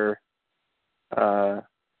better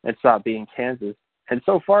and stop being Kansas. And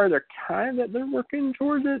so far, they're working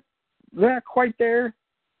towards it. They're not quite there,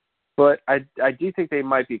 but I do think they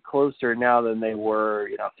might be closer now than they were,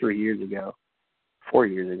 3 years ago, 4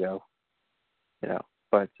 years ago,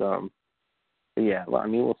 But yeah, well, I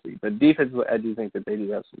mean, we'll see. But defensively, I do think that they do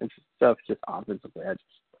have some interesting stuff. Just offensively,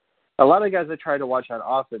 a lot of the guys I tried to watch on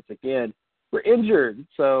offense again were injured,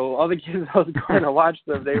 so all the kids I was going to watch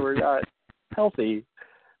them, they were not healthy.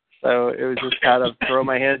 So it was just kind of throw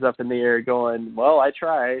my hands up in the air, going, "Well, I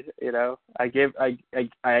tried. I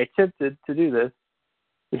attempted to do this.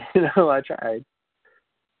 I tried."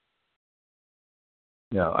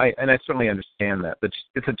 No, I certainly understand that, but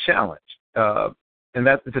it's a challenge, and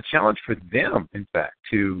it's a challenge for them. In fact,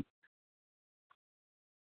 if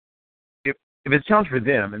it's a challenge for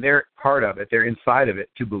them and they're part of it, they're inside of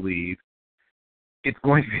it to believe, it's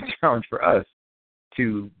going to be a challenge for us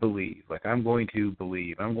to believe. Like, I'm going to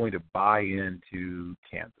believe. I'm going to buy into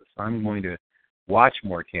Kansas. I'm going to watch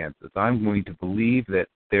more Kansas. I'm going to believe that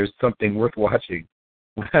there's something worth watching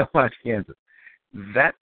when I watch Kansas.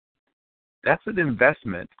 That's an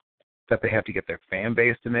investment that they have to get their fan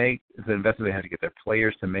base to make. It's an investment they have to get their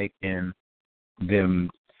players to make in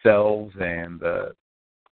themselves, and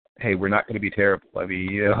hey, we're not going to be terrible. I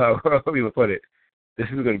mean, how we would put it, this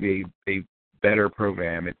is going to be a better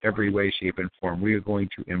program in every way, shape, and form. We are going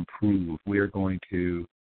to improve. We are going to,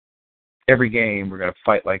 every game, we're going to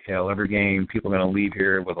fight like hell. Every game, people are going to leave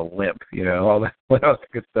here with a limp, all that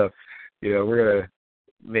good stuff. We're going to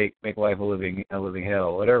make life a living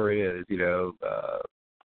hell, whatever it is, people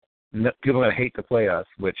are going to hate to play us,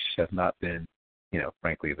 which has not been,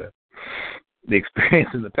 frankly, the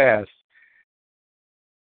experience in the past.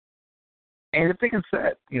 And if they can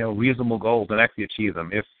set, reasonable goals and actually achieve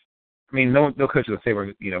them, no coach will say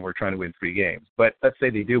we're trying to win 3 games, but let's say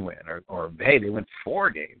they do win, or hey, they win 4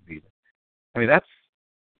 games even. I mean, that's,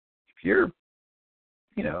 if you're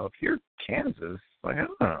Kansas, like,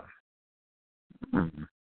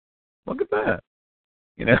 look at that.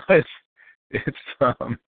 It's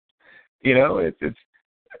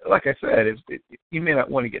like I said, you may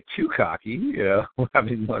not want to get too cocky,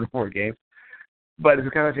 having won 4 games, but it's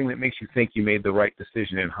the kind of thing that makes you think you made the right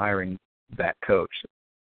decision in hiring that coach.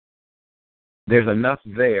 There's enough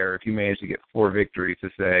there, if you manage to get 4 victories,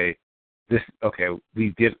 to say, we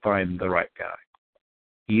did find the right guy.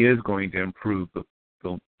 He is going to improve the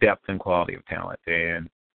depth and quality of talent, and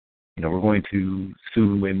we're going to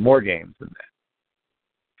soon win more games than that.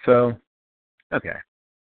 So, okay.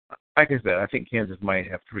 Like I said, I think Kansas might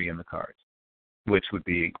have 3 in the cards, which would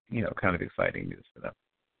be, kind of exciting news for them.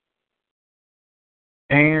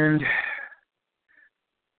 And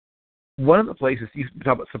one of the places, you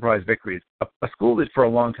talk about surprise victories, a school that for a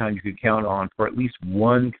long time you could count on for at least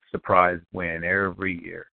one surprise win every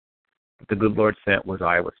year, that the good Lord sent, was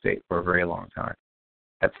Iowa State for a very long time.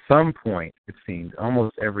 At some point, it seemed,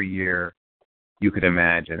 almost every year you could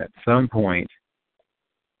imagine, at some point,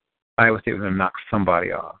 Iowa State was going to knock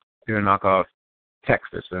somebody off. They're going to knock off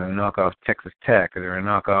Texas, they're going to knock off Texas Tech, or they're going to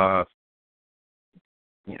knock off,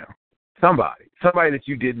 somebody that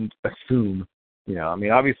you didn't assume.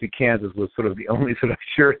 Obviously Kansas was sort of the only sort of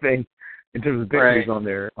sure thing in terms of victories on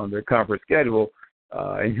their conference schedule,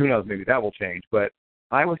 and who knows, maybe that will change. But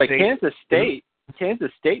Iowa State,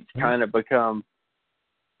 Kansas State's kind of become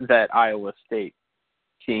that Iowa State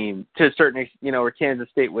team to a certain extent, where Kansas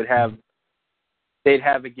State they'd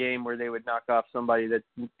have a game where they would knock off somebody that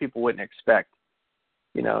people wouldn't expect,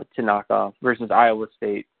 to knock off, versus Iowa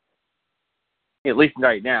State. at least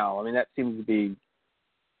right now. I mean, that seems to be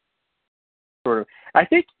sort of. I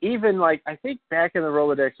think back in the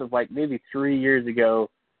Rolodex of like maybe 3 years ago,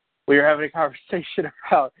 we were having a conversation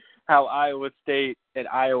about how Iowa State and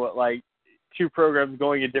Iowa, like two programs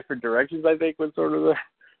going in different directions, I think was sort of the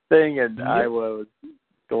thing, and Yep. Iowa was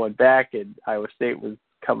going back and Iowa State was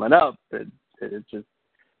coming up, and it's just,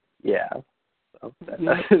 yeah. So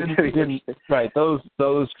Right, those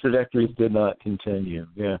trajectories did not continue.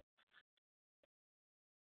 Yeah.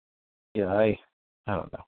 Yeah, I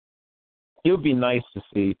don't know. It would be nice to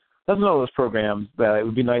see. That's one of those programs that it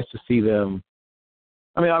would be nice to see them.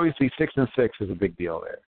 I mean, obviously 6-6 is a big deal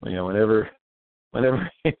there. You know, whenever,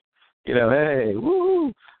 you know, hey,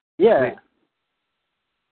 woo, yeah.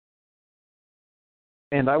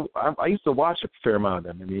 And I used to watch a fair amount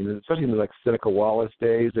of them. I mean, especially in the like Seneca Wallace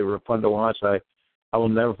days, they were fun to watch. I will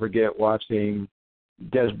never forget watching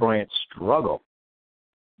Des Bryant struggle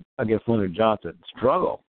against Leonard Johnson.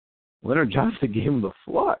 Leonard Johnson gave him the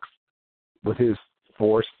flux with his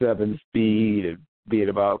 4.7 speed and being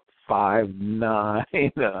about 5'9",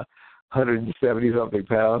 170-something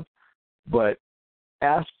pounds. But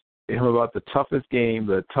ask him about the toughest game,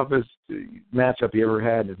 the toughest matchup he ever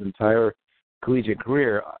had in his entire collegiate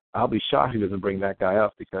career. I'll be shocked he doesn't bring that guy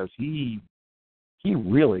up, because he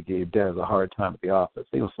really gave Dez a hard time at the office.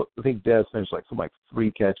 I think Dez finished like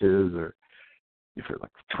 3 catches or for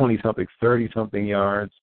like 20-something, 30-something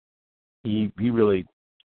yards. He really,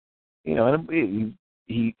 you know, and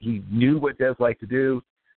he knew what Dez liked to do.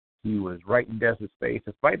 He was right in Dez's face,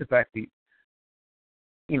 despite the fact that,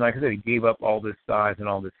 you know, like I said, he gave up all this size and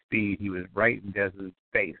all this speed. He was right in Dez's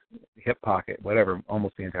face, hip pocket, whatever,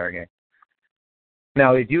 almost the entire game.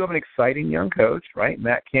 Now, they do have an exciting young coach, right?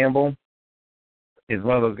 Matt Campbell is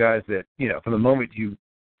one of those guys that, you know, from the moment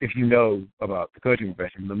if you know about the coaching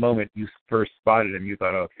profession, the moment you first spotted him, you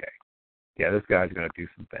thought, okay, yeah, this guy's going to do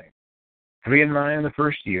some things. 3-9 in the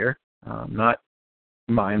first year, not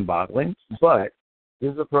mind-boggling, but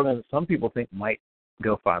this is a program that some people think might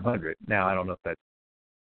go 500. Now, I don't know if that's,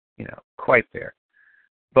 you know, quite fair,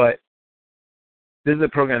 but this is a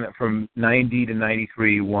program that from 90 to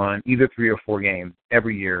 93 won either 3 or 4 games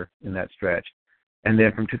every year in that stretch. And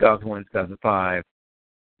then from 2001 to 2005,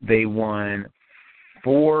 they won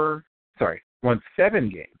 7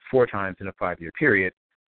 games 4 times in a 5-year period,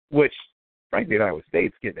 which, frankly, at Iowa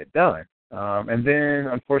State's getting it done. And then,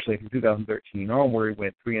 unfortunately, from 2013 onward,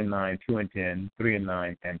 went 3-9, 2-10,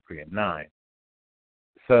 3-9, and 3-9.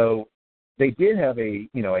 So they did have a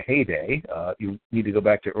heyday. You need to go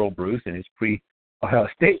back to Earl Bruce and his pre-Ohio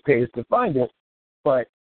State days to find it, but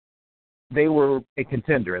they were a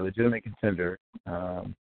contender, a legitimate contender,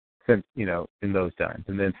 since, you know, in those times.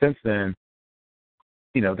 And then since then,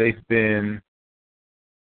 you know, they've been,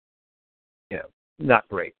 you know, not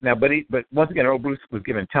great. Now, but once again, Earl Bruce was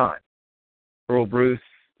given time. Earl Bruce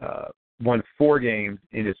won 4 games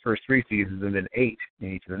in his first 3 seasons, and then 8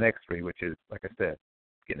 in each of the next 3, which is, like I said,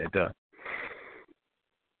 getting it done.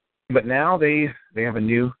 But now they have a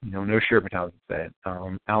new, you know, no Sherman, how said.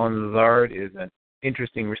 Alan Lazard is an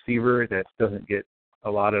interesting receiver that doesn't get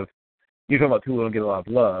a lot of. You're talking about people who don't get a lot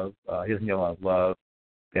of love. He doesn't get a lot of love.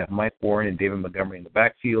 They have Mike Warren and David Montgomery in the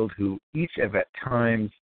backfield, who each have at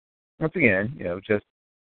times, once again, you know, just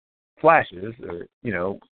flashes or, you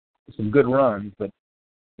know, some good runs, but,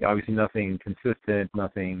 you know, obviously nothing consistent,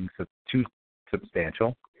 nothing too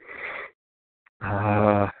substantial.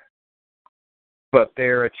 But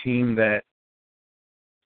they're a team that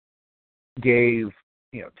gave,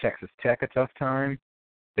 you know, Texas Tech a tough time.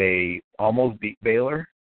 They almost beat Baylor.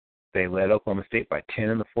 They led Oklahoma State by 10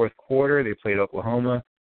 in the fourth quarter. They played Oklahoma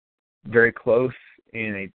very close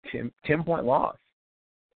in a 10-point loss.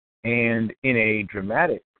 And in a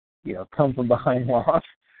dramatic, you know, come-from-behind loss,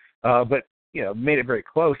 but, you know, made it very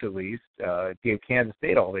close at least, gave Kansas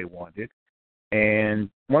State all they wanted. And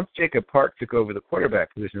once Jacob Park took over the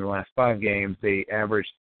quarterback position in the last 5 games, they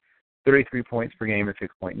averaged 33 points per game and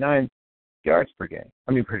 6.9 yards per game.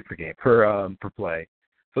 I mean, per play.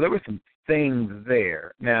 So there were some things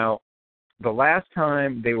there. Now, the last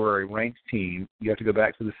time they were a ranked team, you have to go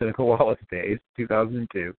back to the Seneca Wallace days,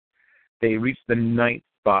 2002. They reached the 9th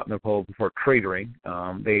spot in the poll before cratering.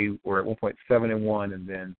 They were at 1.7-1 and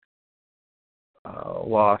then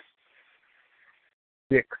lost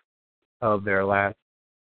 6 of their last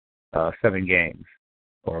 7 games,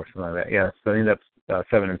 or something like that. Yeah, so they ended up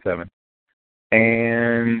 7-7.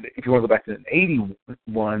 And if you want to go back to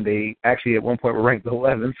 81, they actually at one point were ranked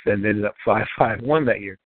 11th and ended up 5-5-1 that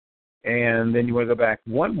year. And then you want to go back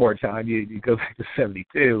one more time, you go back to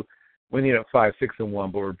 72, when you ended up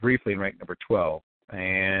 5-6-1, but were briefly ranked number 12.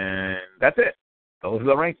 And that's it. Those are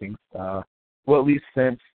the rankings. well, at least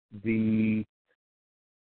since in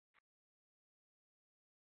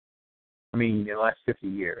the last 50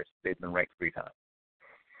 years, they've been ranked 3 times.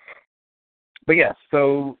 But yes,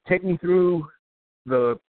 so take me through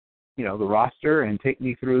the roster and take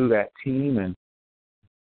me through that team and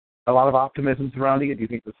a lot of optimism surrounding it. Do you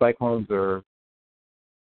think the Cyclones are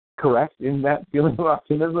correct in that feeling of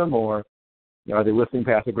optimism, or are they listening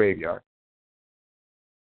past the graveyard?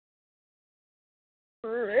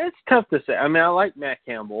 It's tough to say. I mean, I like Matt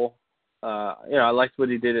Campbell. I liked what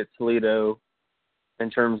he did at Toledo in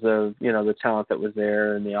terms of, the talent that was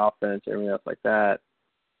there and the offense and everything else like that.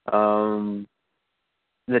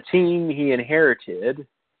 The team he inherited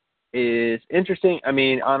is interesting. I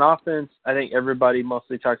mean, on offense, I think everybody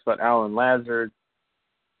mostly talks about Alan Lazard,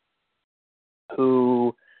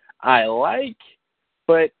 who I like,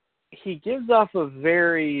 but he gives off a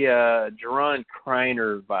very Jaron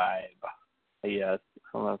Kreiner vibe. Yes, I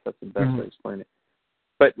don't know if that's the best way to explain it.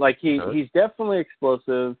 But, he's definitely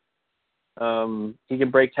explosive. He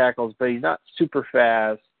can break tackles, but he's not super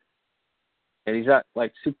fast. And he's not,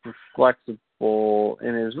 super flexible.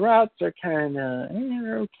 And his routes are kind of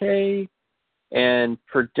okay. And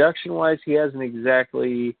production-wise, he hasn't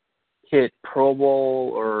exactly hit Pro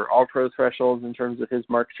Bowl or All-Pro thresholds in terms of his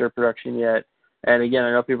market share production yet. And, again,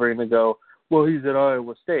 I know people are going to go, well, he's at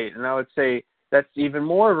Iowa State. And I would say that's even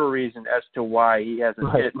more of a reason as to why he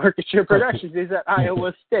hasn't hit market share production. He's at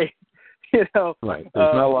Iowa State. Right.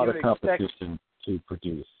 There's not a lot of competition to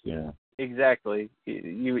produce. Yeah. Exactly.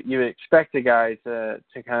 You would expect a guy to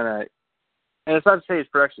kind of, and it's not to say his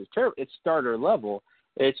production is terrible. It's starter level.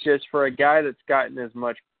 It's just for a guy that's gotten as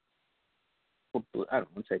much, I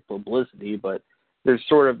don't want to say publicity, but there's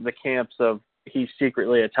sort of the camps of he's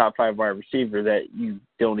secretly a top 5 wide receiver that you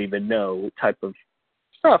don't even know type of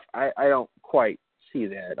stuff. I don't quite see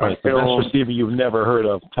that. Right, the best receiver you've never heard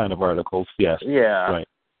of kind of articles, yes. Yeah. Right.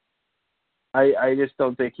 I just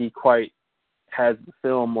don't think he quite has the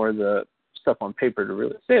film or the stuff on paper to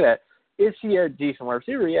really say that. Is he a decent wide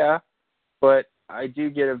receiver? Yeah. But I do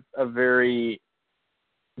get a very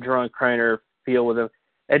Jaron Kreiner feel with him.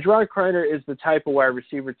 And Jaron Kreiner is the type of wide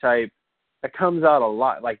receiver type that comes out a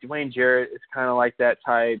lot. Like Dwayne Jarrett is kind of like that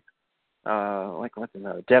type. What's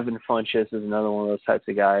another? Devin Funchess is another one of those types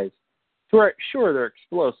of guys. Sure, they're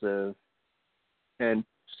explosive and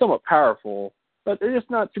somewhat powerful, but they're just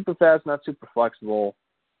not super fast, not super flexible.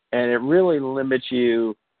 And it really limits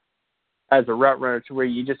you as a route runner to where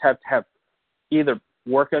you just have to either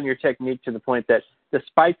work on your technique to the point that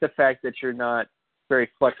despite the fact that you're not very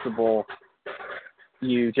flexible,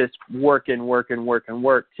 you just work to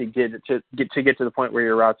get to the point where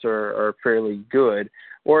your routes are fairly good,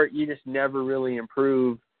 or you just never really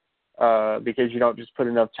improve because you don't just put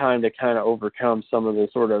enough time to kind of overcome some of the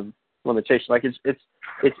sort of limitations. Like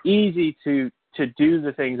it's easy to do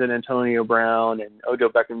the things that Antonio Brown and Odell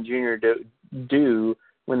Beckham Jr. do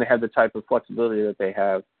when they have the type of flexibility that they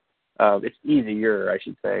have. It's easier, I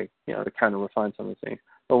should say, to kind of refine some of the things.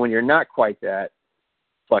 But when you're not quite that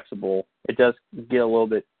flexible, it does get a little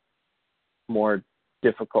bit more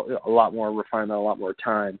difficult, a lot more refinement, a lot more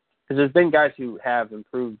time. Because there's been guys who have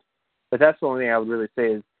improved, but that's the only thing I would really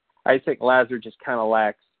say is I think Lazard just kind of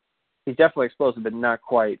lacks. He's definitely explosive, but not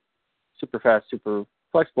quite super fast, super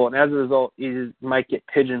flexible. And as a result, he might get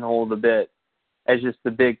pigeonholed a bit as just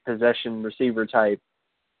the big possession receiver type.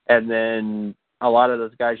 And then a lot of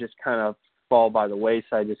those guys just kind of fall by the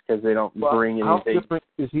wayside just because they don't bring anything. How different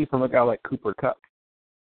is he from a guy like Cooper Kupp?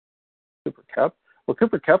 Cooper Kupp? Well,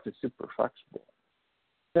 Cooper Kupp is super flexible.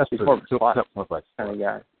 That's he's more of a slot kind of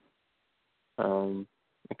guy. And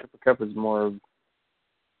Cooper Kupp is more,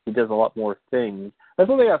 he does a lot more things. That's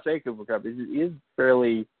one thing I'll say Cooper Kupp is he is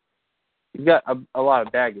fairly, he's got a lot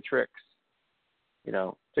of bag of tricks,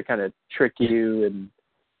 to kind of trick you and,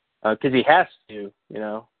 because he has to,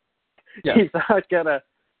 Yeah. He's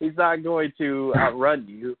not going to outrun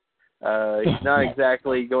you. He's not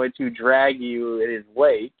exactly going to drag you in his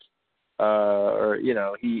wake.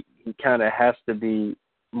 He kind of has to be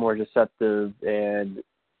more deceptive and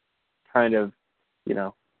kind of,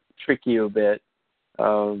 trick you a bit.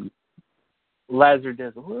 Lazard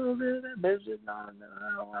does a little bit of that, but it's just not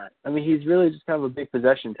a lot. I mean, he's really just kind of a big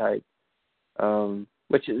possession type,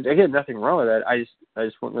 which is, again, nothing wrong with that. I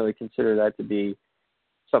just wouldn't really consider that to be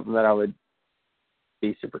something that I would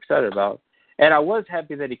be super excited about. And I was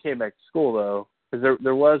happy that he came back to school, though, because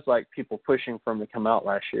there was, people pushing for him to come out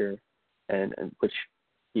last year, and which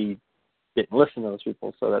he didn't listen to those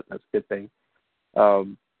people, so that's a good thing.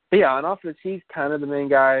 But, yeah, on offense, he's kind of the main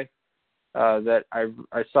guy that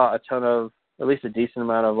I saw a ton of, at least a decent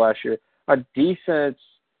amount of last year. On defense,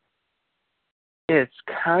 It's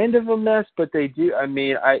kind of a mess, but they do. I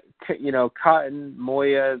mean, Cotton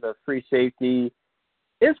Moya, the free safety,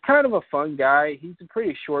 is kind of a fun guy. He's a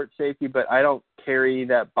pretty short safety, but I don't carry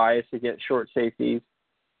that bias against short safeties.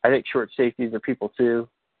 I think short safeties are people too.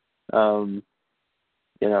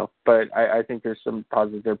 But I think there's some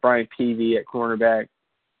positives there. Brian Peavy at cornerback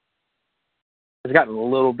has gotten a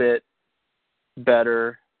little bit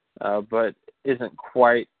better, but isn't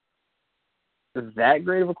quite that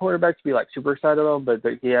great of a quarterback to be like super excited about, but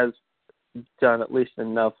he has done at least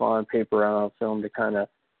enough on paper and on film to kind of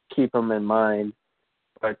keep him in mind.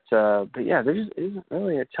 But yeah, there just isn't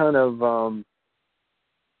really a ton of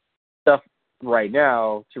stuff right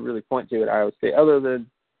now to really point to at Iowa State, other than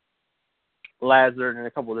Lazard and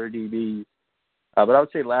a couple of their DBs. But I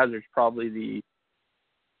would say Lazard's probably the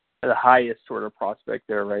highest sort of prospect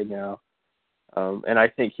there right now. And I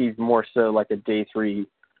think he's more so like a day 3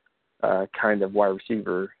 kind of wide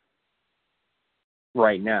receiver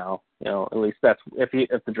right now. At least that's if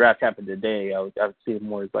the draft happened today, I would see him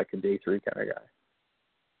more as like a day 3 kind of guy.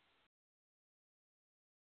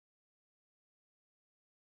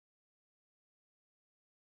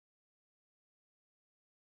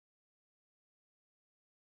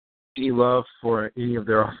 Any love for any of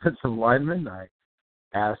their offensive linemen? I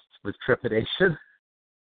asked with trepidation.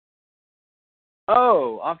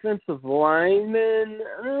 Oh, offensive linemen.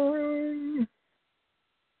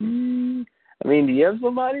 I mean, do you have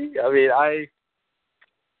somebody? I mean, I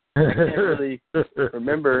can't really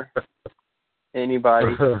remember anybody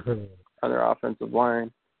on their offensive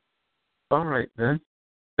line. All right, then.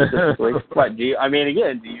 What, do you have anybody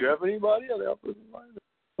on the offensive line?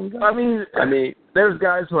 I mean, there's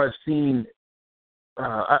guys who I've seen.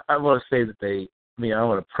 I want to say that I don't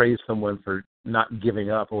want to praise someone for not giving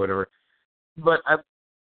up or whatever. But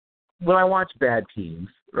when I watch bad teams,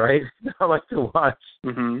 right, I like to watch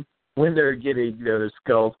when they're getting their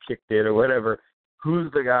skulls kicked in or whatever.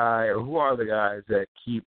 Who's the guy or who are the guys that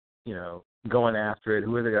keep going after it?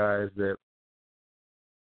 Who are the guys that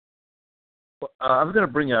I was going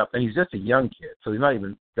to bring up? And he's just a young kid, so he's not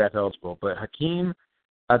even draft eligible. But Hakeem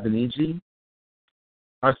Adeniji,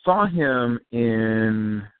 I saw him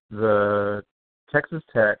in the Texas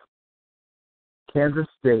Tech, Kansas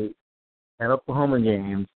State, and Oklahoma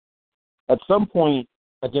games. At some point,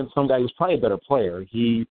 against some guy who's probably a better player,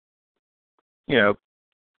 he,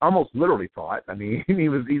 almost literally fought. I mean,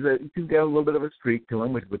 he's got a little bit of a streak to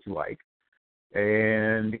him, which you like.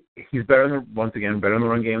 And he's better in the run game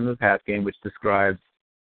than the pass game, which describes,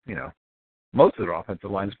 most of their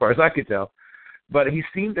offensive line as far as I could tell. But he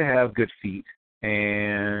seemed to have good feet,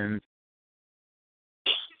 and,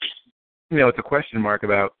 it's a question mark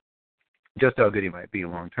about just how good he might be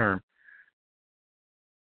long term.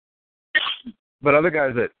 But other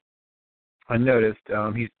guys that I noticed,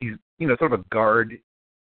 he's sort of a guard,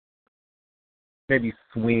 maybe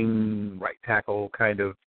swing right tackle kind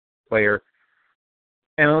of player.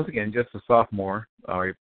 And once again, just a sophomore,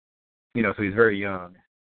 so he's very young.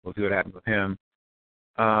 We'll see what happens with him.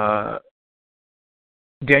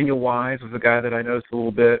 Daniel Wise was a guy that I noticed a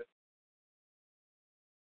little bit.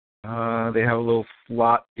 They have a little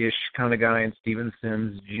slot-ish kind of guy in Steven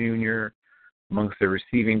Sims Jr. amongst their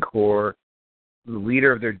receiving core. The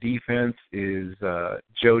leader of their defense is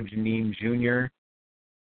Joe Janine Jr.,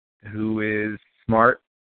 who is smart,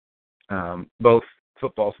 both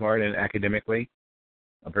football smart and academically,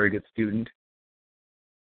 a very good student.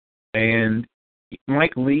 And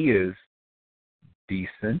Mike Lee is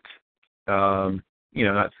decent.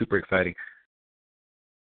 Not super exciting.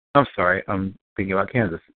 I'm sorry, I'm thinking about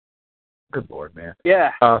Kansas. Good Lord, man.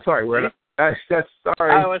 Yeah. Sorry, that's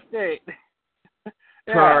sorry. Iowa State.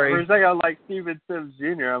 Yeah, sorry. For a second, I'm like Steven Sims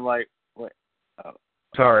Jr. I'm like, wait. Oh.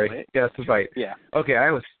 Sorry. Wait. Yes, that's right. Yeah. Okay,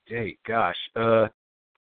 Iowa State. Gosh.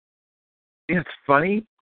 It's funny.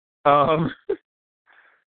 I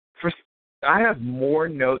have more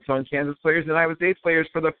notes on Kansas players than Iowa State players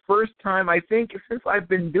for the first time, I think, since I've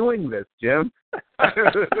been doing this, Jim.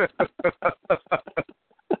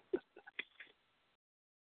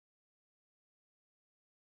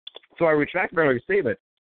 So I retract my earlier statement.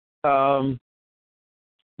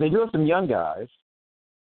 They do have some young guys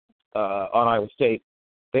on Iowa State.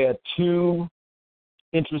 They had 2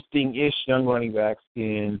 interesting-ish young running backs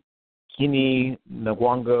in Kini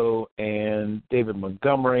Nwangwu and David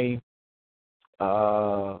Montgomery.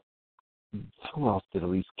 Who else did at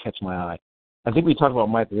least catch my eye? I think we talked about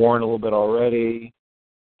Mike Warren a little bit already.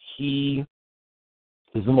 He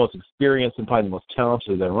is the most experienced and probably the most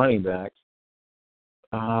talented of their running backs.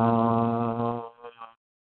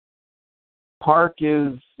 Park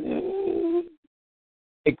is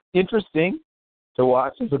interesting to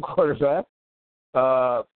watch as a quarterback.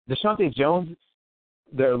 Deshaunte Jones,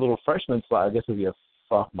 their little freshman slot, I guess he'll be a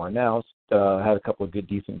sophomore now, had a couple of good,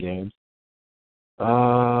 decent games.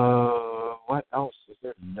 What else? Is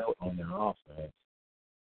there a note on their offense?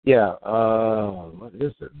 Yeah, what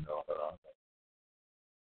is their note on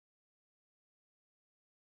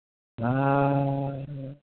their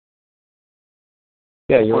offense?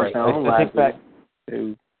 Yeah, you're right. I take back.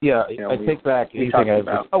 Yeah, I take back anything I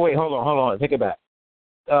about. Oh, wait, hold on. I take it back.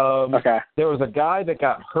 Okay. There was a guy that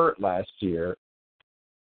got hurt last year,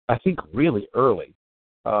 I think really early.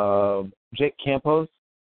 Jake Campos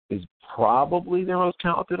is probably their most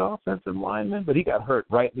talented offensive lineman, but he got hurt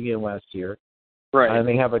right at the beginning last year. Right. And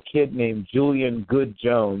they have a kid named Julian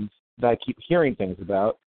Good-Jones that I keep hearing things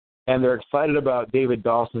about, and they're excited about David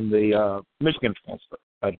Dawson, the Michigan transfer,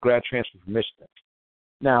 a grad transfer from Michigan.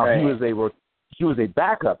 Now, right. he was a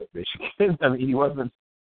backup at Michigan. I mean, he wasn't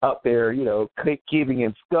up there, caving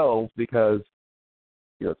in skulls because,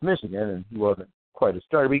 it's Michigan, and he wasn't quite a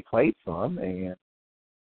starter. He played some, and,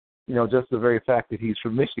 just the very fact that he's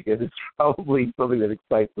from Michigan is probably something that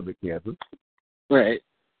excites them at Kansas. Right.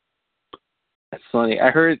 That's funny.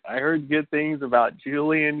 I heard good things about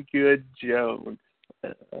Julian Good-Jones.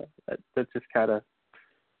 That's just kind of,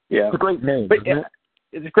 yeah. It's a great name, but isn't it?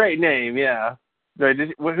 It's a great name, yeah. But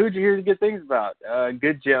who'd you hear good things about?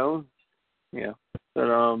 Good-Jones. Yeah. But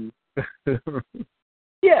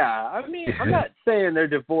yeah. I mean, I'm not saying they're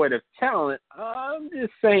devoid of talent. I'm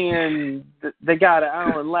just saying they got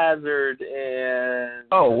Alan Lazard and.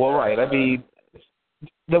 Oh well, right. I mean,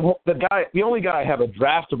 the only guy I have a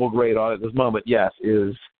draftable grade on at this moment, yes,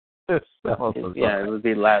 is. Yeah, it would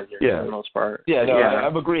be Lazard for the most part. Yeah, no,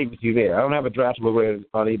 I'm agreeing with you there. I don't have a draftable grade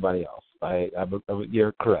on anybody else.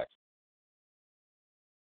 You're correct.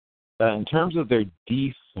 In terms of their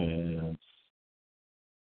defense,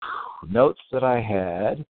 notes that I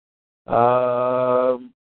had,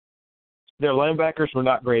 their linebackers were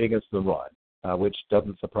not great against the run, which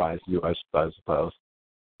doesn't surprise you, I suppose.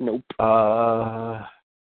 Nope.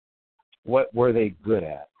 What were they good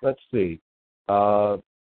at? Let's see.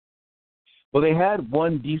 Well, they had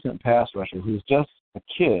one decent pass rusher who's just a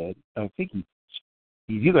kid. I think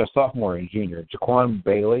he's either a sophomore or a junior, Jaquan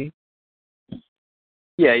Bailey.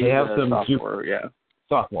 Yeah, he's a sophomore,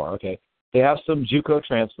 Sophomore, okay. They have some JUCO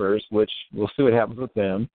transfers, which we'll see what happens with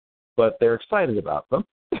them, but they're excited about them.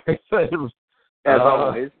 They're excited. As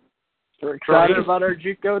always. We're excited about our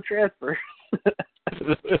JUCO transfers.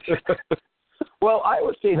 Well,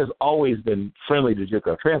 Iowa State has always been friendly to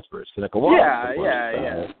JUCO transfers.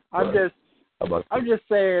 Yeah. I'm just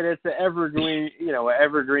saying it's an evergreen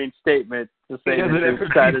statement to say that you're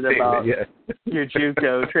excited about your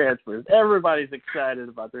JUCO transfers. Everybody's excited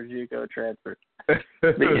about their JUCO transfers.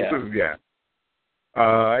 Yeah.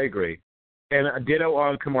 I agree. And ditto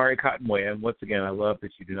on Kamari Cotton-Wham. Once again, I love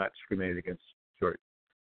that you do not discriminate against short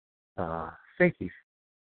safeties.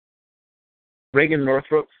 Reagan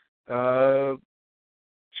Northrup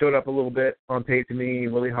showed up a little bit on tape to me.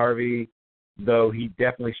 Willie Harvey, though he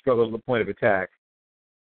definitely struggled at the point of attack.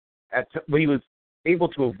 But he was able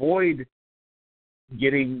to avoid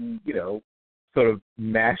getting, sort of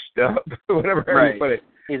mashed up, whatever you put it.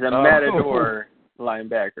 He's a matador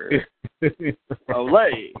linebacker.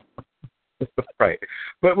 Olay. Right.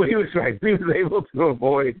 But when he was able to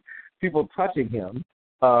avoid people touching him,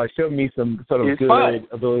 showed me some sort of good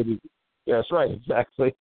ability. Yeah, that's right,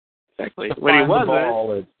 exactly. When he wasn't, the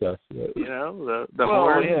ball and stuff. The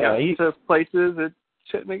horn got to places it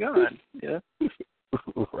shouldn't have gone. Yeah.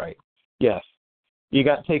 Right. Yes. You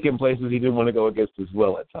got taken places he didn't want to go against his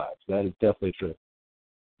will at times. That is definitely true.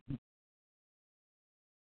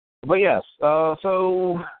 But yes, so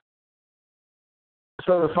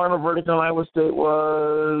the final verdict on Iowa State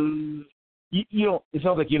was you don't. It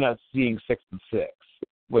sounds like you're not seeing 6-6,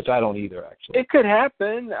 which I don't either. Actually, it could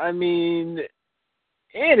happen. I mean,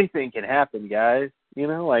 anything can happen, guys.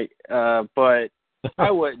 But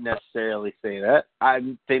I wouldn't necessarily say that.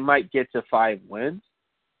 They might get to 5 wins.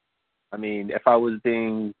 I mean, if I was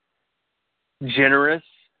being generous,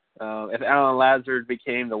 if Alan Lazard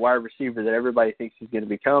became the wide receiver that everybody thinks he's going to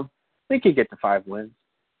become, they could get to 5 wins.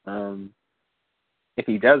 If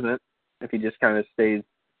he doesn't, if he just kind of stays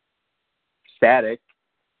static,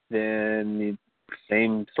 then the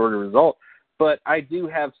same sort of result. But I do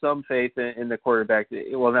have some faith in the quarterback.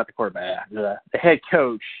 Well, not the quarterback, the head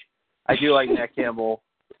coach. I do like Matt Campbell.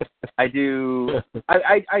 I do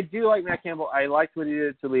like Matt Campbell. I liked what he did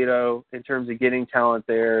at Toledo in terms of getting talent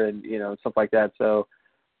there and stuff like that. So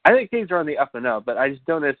I think things are on the up and up, but I just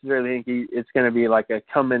don't necessarily think it's going to be like a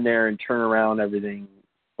come in there and turn around everything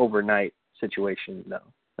overnight situation. No,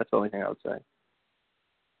 that's the only thing I would say.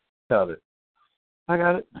 Got it. I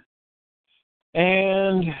got it.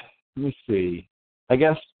 And let me see. I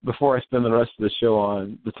guess before I spend the rest of the show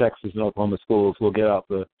on the Texas and Oklahoma schools, we'll get out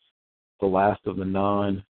the last of the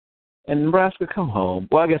non. And Nebraska, come home.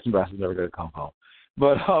 Well, I guess Nebraska's never going to come home.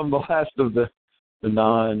 But the last of the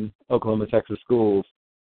non-Oklahoma, Texas schools.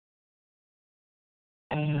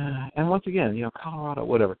 And once again, Colorado,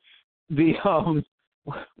 whatever. The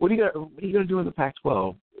what are you going to do in the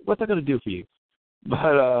Pac-12? What's that going to do for you?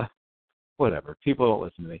 But whatever. People don't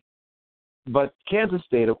listen to me. But Kansas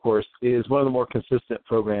State, of course, is one of the more consistent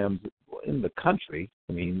programs in the country.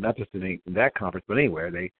 I mean, not just in that conference, but anywhere.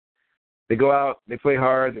 They go out, they play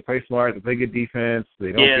hard, they play smart, they play good defense.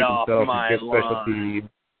 They don't beat themselves and get special teams.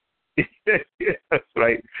 That's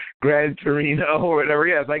right. Gran Torino or whatever.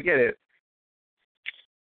 Yes, I get it.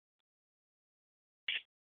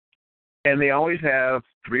 And they always have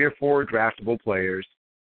 3 or 4 draftable players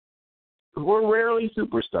who are rarely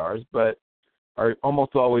superstars, but are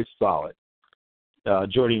almost always solid.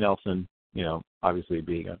 Jordy Nelson, obviously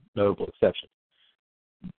being a notable exception.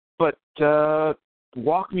 But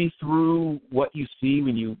walk me through what you see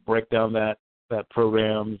when you break down that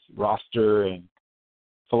program's roster and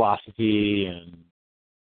philosophy and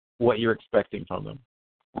what you're expecting from them.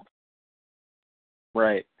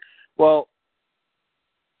 Right. Well,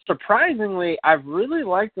 surprisingly, I've really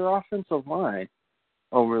liked their offensive line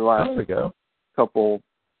over the last couple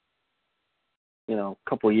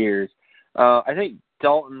years. I think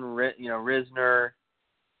Dalton, Risner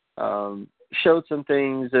showed some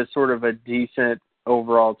things as sort of a decent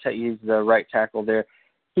overall. He's the right tackle there.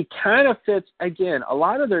 He kind of fits. Again, a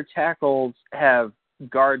lot of their tackles have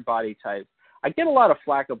guard body types. I get a lot of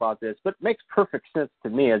flack about this, but it makes perfect sense to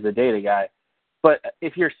me as a data guy. But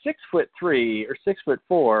if you're 6'3" or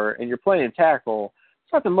 6'4" and you're playing tackle,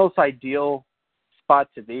 it's not the most ideal spot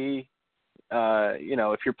to be.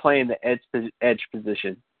 If you're playing the edge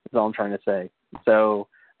position, is all I'm trying to say. So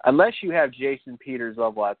unless you have Jason Peters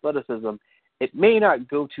level athleticism, it may not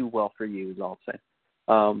go too well for you, is all I'm saying.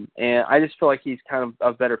 And I just feel like he's kind of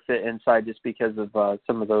a better fit inside just because of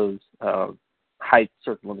some of those height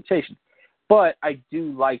certain limitations. But I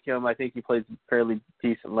do like him. I think he plays fairly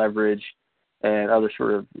decent leverage and other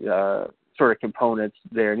sort of components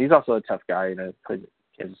there. And he's also a tough guy. Plays at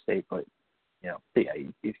Kansas State, but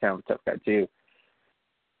he's kind of a tough guy too.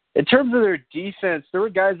 In terms of their defense, there were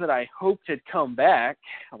guys that I hoped had come back,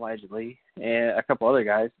 allegedly, and a couple other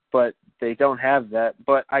guys, but they don't have that.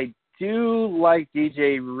 But I do like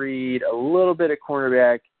DJ Reed a little bit at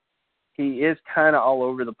cornerback. He is kind of all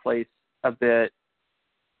over the place a bit.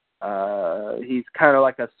 He's kind of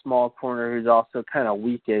like a small corner who's also kind of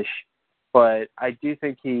weakish, but I do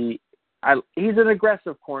think he's an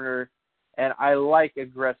aggressive corner, and I like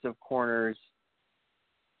aggressive corners.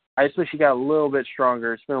 I just wish he got a little bit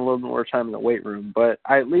stronger, spent a little bit more time in the weight room, but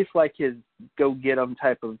I at least like his go-get-'em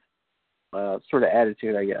type of sort of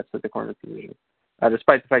attitude, I guess, at the corner position,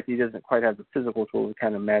 despite the fact that he doesn't quite have the physical tools to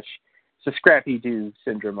kind of match. It's a scrappy-do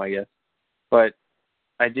syndrome, I guess. But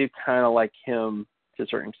I do kind of like him to a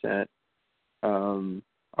certain extent.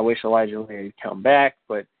 I wish Elijah Lee had come back,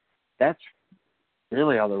 but that's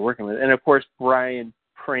really all they're working with. And, of course, Brian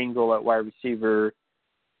Pringle at wide receiver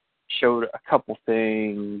showed a couple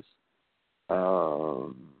things.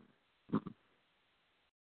 Of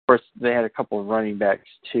course, they had a couple of running backs,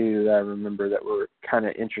 too, that I remember that were kind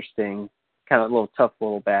of interesting, kind of little tough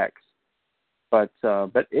little backs. But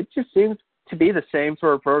it just seems to be the same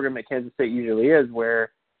sort of program that Kansas State usually is,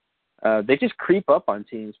 where they just creep up on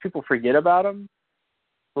teams. People forget about them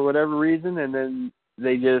for whatever reason, and then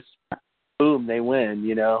they just, boom, they win,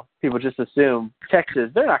 People just assume Texas,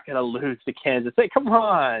 they're not going to lose to Kansas State. Come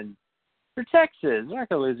on. For Texas, they're not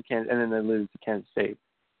going to lose to Kansas, and then they lose to Kansas State,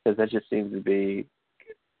 because that just seems to be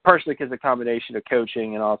partially because of the combination of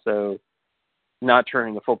coaching and also not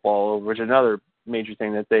turning the football over, which is another major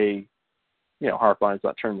thing that they, harp on, is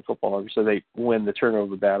not turning the football over, so they win the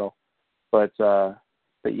turnover battle. But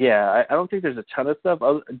yeah, I don't think there's a ton of stuff.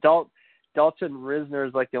 Dalton Risner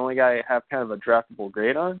is like the only guy I have kind of a draftable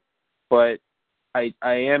grade on, but I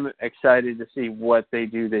am excited to see what they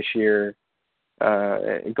do this year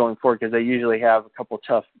going forward, because they usually have a couple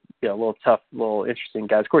tough, little interesting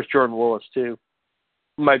guys. Of course, Jordan Willis too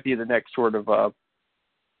might be the next sort of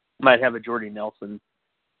might have a Jordy Nelson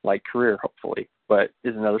like career, hopefully, but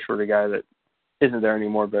is another sort of guy that isn't there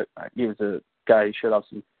anymore. But he was a guy who showed off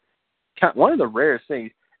some. One of the rarest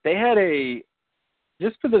things, they had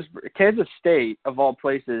just for this, Kansas State of all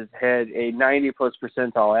places had a 90+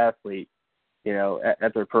 percentile athlete,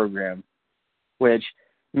 at their program, which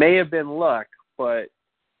may have been luck, but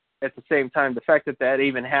at the same time, the fact that that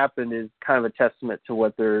even happened is kind of a testament to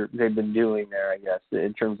what they've been doing there, I guess,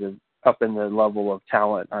 in terms of up in the level of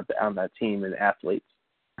talent on that team and athletes.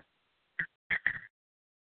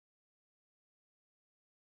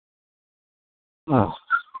 Oh.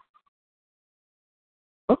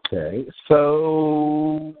 Okay,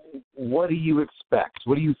 so what do you expect?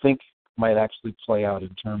 What do you think might actually play out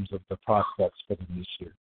in terms of the prospects for them this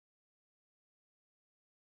year?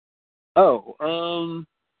 Well,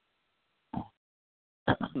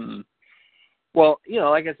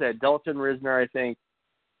 like I said, Dalton Risner, I think,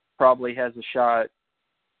 probably has a shot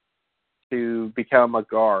to become a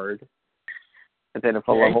guard at the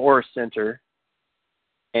NFL level or a center.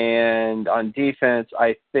 And on defense,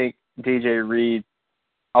 I think DJ Reed,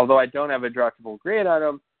 although I don't have a draftable grade on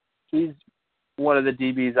him, he's one of the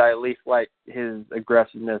DBs I at least like his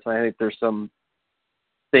aggressiveness. I think there's some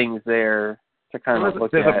things there to kind of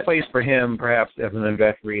look at. There's a place for him, perhaps, as an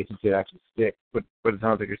investor free agent to actually stick, but it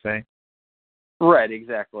sounds like you're saying. Right,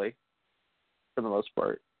 exactly, for the most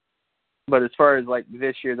part. But as far as like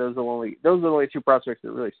this year, those are the only two prospects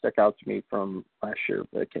that really stuck out to me from last year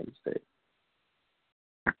at Kansas State.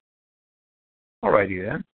 All righty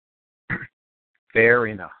then. Fair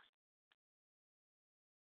enough.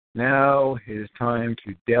 Now it is time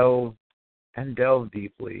to delve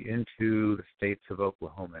deeply into the states of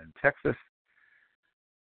Oklahoma and Texas.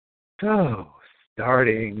 So,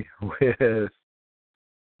 starting with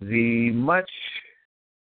the much,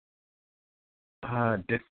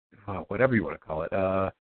 whatever you want to call it, I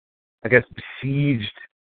guess besieged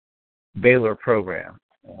Baylor program.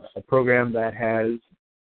 A program that has,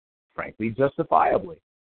 frankly, justifiably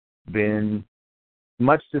been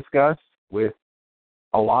much discussed with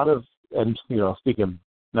a lot of, and speaking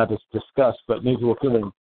not just discussed, but maybe we're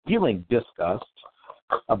feeling disgust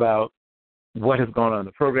about what has gone on in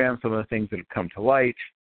the program, some of the things that have come to light.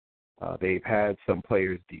 They've had some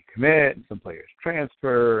players decommit, and some players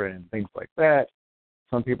transfer, and things like that.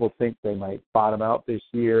 Some people think they might bottom out this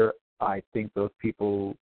year. I think those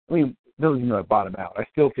people, those bottom out. I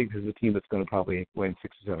still think there's a team that's going to probably win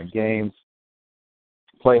 6 or 7 games,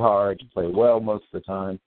 play hard, play well most of the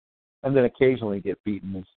time, and then occasionally get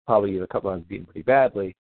beaten. It's probably a couple of times beaten pretty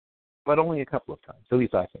badly, but only a couple of times. At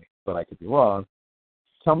least I think, but I could be wrong.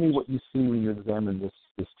 Tell me what you see when you examine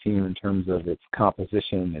this team in terms of its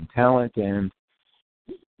composition and talent, and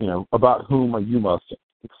about whom are you most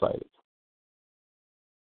excited?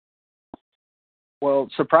 Well,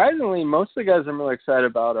 surprisingly, most of the guys I'm really excited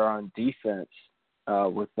about are on defense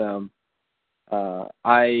with them.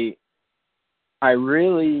 I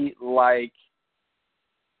really like,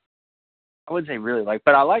 I wouldn't say really like,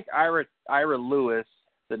 but I like Ira Lewis,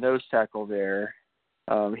 the nose tackle there.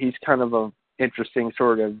 He's kind of a interesting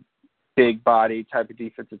sort of big body type of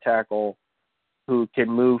defensive tackle who can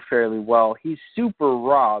move fairly well. He's super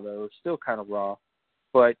raw, though, still kind of raw,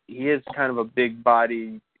 but he is kind of a big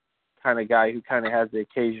body kind of guy who kind of has the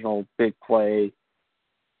occasional big play.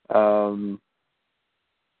 Davion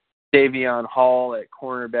Hall at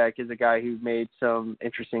cornerback is a guy who made some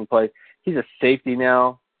interesting plays. He's a safety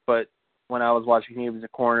now, but when I was watching, he was a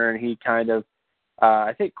corner, and he kind of,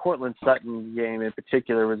 I think Cortland Sutton game in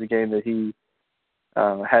particular was a game that he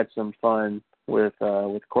had some fun with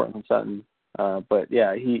Cortland Sutton. But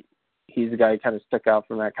yeah, he's a guy who kind of stuck out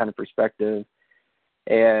from that kind of perspective.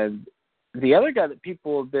 And the other guy that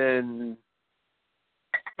people have been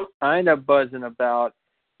kind of buzzing about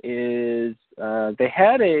is they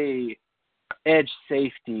had a edge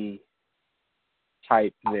safety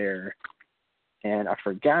type there, and I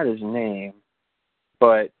forgot his name,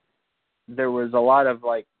 but there was a lot of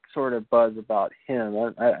sort of buzz about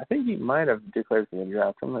him. I think he might have declared for the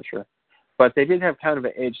draft. I'm not sure, but they did have kind of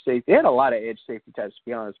an edge safety. They had a lot of edge safety types, to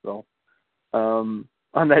be honest, Bill, on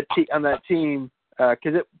that team.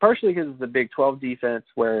 Partially because of the Big 12 defense,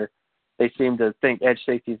 where they seem to think edge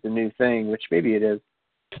safety is the new thing, which maybe it is.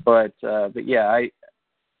 But yeah,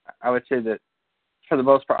 I would say that for the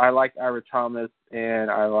most part, I like Ira Thomas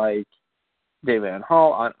and I like Davion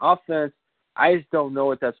Hall. On offense, I just don't know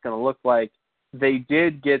what that's going to look like. They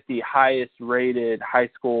did get the highest rated high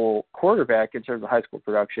school quarterback in terms of high school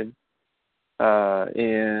production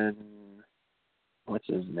in, what's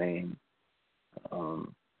his name?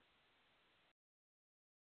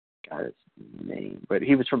 His name, but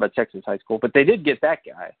he was from a Texas high school. But they did get that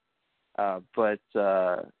guy. But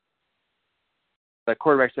the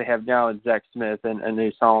quarterbacks they have now in Zach Smith and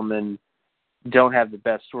Anu Solomon don't have the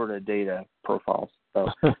best sort of data profiles. So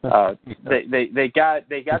they got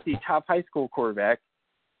the top high school quarterback.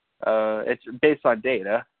 It's based on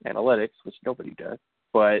data analytics, which nobody does.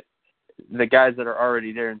 But the guys that are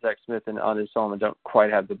already there in Zach Smith and Andre Solomon don't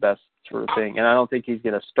quite have the best sort of thing. And I don't think he's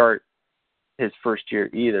going to start his first year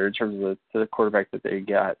either in terms of the quarterback that they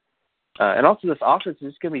got. And also this offense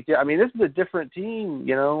is going to be, I mean, this is a different team,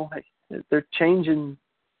 you know. They're changing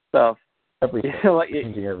stuff. Everything. You know, like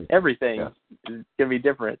everything is going to be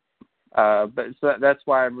different. But so that's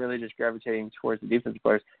why I'm really just gravitating towards the defensive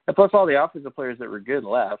players. And plus all the offensive players that were good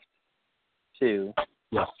left, too.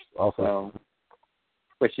 Yes, also.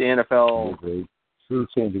 Which the NFL... True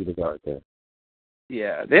changing the guard there.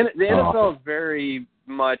 Yeah, the NFL is very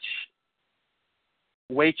much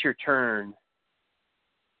wait your turn,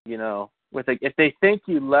 you know. If they think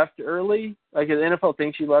you left early, like if the NFL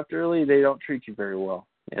thinks you left early, they don't treat you very well,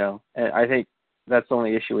 you know. And I think that's the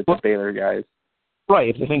only issue with the Baylor guys. Right,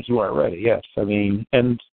 if they think you aren't ready, yes. I mean,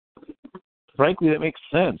 and frankly, that makes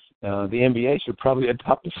sense. The NBA should probably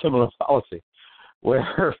adopt a similar policy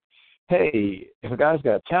where, hey, if a guy's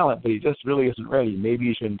got talent, but he just really isn't ready, maybe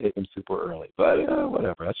you shouldn't take him super early. But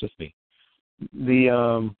whatever, that's just me.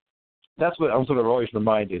 That's what I'm sort of always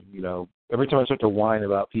reminded, you know, every time I start to whine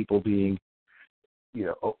about people being, you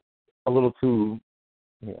know, a little too,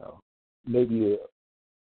 you know, maybe,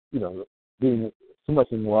 you know, being too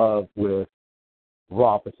much in love with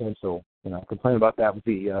raw potential, you know, complain about that with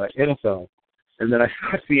the NFL. And then I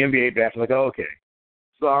watch the NBA draft, I'm like, oh, okay,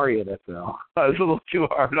 sorry, NFL. I was a little too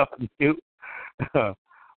hard on you.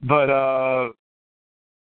 But,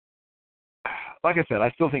 like I said,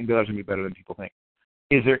 I still think Baylor's going to be better than people think.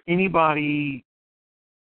 Is there anybody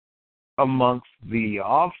amongst the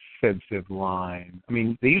offensive line? I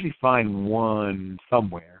mean, they usually find one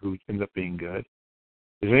somewhere who ends up being good.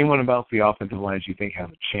 Is there anyone about the offensive lines you think has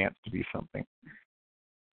a chance to be something?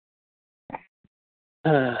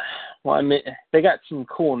 Well, I mean, they got some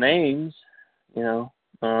cool names, you know.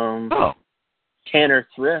 Tanner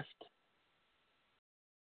Thrift.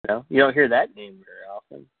 You know, you don't hear that name very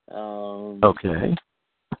often. Okay.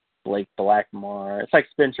 Blake Blackmore. It's like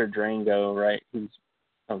Spencer Drango, right? That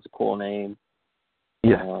was a cool name.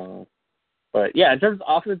 Yeah. But yeah, in terms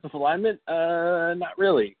of offensive alignment, not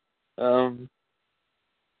really. In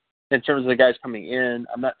terms of the guys coming in,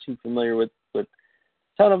 I'm not too familiar with a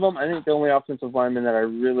ton of them. I think the only offensive lineman that I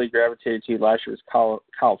really gravitated to last year was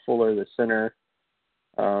Kyle Fuller, the center.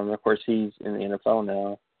 Of course, he's in the NFL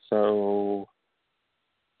now. So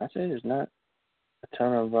I'd say there's not a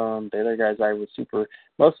ton of Baylor guys I was super.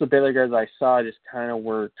 Most of the Baylor guys I saw just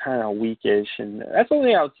were kind of weakish, and that's the only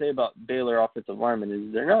thing I would say about Baylor offensive linemen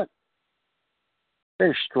is they're not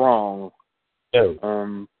very strong.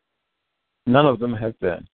 No. None of them have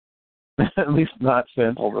been, at least not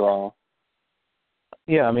since overall.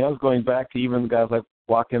 Yeah, I mean, I was going back to even guys like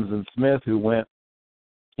Watkins and Smith who went,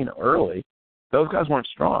 you know, early. Those guys weren't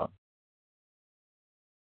strong.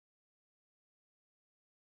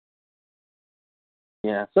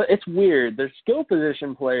 Yeah, so it's weird. Their skill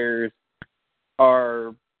position players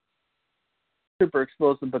are super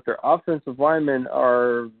explosive, but their offensive linemen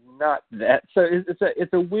are not that. So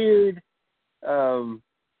it's a weird.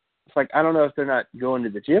 It's like I don't know if they're not going to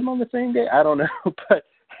the gym on the same day. I don't know, but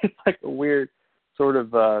it's like a weird sort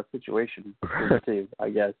of situation too, I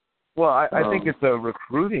guess. Well, I think it's a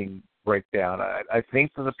recruiting breakdown. I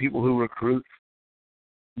think for the people who recruit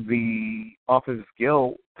the offensive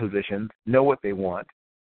skill positions know what they want,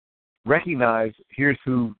 recognize here's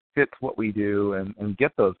who fits what we do, and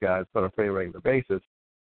get those guys on a fairly regular basis.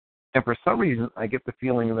 And for some reason, I get the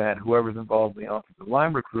feeling that whoever's involved in the offensive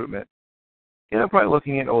line recruitment, you know, probably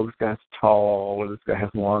looking at, oh, this guy's tall, or this guy has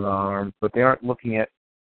long arms, but they aren't looking at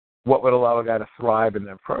what would allow a guy to thrive in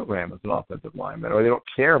their program as an offensive lineman, or they don't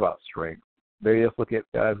care about strength. They just look at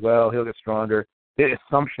guys, well, he'll get stronger. The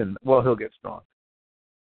assumption, well, he'll get stronger.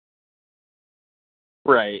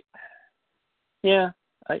 Right. Yeah,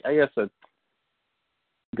 I guess that's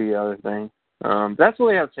the other thing. That's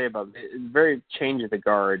what I have to say about it. It's very change of the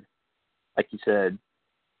guard, like you said.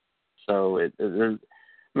 So I'm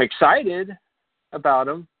excited about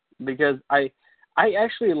them because I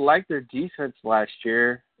actually liked their defense last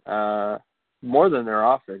year more than their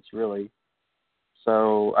offense, really.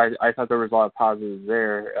 So I thought there was a lot of positives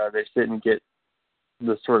there. They just didn't get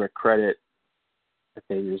the sort of credit that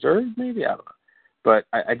they deserved, maybe. I don't know. But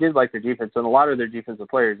I did like their defense, and a lot of their defensive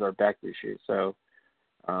players are back this year. So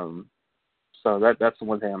that's the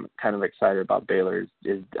one thing I'm kind of excited about Baylor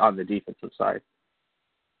is on the defensive side.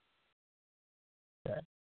 Okay.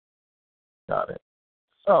 Got it.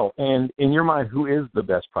 So, and in your mind, who is the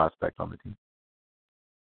best prospect on the team?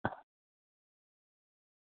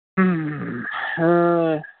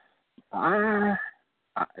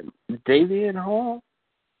 Davian Hall,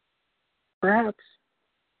 perhaps.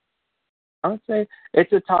 I would say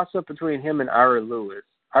it's a toss-up between him and Ira Lewis.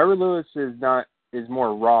 Ira Lewis is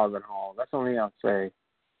more raw than Hall. That's the only thing I'll say.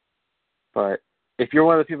 But if you're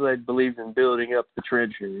one of the people that believes in building up the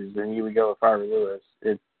trenches, then you would go with Ira Lewis.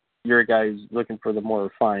 If you're a guy who's looking for the more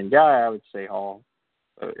refined guy, I would say Hall.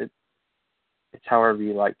 So it's however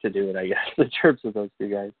you like to do it, I guess, in terms of those two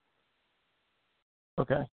guys.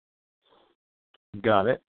 Okay. Got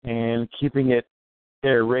it. And keeping it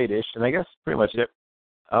air raid-ish, and I guess pretty much it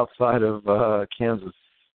outside of Kansas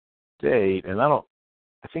State, and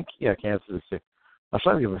Kansas State. I'm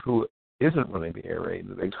trying to think of who isn't running the air raid in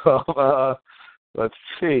the Big 12. Let's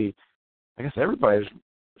see. I guess everybody's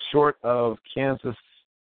short of Kansas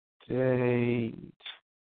State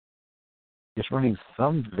is running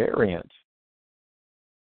some variant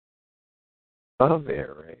of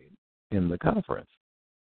air raid in the conference.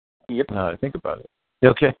 Yep. Now I think about it.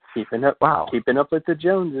 Okay. Keeping up with the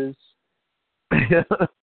Joneses.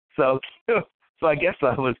 So I guess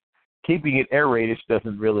I was keeping it air raid,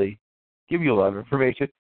 doesn't really give you a lot of information.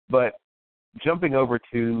 But jumping over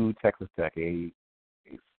to Texas Tech, a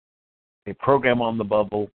program on the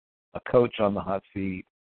bubble, a coach on the hot seat,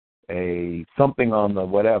 a something on the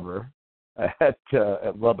whatever at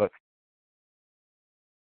Lubbock.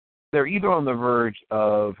 They're either on the verge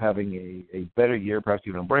of having a better year, perhaps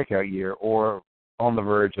even a breakout year, or on the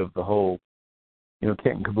verge of the whole, kit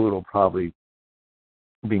and caboodle probably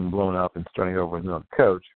being blown up and starting over with another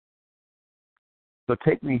coach. So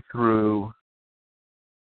take me through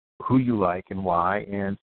who you like and why,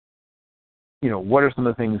 and what are some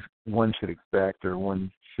of the things one should expect or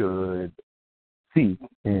one should see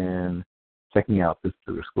in checking out this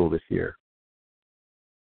school this year.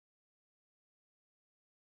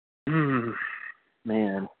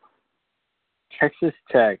 Man, Texas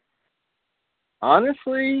Tech.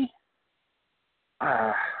 Honestly,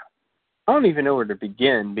 I don't even know where to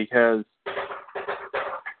begin because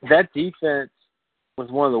that defense was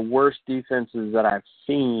one of the worst defenses that I've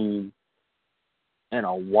seen in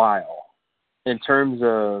a while in terms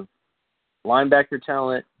of linebacker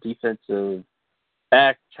talent, defensive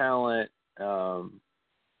back talent.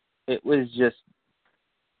 It was just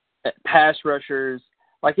pass rushers.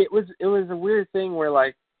 Like it was a weird thing where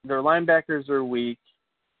like their linebackers are weak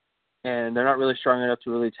and they're not really strong enough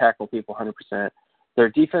to really tackle people 100%. Their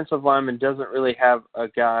defensive lineman doesn't really have a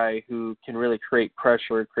guy who can really create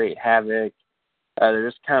pressure, create havoc. They're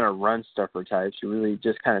just kind of run stuffer types who really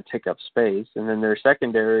just kind of take up space. And then their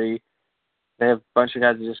secondary, they have a bunch of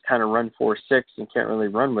guys that just kind of run 4-6 and can't really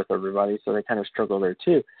run with everybody, so they kind of struggle there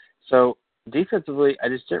too. So defensively, I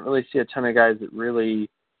just didn't really see a ton of guys that really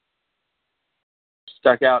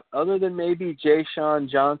stuck out, other than maybe Jay Sean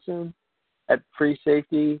Johnson at free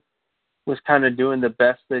safety was kind of doing the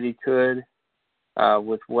best that he could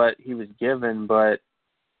with what he was given, but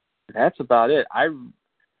that's about it.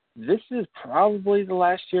 This is probably the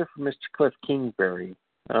last year for Mr. Cliff Kingsbury.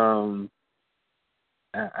 I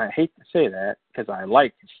hate to say that because I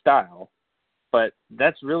like his style, but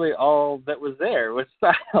that's really all that was there was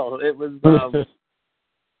style. It was, the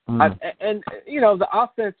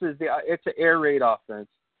offense it's an air raid offense.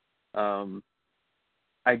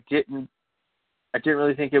 I didn't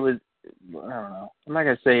really think it was. I don't know. I'm not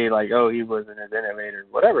gonna say like, oh, he wasn't as innovative,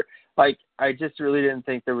 whatever. Like, I just really didn't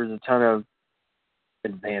think there was a ton of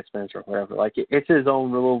advancements or whatever. Like, it's his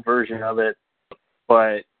own little version of it,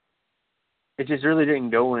 but it just really didn't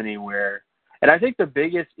go anywhere. And I think the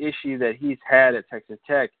biggest issue that he's had at Texas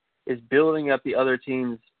Tech is building up the other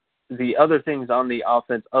things on the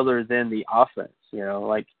offense other than the offense.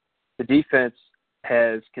 Like the defense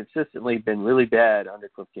has consistently been really bad under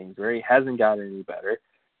Cliff Kingsbury. It hasn't gotten any better.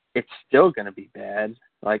 It's still going to be bad.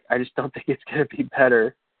 Like, I just don't think it's going to be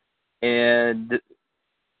better. And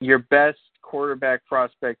your best quarterback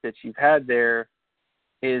prospect that you've had there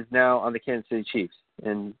is now on the Kansas City Chiefs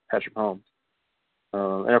in Patrick Mahomes.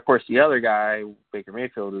 And of course, the other guy, Baker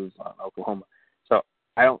Mayfield, who's on Oklahoma. So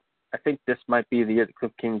I think this might be the year that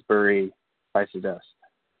Cliff Kingsbury bites the dust.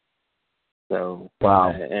 So wow.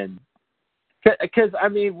 And because I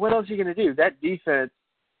mean, what else are you going to do? That defense,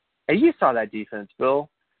 and you saw that defense, Bill.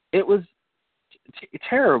 It was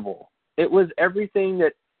terrible. It was everything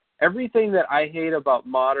that I hate about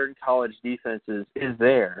modern college defenses is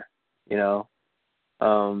there. In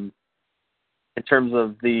terms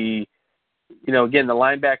of the, again, the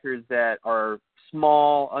linebackers that are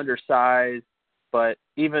small, undersized, but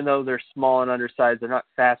even though they're small and undersized, they're not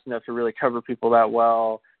fast enough to really cover people that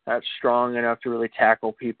well, not strong enough to really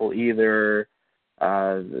tackle people either.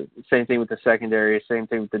 Same thing with the secondary, same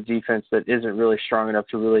thing with the defense that isn't really strong enough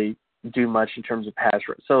to really do much in terms of pass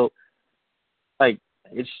rush. So, like,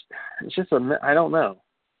 it's just I don't know.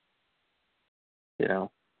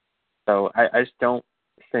 So I just don't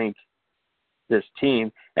think this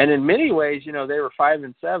team, and in many ways, they were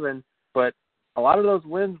 5-7, but a lot of those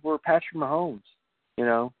wins were Patrick Mahomes,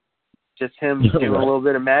 just him doing a little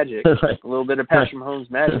bit of magic, a little bit of Patrick Mahomes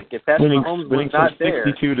magic. If Patrick Mahomes was not there,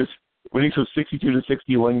 winning from 62 to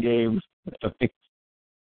 61 games.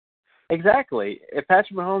 Exactly. If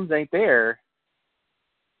Patrick Mahomes ain't there,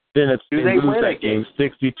 then they lose win that game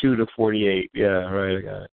 62 to 48. Yeah, right. I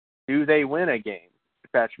got it. Do they win a game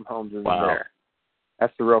if Patrick Mahomes isn't Wow. there?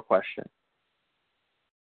 That's the real question.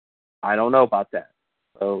 I don't know about that.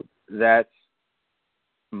 So that's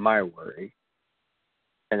my worry.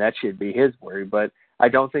 And that should be his worry. But I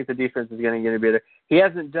don't think the defense is going to get any better. He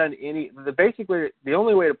hasn't done basically, the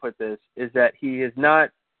only way to put this is that he has not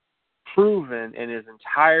proven in his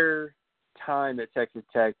entire time at Texas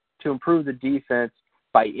Tech to improve the defense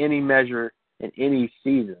by any measure in any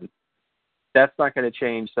season. That's not going to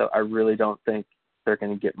change, so I really don't think they're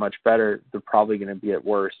going to get much better. They're probably going to be at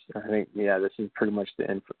worse. I think, this is pretty much the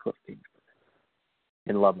end for Cliff Kingsbury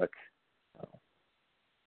in Lubbock.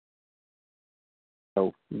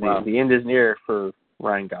 So the end is near for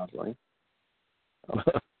Ryan Gosling.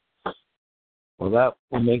 Well, that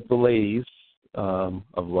will make the ladies of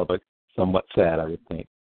Lubbock somewhat sad, I would think.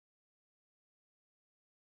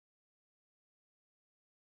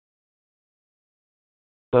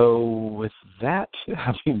 So with that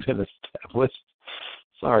having been established,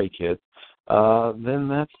 sorry, kids, then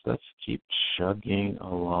let's keep chugging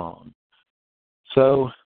along. So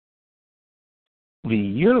the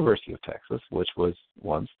University of Texas, which was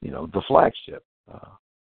once, the flagship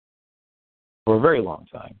for a very long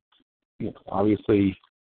time, obviously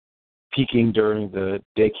peaking during the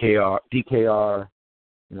DKR,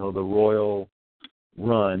 the Royal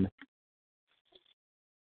run.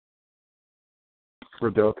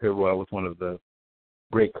 Bill Caldwell was one of the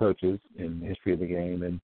great coaches in the history of the game,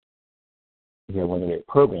 and he had one of the great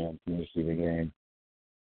programs in the history of the game.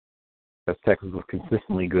 Because Texas was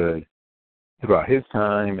consistently good throughout his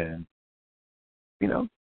time, and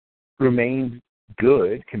remained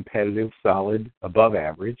good, competitive, solid, above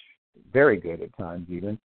average, very good at times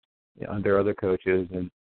even under other coaches,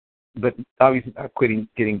 but obviously not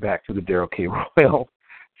getting back to the Darrell K. Royal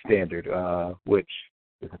standard, which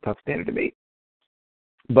is a tough standard to meet.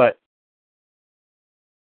 But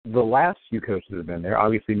the last few coaches that have been there,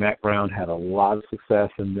 obviously Mack Brown had a lot of success,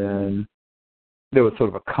 and then there was sort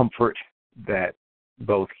of a comfort that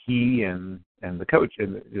both he and the coach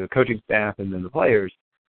and the coaching staff and then the players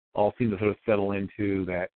all seemed to sort of settle into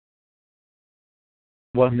that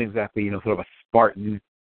wasn't exactly, sort of a Spartan,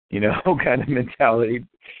 kind of mentality.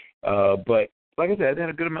 But like I said, they had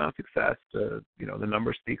a good amount of success. The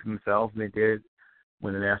numbers speak for themselves, and they did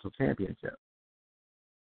win the national championship.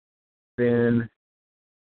 Then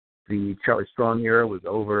the Charlie Strong era was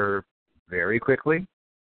over very quickly,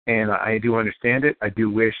 and I do understand it. I do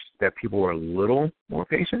wish that people were a little more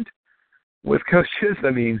patient with coaches.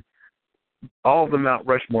 I mean, all of the Mount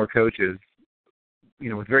Rushmore coaches,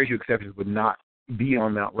 with very few exceptions, would not be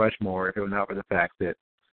on Mount Rushmore if it were not for the fact that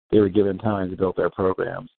they were given time to build their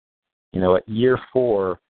programs. At year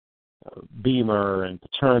 4, Beamer and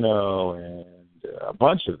Paterno and a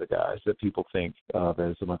bunch of the guys that people think of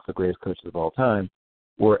as amongst the greatest coaches of all time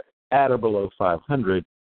were at or below 500,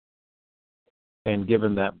 and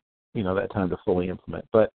given that that time to fully implement.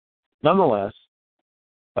 But nonetheless,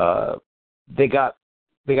 they got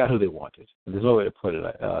who they wanted. There's no way to put it.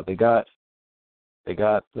 They got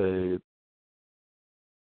the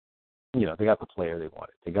player they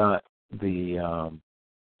wanted. They got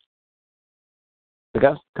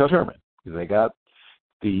Coach Herman. They got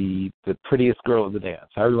the prettiest girl in the dance,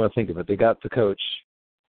 however you want to think of it. They got the coach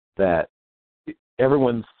that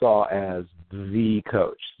everyone saw as the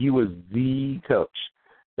coach. He was the coach.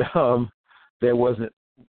 There wasn't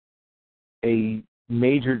a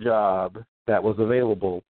major job that was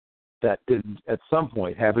available that didn't at some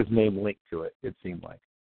point have his name linked to it, it seemed like.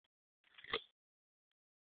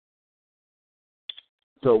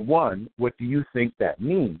 So one, what do you think that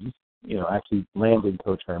means, actually landing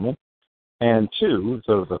Coach Herman? And two,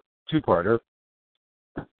 sort of a two-parter,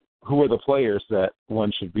 who are the players that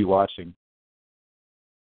one should be watching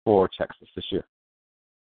for Texas this year?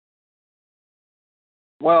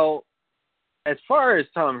 Well, as far as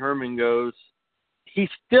Tom Herman goes, he's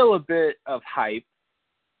still a bit of hype.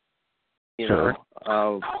 Sure.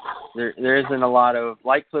 There isn't a lot of,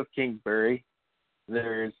 like Cliff Kingsbury,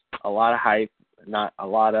 there's a lot of hype, not a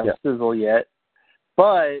lot of sizzle yet.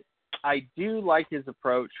 But I do like his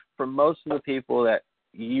approach from most of the people that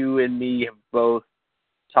you and me have both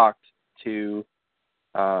talked to.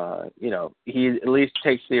 he at least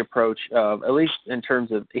takes the approach of, at least in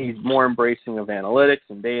terms of, he's more embracing of analytics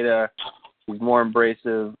and data. He's more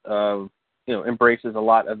embracive of, embraces a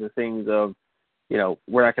lot of the things of,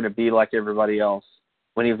 we're not going to be like everybody else.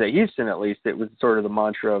 When he was at Houston, at least, it was sort of the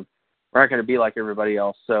mantra of, we're not going to be like everybody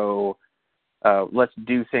else, so let's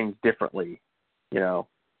do things differently,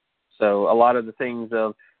 So a lot of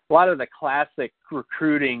the classic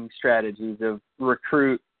recruiting strategies of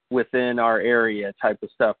recruit within our area type of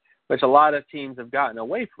stuff, which a lot of teams have gotten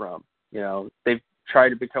away from. They've tried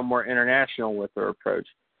to become more international with their approach.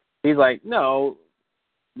 He's like, no,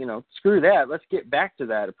 screw that. Let's get back to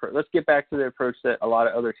that approach. Let's get back to the approach that a lot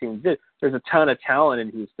of other teams did. There's a ton of talent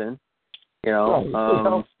in Houston.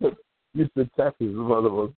 Houston, Texas is one of the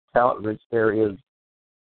most talent-rich areas.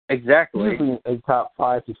 Exactly. Usually a top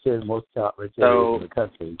 5 to 10 most talent-rich areas in the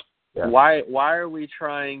country. Yeah. Why are we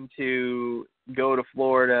trying to go to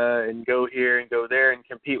Florida and go here and go there and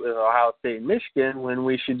compete with Ohio State and Michigan when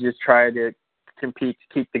we should just try to compete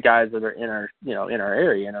to keep the guys that are in our in our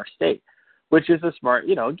area, in our state, which is a smart,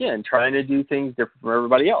 again, trying to do things different from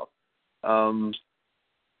everybody else.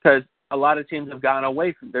 Because a lot of teams have gone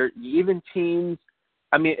away from there. Even teams,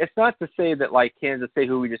 I mean, it's not to say that like Kansas State,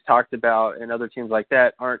 who we just talked about, and other teams like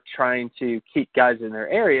that aren't trying to keep guys in their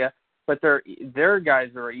area, but their guys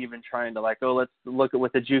are even trying to like, let's look at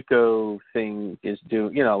what the JUCO thing is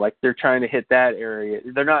doing. Like they're trying to hit that area.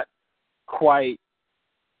 They're not quite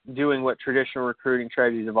doing what traditional recruiting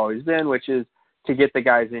strategies have always been, which is to get the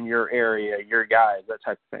guys in your area, your guys, that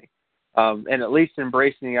type of thing. And at least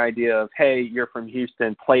embracing the idea of, hey, you're from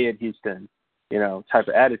Houston, play at Houston, type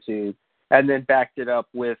of attitude, and then backed it up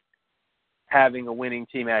with having a winning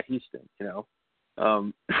team at Houston,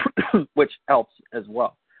 which helps as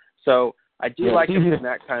well. So I do like it from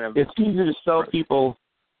that kind of. It's easier to sell people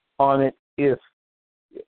on it if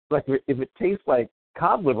it tastes like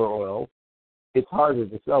cod liver oil, it's harder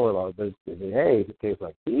to sell it on. But if it tastes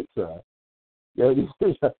like pizza,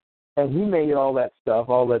 and he made all that stuff.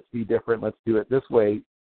 Let's be different. Let's do it this way.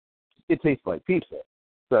 It tastes like pizza.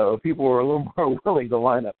 So people were a little more willing to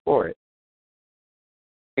line up for it.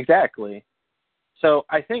 Exactly. So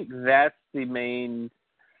I think that's the main.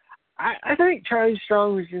 I think Charlie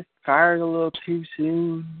Strong was just fired a little too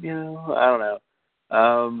soon. I don't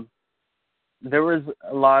know. There was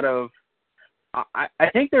a lot of. I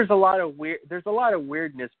think there's a lot of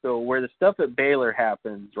weirdness, Bill, where the stuff at Baylor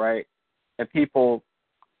happens, right? And people,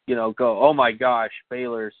 go, oh my gosh,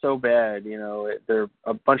 Baylor is so bad. They're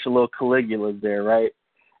a bunch of little Caligulas there, right?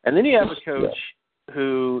 And then you have a coach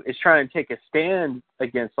who is trying to take a stand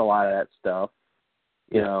against a lot of that stuff,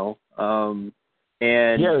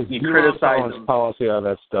 and he criticized his policy on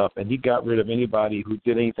that stuff, and he got rid of anybody who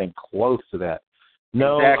did anything close to that.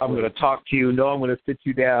 No, exactly. I'm going to talk to you. No, I'm going to sit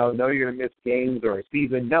you down. No, you're going to miss games or a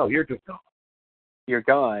season. No, you're just gone. You're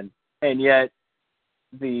gone. And yet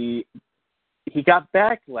he got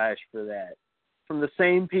backlash for that from the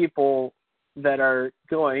same people that are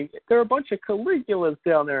going, there are a bunch of Caligulas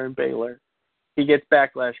down there in Baylor. He gets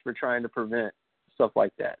backlash for trying to prevent stuff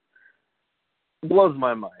like that. It blows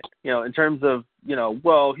my mind, in terms of,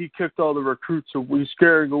 well, he kicked all the recruits, so we're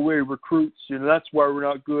scaring away recruits, that's why we're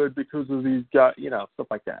not good because of these guys, stuff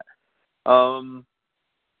like that.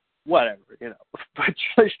 Whatever, but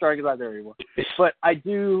Charlie Strong is not there anymore. But I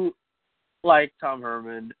do like Tom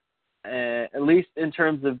Herman, at least in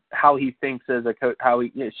terms of how he thinks as a coach, how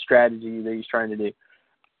strategy that he's trying to do.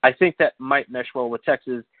 I think that might mesh well with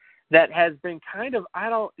Texas. That has been kind of,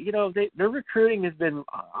 their recruiting has been,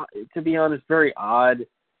 to be honest, very odd.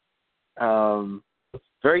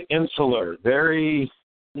 Very insular, very,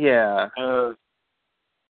 very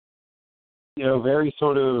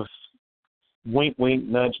sort of wink, wink,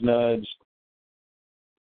 nudge, nudge.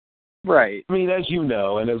 Right. I mean, as you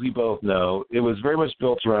know, and as we both know, it was very much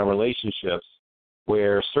built around relationships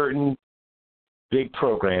where certain big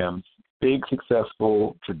programs, big,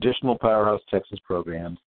 successful, traditional powerhouse Texas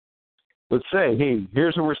programs, would say, hey,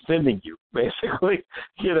 here's where we're sending you, basically,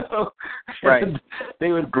 Right. And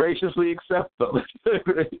they would graciously accept them.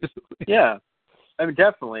 Yeah. I mean,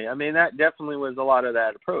 definitely. I mean, that definitely was a lot of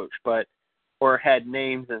that approach, or had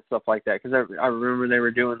names and stuff like that. Because I remember they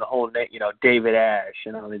were doing the whole, David Ash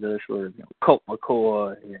and all these other sort of, Colt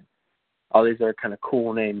McCoy and all these other kind of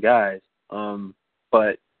cool name guys.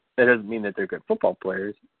 But that doesn't mean that they're good football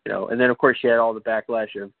players, And then, of course, you had all the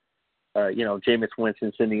backlash of, Jameis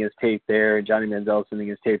Winston sending his tape there, and Johnny Manziel sending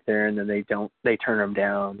his tape there, and then they turn him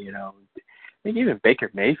down, I think even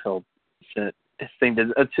Baker Mayfield sent his thing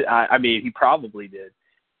I mean, he probably did.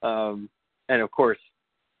 And of course,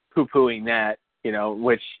 poo-pooing that,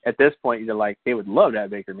 which at this point, you're like, they would love to have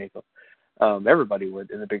Baker Mayfield. Everybody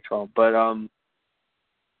would in the Big 12. But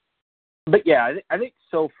yeah, I think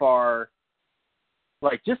so far,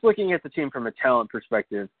 like just looking at the team from a talent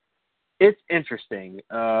perspective, it's interesting.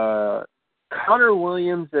 Connor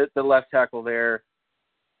Williams at the left tackle there.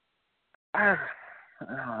 I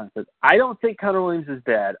don't think Connor Williams is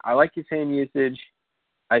bad. I like his hand usage.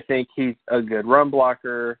 I think he's a good run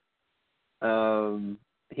blocker.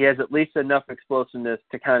 He has at least enough explosiveness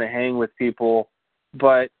to kind of hang with people,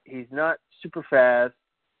 but he's not super fast.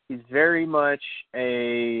 He's very much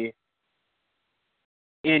a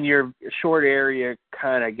in your short area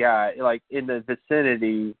kind of guy, like in the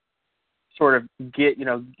vicinity, sort of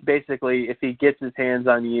basically if he gets his hands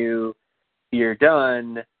on you, you're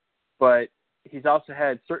done. But he's also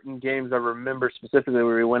had certain games I remember specifically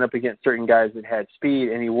where he went up against certain guys that had speed,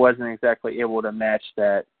 and he wasn't exactly able to match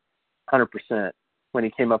that 100% when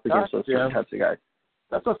he came up against those certain types of guys.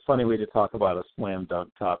 That's a funny way to talk about a slam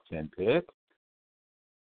dunk top 10 pick.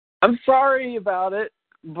 I'm sorry about it,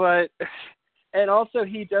 and also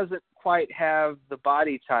he doesn't quite have the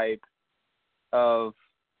body type of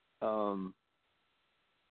a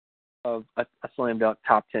slam dunk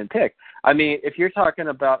top 10 pick. I mean, if you're talking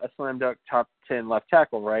about a slam dunk top 10 left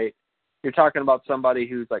tackle, right? You're talking about somebody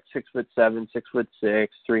who's like 6'7", 6'6",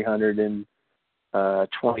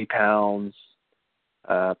 320 pounds,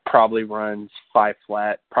 probably runs 5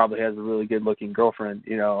 flat, probably has a really good looking girlfriend,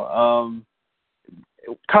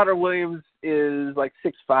 Connor Williams is like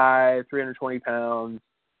 6'5", 320 pounds,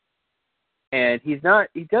 and he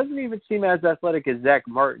doesn't even seem as athletic as Zach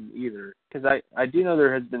Martin either, because I do know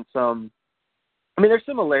there has been some, there's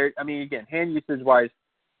similarities. Again, hand usage wise,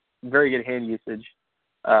 very good hand usage,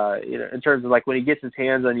 in terms of like when he gets his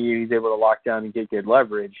hands on you, he's able to lock down and get good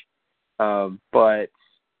leverage, but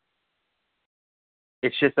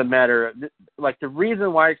it's just a matter of, like, the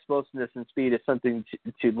reason why explosiveness and speed is something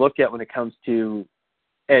to look at when it comes to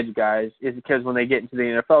edge guys is because when they get into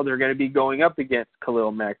the NFL, they're going to be going up against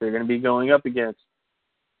Khalil Mack. They're going to be going up against,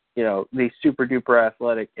 these super duper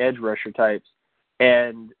athletic edge rusher types.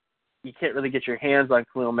 And you can't really get your hands on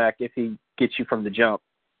Khalil Mack if he gets you from the jump.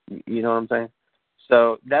 You know what I'm saying?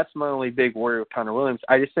 So that's my only big worry with Connor Williams.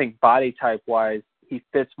 I just think body type wise, he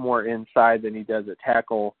fits more inside than he does at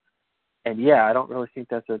tackle. And yeah, I don't really think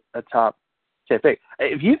that's a top 10 pick.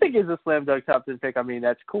 If you think he's a slam dunk top 10 pick,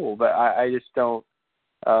 that's cool, but I just don't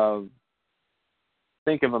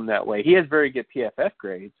think of him that way. He has very good PFF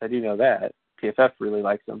grades. I do know that. PFF really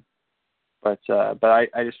likes him. But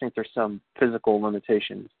I just think there's some physical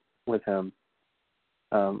limitations with him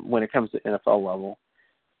when it comes to NFL level.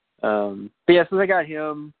 But yeah, so they got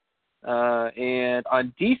him. And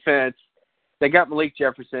on defense, they got Malik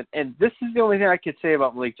Jefferson, and this is the only thing I could say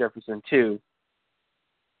about Malik Jefferson, too.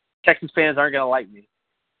 Texans fans aren't going to like me,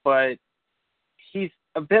 but he's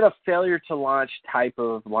a bit of failure to launch type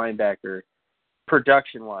of linebacker,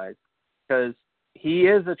 production-wise, because he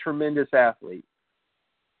is a tremendous athlete.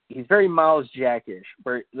 He's very Miles Jack-ish,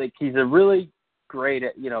 where like he's a really great,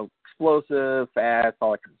 explosive, fast,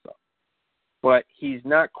 all that kind of stuff. But he's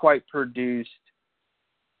not quite produced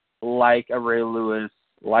like a Ray Lewis,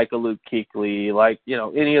 like a Luke Kuechly, like,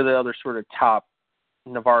 any of the other sort of top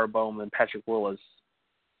Navarro Bowman, Patrick Willis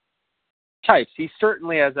types. He's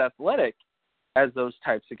certainly as athletic as those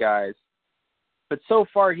types of guys. But so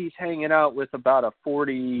far he's hanging out with about a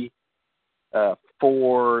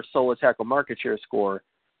 44 solo tackle market share score,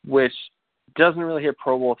 which doesn't really hit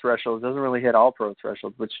Pro Bowl thresholds, doesn't really hit All-Pro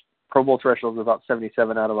thresholds, which Pro Bowl thresholds is about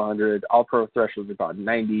 77 out of 100. All-Pro thresholds is about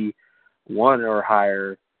 91 or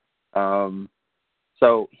higher.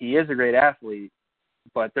 So he is a great athlete,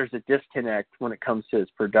 but there's a disconnect when it comes to his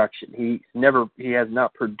production. He has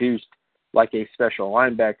not produced like a special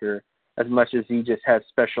linebacker as much as he just has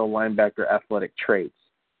special linebacker athletic traits.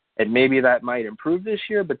 And maybe that might improve this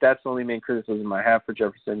year, but that's the only main criticism I have for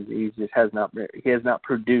Jefferson. He has not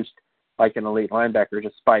produced like an elite linebacker,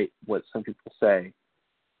 despite what some people say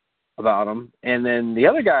about him. And then the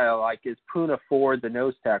other guy I like is Poona Ford, the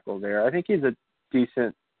nose tackle there. I think he's a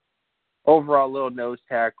decent overall little nose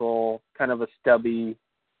tackle, kind of a stubby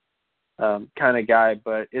kind of guy,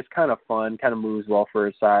 but it's kind of fun, kind of moves well for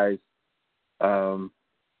his size.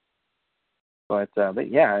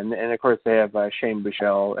 But yeah, and of course they have Shane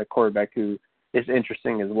Buechele at quarterback, who is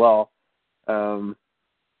interesting as well.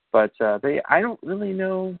 But I don't really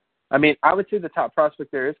know. I would say the top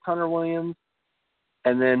prospect there is Connor Williams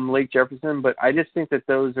and then Malik Jefferson, but I just think that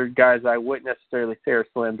those are guys I wouldn't necessarily say are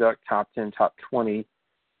slam dunk top 10, top 20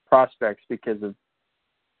 prospects, because of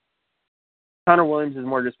Connor Williams is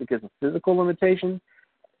more just because of physical limitations,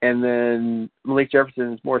 and then Malik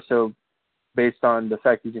Jefferson is more so based on the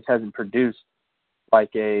fact he just hasn't produced like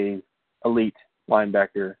a elite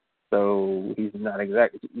linebacker. So he's not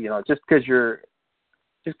exactly, just because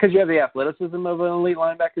you have the athleticism of an elite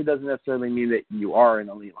linebacker doesn't necessarily mean that you are an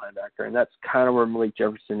elite linebacker, and that's kind of where Malik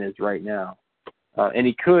Jefferson is right now. And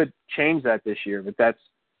he could change that this year, but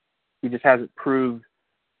he just hasn't proved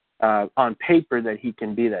on paper that he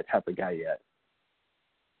can be that type of guy yet.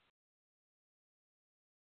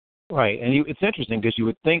 Right, and it's interesting because you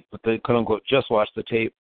would think that the quote-unquote just watch the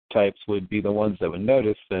tape types would be the ones that would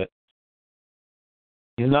notice that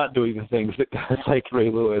he's not doing the things that guys like Ray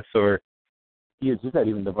Lewis or you said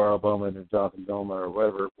even DeVarro Bowman or Jonathan Vilma or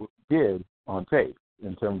whatever did on tape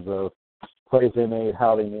in terms of plays they made,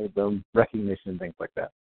 how they made them, recognition, things like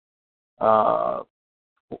that.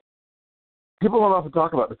 People don't often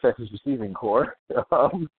talk about the Texas receiving corps.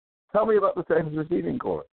 Tell me about the Texas receiving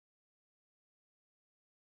corps.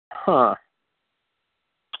 Huh.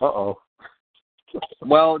 Uh-oh.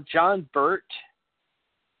 Well, John Burt.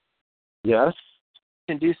 Yes.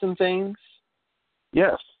 Can do some things.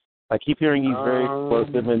 Yes. I keep hearing he's very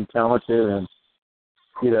explosive and talented, and,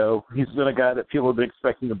 he's been a guy that people have been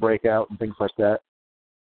expecting to break out and things like that.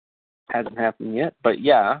 Hasn't happened yet, but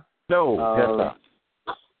yeah. No, that's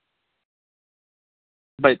not.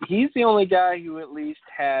 But he's the only guy who at least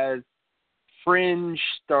has fringe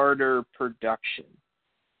starter production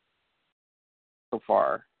so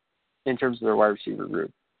far in terms of their wide receiver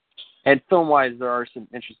group. And film-wise, there are some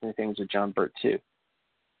interesting things with John Burt, too.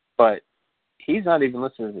 But he's not even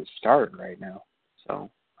listed as a starter right now.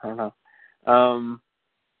 So, I don't know.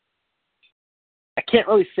 I can't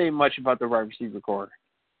really say much about the wide receiver corps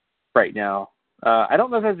right now. I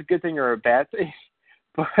don't know if that's a good thing or a bad thing,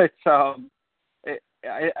 but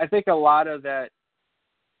I think a lot of that,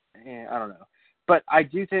 I don't know. But I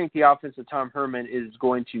do think the offense that Tom Herman is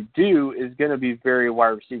going to do is going to be very wide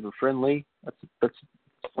receiver friendly. That's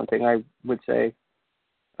one thing I would say.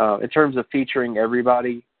 In terms of featuring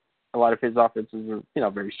everybody, a lot of his offenses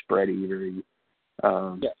are, very spready, very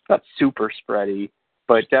not super spready,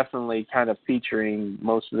 but definitely kind of featuring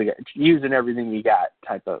most of the guys, using everything you got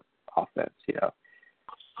type of offense.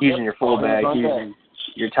 Using your fullback, using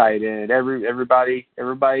your tight end. Everybody's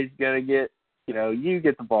gonna get. You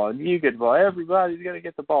get the ball, and you get the ball. Everybody's going to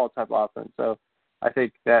get the ball type of offense. So I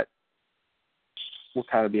think that will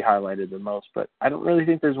kind of be highlighted the most. But I don't really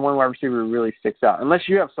think there's one wide receiver who really sticks out, unless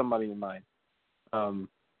you have somebody in mind.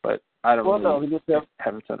 But I don't have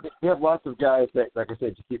a ton of. We have lots of guys that, like I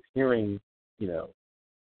said, you keep hearing,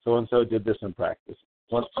 so-and-so did this in practice.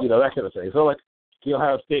 Once, that kind of thing. So, like, the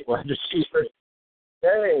Ohio State wide receiver,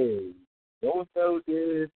 hey, so-and-so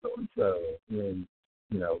did so-and-so. And,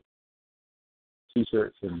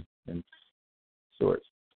 T-shirts and shorts.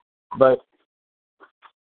 But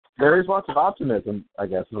there is lots of optimism, I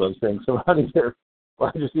guess, is what I'm saying, surrounding their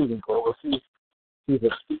wide receiving corps. We'll see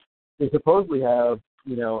that they supposedly have,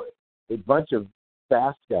 a bunch of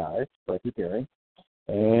fast guys, like you're hearing,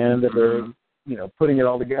 and that they're, putting it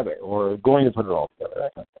all together or going to put it all together,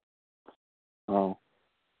 that kind of thing. Oh.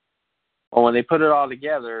 Well, when they put it all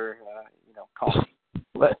together, call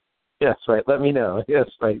me. Yes, right. Let me know. Yes,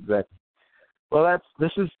 right, exactly. Well,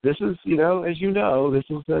 this is as you know, this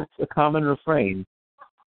is a common refrain.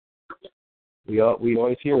 We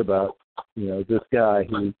always hear about this guy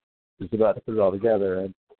who is about to put it all together,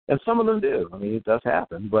 and some of them do. I mean, it does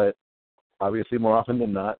happen, but obviously more often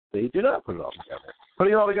than not, they do not put it all together.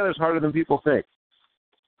 Putting it all together is harder than people think.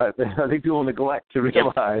 I think people neglect to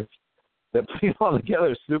realize that putting it all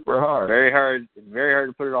together is super hard. Very hard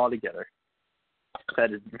to put it all together.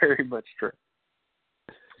 That is very much true.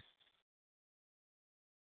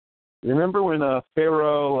 Remember when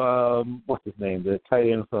Pharaoh, what's his name, the tight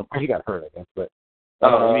end from, he got hurt, I guess, but.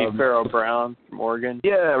 You mean Pharaoh Brown from Oregon?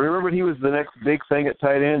 Yeah, remember when he was the next big thing at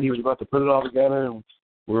tight end? He was about to put it all together, and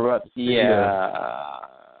we were about to see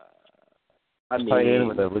tight end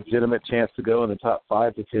with a legitimate chance to go in the top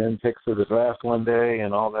 5 to 10 picks of the draft one day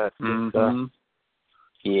and all that stuff.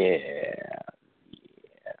 Yeah.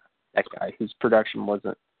 That guy whose production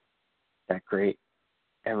wasn't that great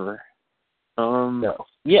ever. No.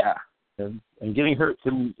 Yeah. And getting hurt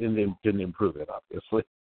didn't improve it, obviously.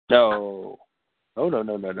 No. Oh, no.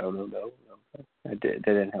 That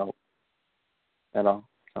didn't help at all.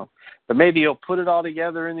 So, but maybe he'll put it all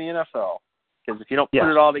together in the NFL. Because if you don't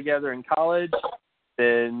put it all together in college,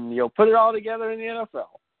 then you'll put it all together in the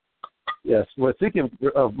NFL. Yes. Well, thinking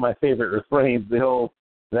of my favorite refrains, the whole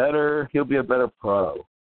he'll be a better pro.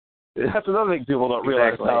 That's another thing people don't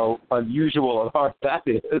realize how unusual and hard that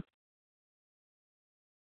is.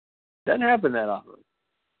 Doesn't happen that often.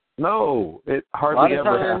 No, it hardly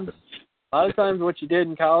ever happens. A lot of times what you did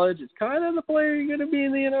in college is kind of the player you're going to be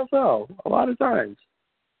in the NFL. A lot of times.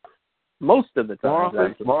 most of the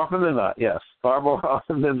time. More often than not, yes. Far more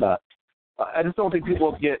often than not. I just don't think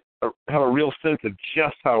people have a real sense of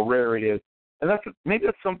just how rare it is. And maybe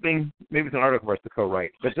it's an article for us to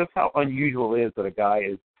co-write, but just how unusual it is that a guy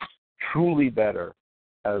is truly better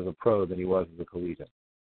as a pro than he was as a collegiate.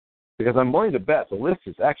 Because I'm willing to bet the list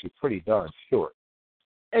is actually pretty darn short.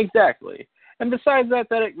 Exactly. And besides that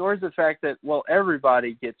ignores the fact that,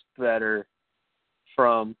 everybody gets better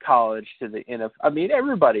from college to the NFL. I mean,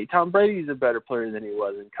 everybody. Tom Brady's a better player than he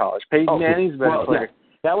was in college. Peyton Manning's a better player. Yeah.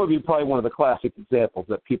 That would be probably one of the classic examples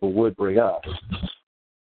that people would bring up.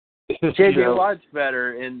 J.J. Watt's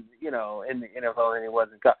better in the NFL than he was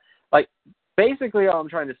in college. Like, basically all I'm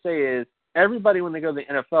trying to say is everybody when they go to the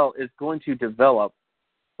NFL is going to develop.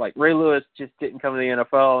 Like, Ray Lewis just didn't come to the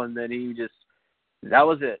NFL, and then that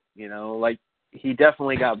was it, like, he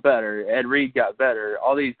definitely got better. Ed Reed got better.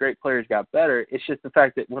 All these great players got better. It's just the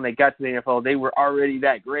fact that when they got to the NFL, they were already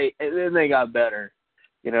that great, and then they got better,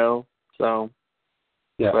 so,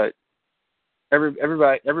 yeah. But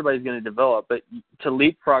everybody's going to develop, but to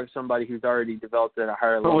leapfrog somebody who's already developed at a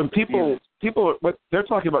higher level. But when people, they're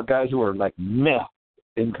talking about guys who are like meh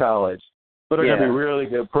in college, but are going to be really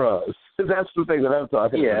good pros. That's the thing that I'm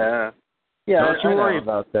talking about. Yeah. Don't you worry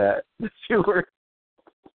about that. Don't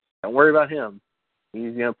worry about him.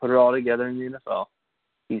 He's going to put it all together in the NFL.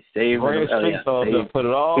 He's saving himself. He's saving himself for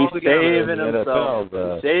the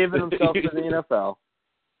NFL.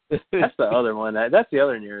 That's the other one. That's the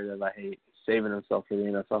other narrative I hate. Saving himself for the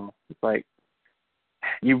NFL. It's like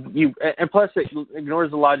and plus it ignores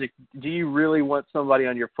the logic. Do you really want somebody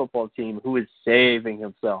on your football team who is saving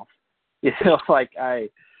himself? If he's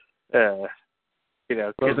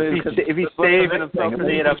saving himself for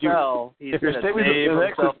the NFL, he's going to save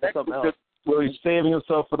himself for something else. Well, he's saving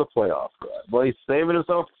himself for the playoff run. Well, he's saving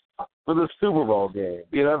himself for the Super Bowl game.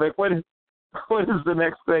 What is the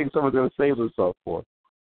next thing someone's going to save himself for?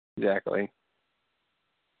 Exactly.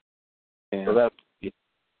 Yeah. So that's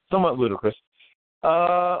somewhat ludicrous.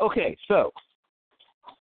 Okay, so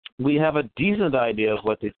we have a decent idea of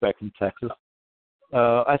what to expect from Texas.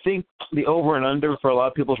 I think the over and under for a lot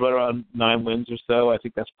of people is right around 9 wins or so. I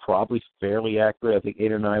think that's probably fairly accurate. I think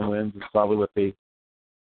 8 or 9 wins is probably what they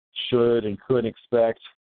should and could expect.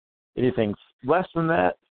 Anything less than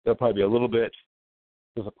that, they'll probably be a little bit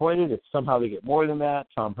disappointed. If somehow they get more than that,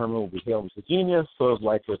 Tom Herman will be hailed as a genius, sort of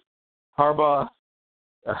like with Harbaugh.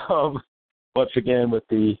 Once again, with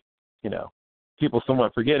the, people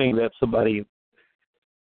somewhat forgetting that somebody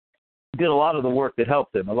did a lot of the work that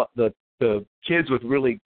helped them. The kids with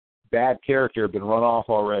really bad character have been run off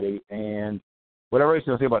already, and whatever he's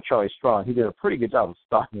going to say about Charlie Strong, he did a pretty good job of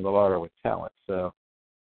stocking the larder with talent. So,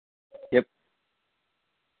 yep.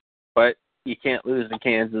 But you can't lose to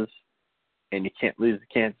Kansas, and you can't lose to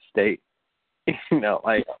Kansas State. It can't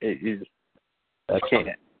happen.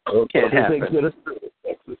 That is true.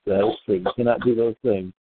 You cannot do those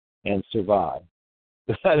things and survive.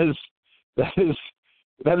 That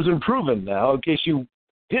has been proven now. In case you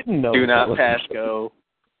didn't know, do not pass go.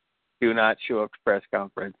 Do not show up to press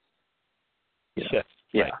conference. Yes.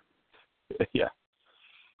 Yeah. Right. Yeah.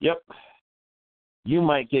 Yep. You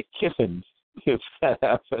might get kiffined if that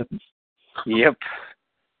happens. Yep.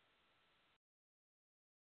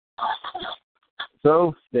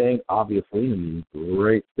 So, staying obviously in the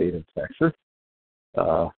great state of Texas,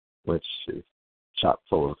 which is chock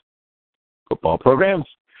full of football programs,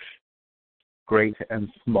 great and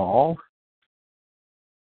small.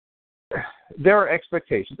 There are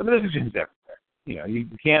expectations. I mean, there's expectations everywhere. You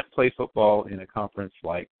can't play football in a conference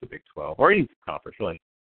like the Big 12 or any conference really,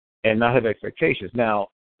 and not have expectations. Now,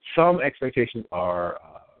 some expectations are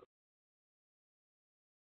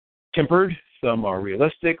tempered, some are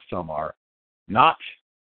realistic, some are not,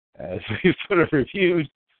 as we've sort of reviewed.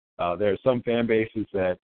 There are some fan bases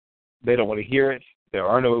that they don't want to hear it. There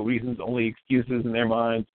are no reasons, only excuses in their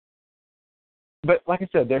minds. But like I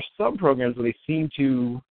said, there's some programs where they seem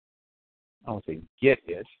to, I don't say get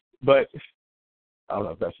it, but I don't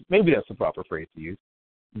know if maybe that's the proper phrase to use,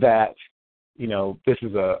 that, this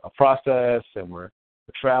is a process and we're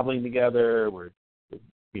traveling together.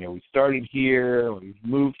 We started here, we've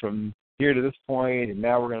moved from here to this point, and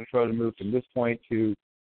now we're going to try to move from this point to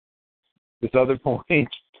this other point,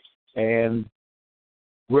 and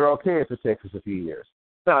we're okay if it takes us a few years.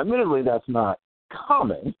 Now, admittedly, that's not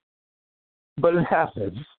common, but it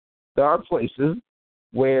happens. There are places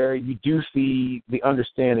where you do see the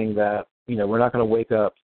understanding that, we're not going to wake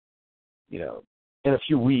up, in a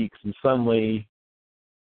few weeks and suddenly,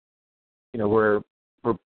 we're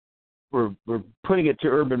putting it to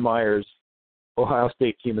Urban Meyer's Ohio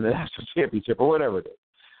State team in the national championship or whatever it is.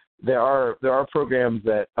 there are programs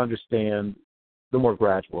that understand the more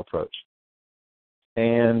gradual approach.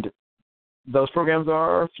 And those programs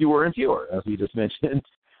are fewer and fewer, as we just mentioned,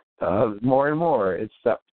 more and more,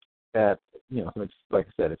 except at, like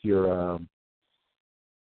I said, if you're,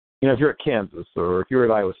 if you're at Kansas or if you're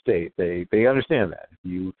at Iowa State, they understand that. If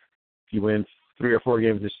you win 3 or 4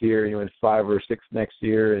 games this year and you win 5 or 6 next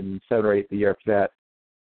year and 7 or 8 the year after that,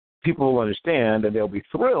 people will understand and they'll be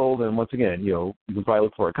thrilled. And once again, you can probably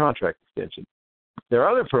look for a contract extension. There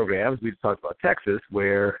are other programs, we just talked about Texas,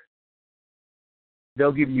 where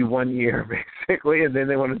they'll give you 1 year basically, and then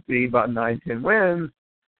they want to see about 9-10 wins.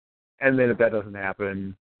 And then if that doesn't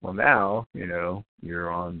happen, well, now, you're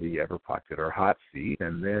on the ever-popular hot seat,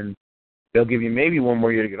 and then they'll give you maybe 1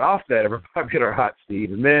 more year to get off that ever-popular hot seat.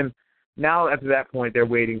 And then now after that point, they're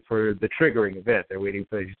waiting for the triggering event. They're waiting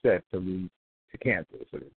for, as you said, to lose to Kansas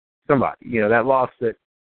or somebody. That loss that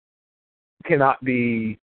cannot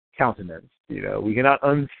be countenanced. We cannot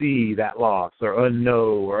unsee that loss or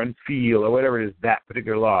unknow or unfeel or whatever it is, that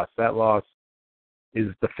particular loss. That loss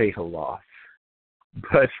is the fatal loss.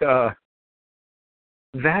 But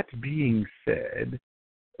that being said,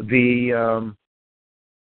 the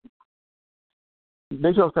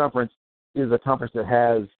Big 12 Conference is a conference that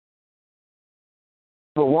has,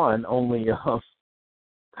 for one, only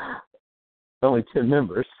 10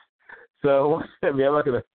 members. So, I'm not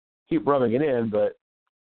going to keep rubbing it in, but,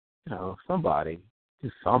 somebody do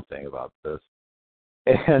something about this.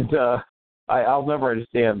 And I'll never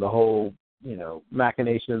understand the whole,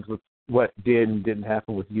 machinations with what did and didn't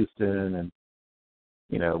happen with Houston and,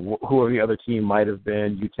 whoever the other team might have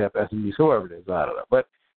been, UTEP, SMU, whoever it is, I don't know. But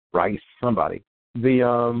Rice, somebody. But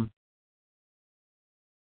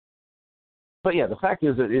yeah, the fact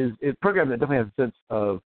is that it's a program that definitely has a sense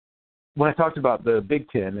of, when I talked about the Big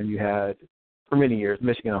Ten, and you had, for many years,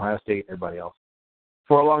 Michigan, Ohio State, and everybody else,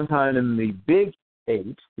 for a long time in the Big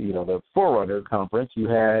 8, the Forerunner Conference, you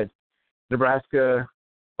had Nebraska,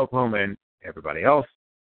 Oklahoma, and everybody else.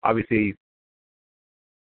 Obviously,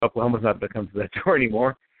 Oklahoma's not come to that door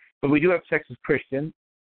anymore, but we do have Texas Christian,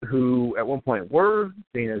 who at one point were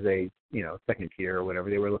seen as a, second tier or whatever.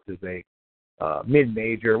 They were looked as a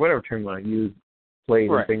mid-major, whatever term you want to use,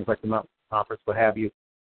 played in things like the Mountain Conference, what have you.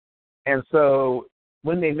 And so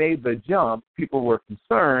when they made the jump, people were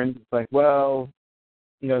concerned. It's like, well,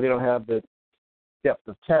 they don't have the depth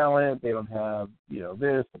of talent. They don't have,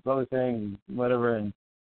 this other thing, whatever, and,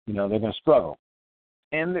 they're going to struggle.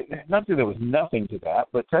 And not that there was nothing to that,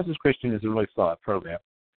 but Texas Christian is a really solid program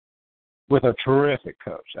with a terrific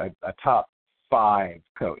coach, a top 5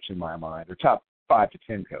 coach in my mind, or top 5 to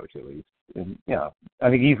 10 coach at least. And, I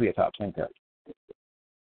think easily a top 10 coach.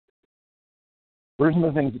 What are some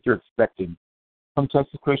of the things that you're expecting from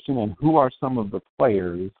Texas Christian, and who are some of the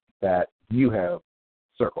players that you have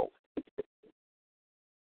circled?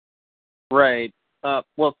 Right.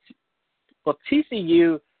 Well,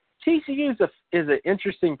 TCU is an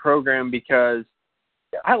interesting program because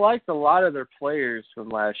I liked a lot of their players from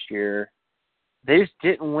last year. They just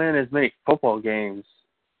didn't win as many football games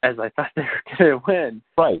as I thought they were going to win.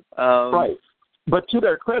 Right. Right. But to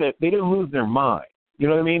their credit, they didn't lose their mind. You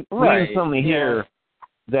know what I mean? Right. We didn't suddenly hear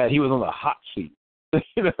that he was on the hot seat.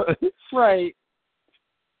 Right.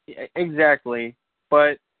 Yeah, exactly.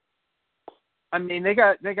 But I mean, they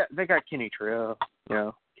got Kenny Trill.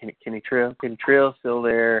 Kenny Trill's still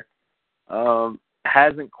there.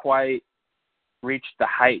 Hasn't quite reached the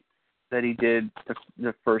height that he did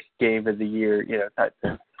the first game of the year. Type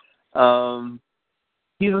thing.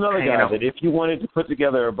 He's another guy that if you wanted to put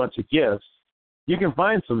together a bunch of gifts, you can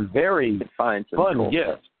find some very fun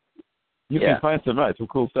gifts. You can find some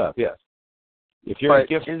cool stuff, yes. If you're a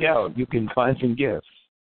gift scout, you can find some gifts.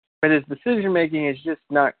 But his decision-making is just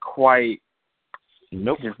not quite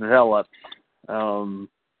developed, the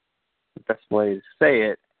best way to say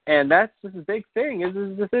it. And that's just a big thing, is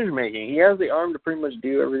his decision-making. He has the arm to pretty much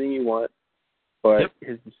do everything you want, but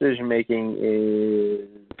his decision-making is...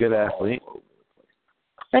 Good athlete.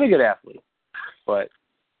 And a good athlete, but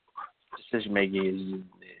decision-making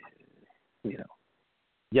is,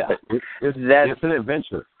 Yeah, it's an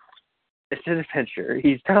adventure. It's an adventure.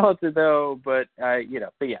 He's talented though, but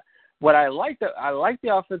but yeah. What I like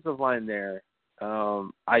the offensive line there.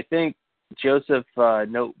 I think Joseph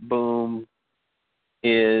Noteboom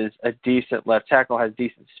is a decent left tackle, has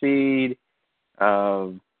decent speed.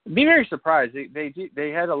 Be very surprised. They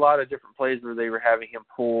had a lot of different plays where they were having him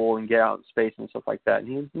pull and get out in space and stuff like that,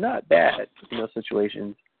 and he's not bad in those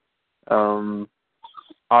situations. Austin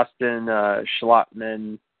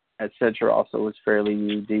Schlottman at center also was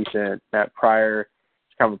fairly decent. Matt Pryor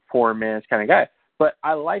is kind of a poor man's kind of guy. But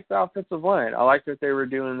I like the offensive line. I like what they were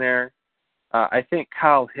doing there. I think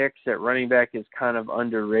Kyle Hicks at running back is kind of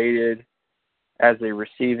underrated as a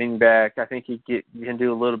receiving back. I think he can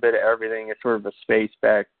do a little bit of everything. It's sort of a space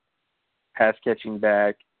back, pass-catching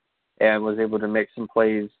back, and was able to make some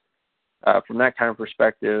plays from that kind of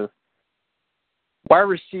perspective. Wide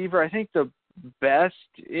receiver, I think the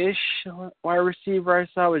best-ish wide receiver I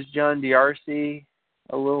saw was John D'Arcy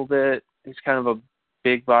a little bit. He's kind of a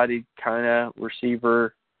big-bodied kind of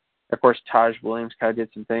receiver. Of course, Taj Williams kind of did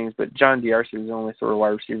some things, but John D'Arcy was the only sort of wide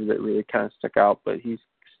receiver that really kind of stuck out, but he's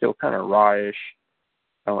still kind of raw-ish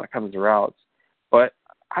when it comes to routes. But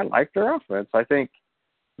I like their offense. I think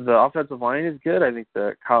the offensive line is good. I think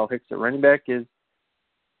the Kyle Hicks at running back is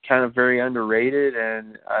kind of very underrated,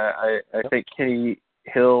 and I think Kenny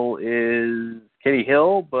Hill,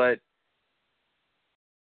 but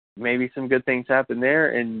maybe some good things happen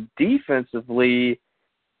there. And defensively,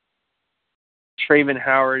 Travin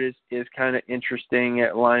Howard is kind of interesting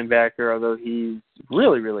at linebacker, although he's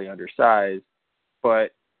really, really undersized, but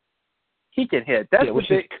he can hit. He can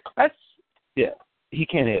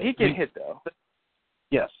hit. He can hit, though.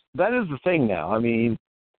 Yes, that is the thing now. I mean,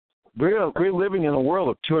 we're living in a world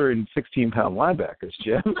of 216-pound linebackers,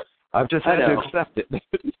 Jim. I've just had to accept it.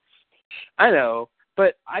 I know,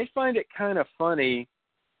 but I find it kind of funny.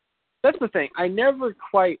 That's the thing. I never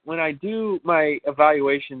quite, when I do my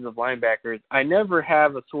evaluations of linebackers, I never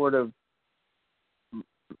have he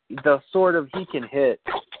can hit.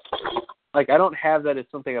 Like, I don't have that as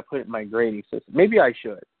something I put in my grading system. Maybe I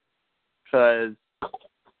should, because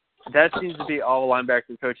that seems to be all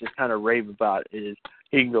linebacker coaches kind of rave about is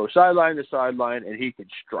he can go sideline to sideline and he can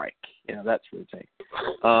strike. That sort of thing.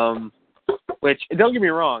 Which, don't get me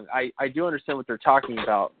wrong, I do understand what they're talking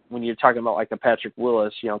about when you're talking about like a Patrick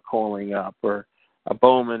Willis, coiling up, or a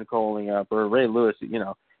Bowman coiling up, or Ray Lewis,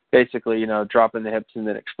 basically, dropping the hips and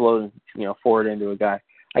then exploding, forward into a guy.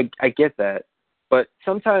 I get that. But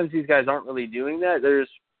sometimes these guys aren't really doing that. They're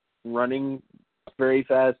just running very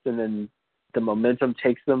fast, and then the momentum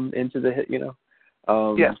takes them into the hit,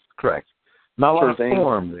 Yes, correct. Not a lot of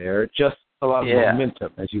form there, just a lot of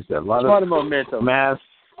momentum, as you said. A lot of momentum. Mass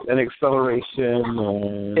and acceleration.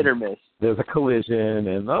 And hit or miss. There's a collision,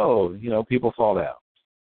 and, people fall down.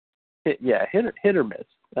 Hit or miss,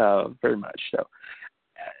 very much so.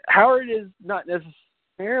 Howard is not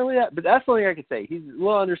necessarily that, but that's the only thing I could say. He's a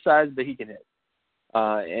little undersized, but he can hit.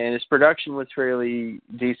 And his production was fairly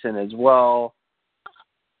decent as well.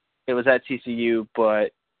 It was at TCU,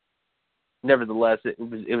 but nevertheless, it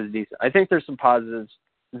was decent. I think there's some positives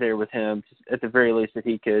there with him, at the very least, that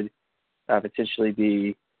he could potentially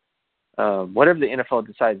be whatever the NFL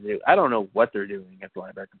decides to do. I don't know what they're doing at the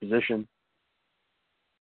linebacker position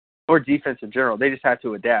or defense in general. They just have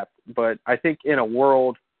to adapt. But I think in a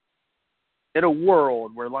world where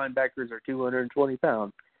linebackers are 220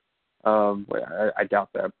 pounds, I doubt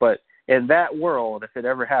that. But in that world, if it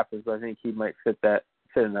ever happens, I think he might fit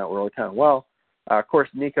in that world kind of well. Of course,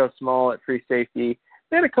 Nico Small at free safety.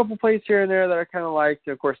 They had a couple plays here and there that I kind of liked.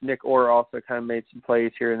 Of course, Nick Orr also kind of made some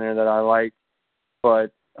plays here and there that I liked.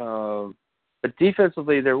 But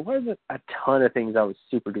defensively, there wasn't a ton of things I was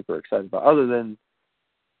super duper excited about, other than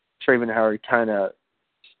Travin Howard kind of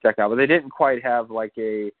stuck out. But they didn't quite have like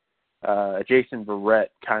a Jason Verrett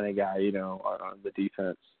kind of guy, on the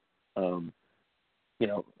defense. In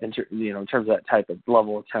terms of that type of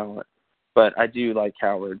level of talent. But I do like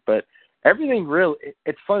Howard. But everything really,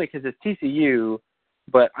 it's funny because it's TCU,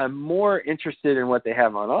 but I'm more interested in what they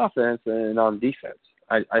have on offense than on defense.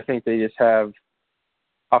 I think they just have,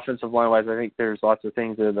 offensive line-wise, I think there's lots of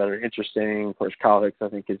things there that are interesting. Of course, Kyle Hicks, I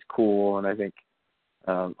think, is cool. And I think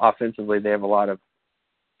offensively they have a lot of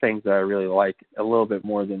things that I really like, a little bit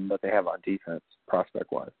more than what they have on defense,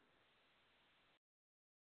 prospect-wise.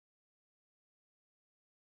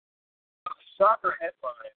 Soccer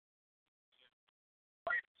headline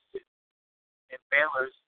in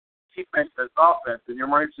Baylor's defense as offense, and you're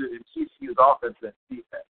more interested in TCU's offense than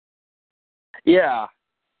defense. Yeah,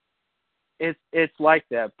 it's like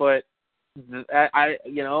that, but I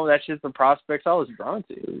that's just the prospects I was drawn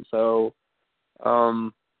to. So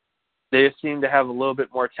they just seem to have a little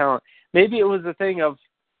bit more talent. Maybe it was a thing of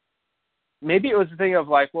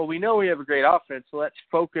like, well, we know we have a great offense, so let's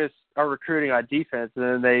focus our recruiting on defense,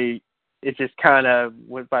 and then it just kind of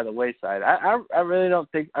went by the wayside. I really don't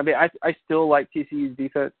think – I still like TCU's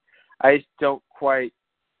defense. I just don't quite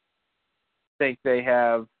think they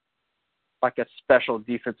have like a special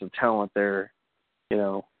defensive talent there,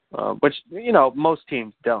 which, most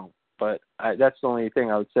teams don't. But that's the only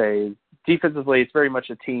thing I would say. Defensively, it's very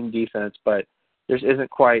much a team defense, but there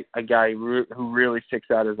isn't quite a guy who really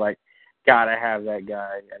sticks out as like, gotta have that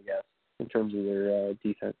guy, I guess, in terms of their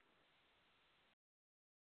defense.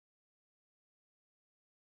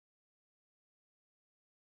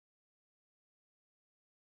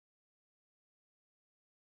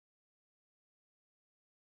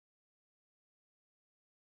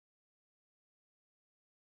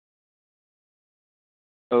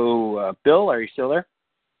 Oh, Bill, are you still there?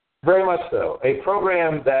 Very much so. A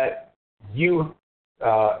program that you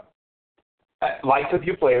liked a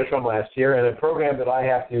few players from last year, and a program that I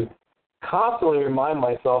have to constantly remind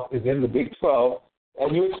myself is in the Big 12.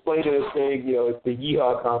 And you explained it as saying, it's the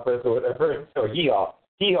Yeehaw Conference or whatever, or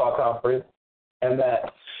Yeehaw Conference, and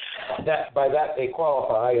that by that they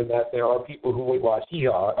qualify, and that there are people who would watch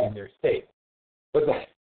Yeehaw in their state. But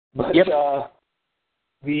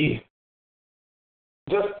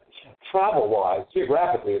just travel-wise,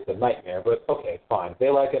 geographically, it's a nightmare. But okay, fine, they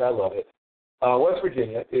like it, I love it. West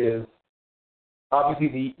Virginia is obviously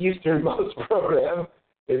the easternmost program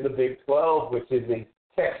in the Big 12, which is a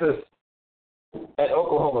Texas and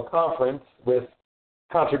Oklahoma conference with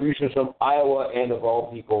contributions from Iowa and, of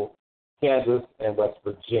all people, Kansas and West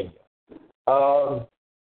Virginia. Tell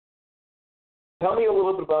me a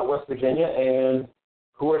little bit about West Virginia, and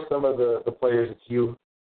who are some of the players that you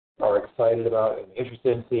are excited about and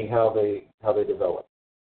interested in seeing how they develop?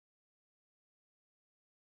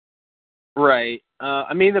 Right.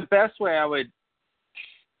 The best way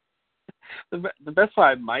the best way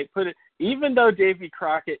I might put it, even though Davy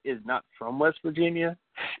Crockett is not from West Virginia,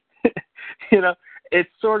 it's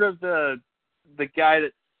sort of the guy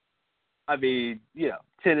that,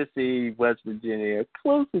 Tennessee, West Virginia,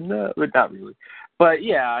 close enough, but not really. But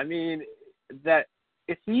yeah, that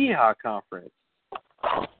it's the Yeehaw Conference,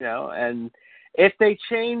 and if they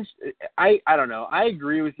change, I don't know. I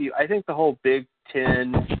agree with you. I think the whole Big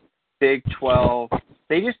 10, Big 12,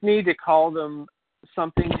 they just need to call them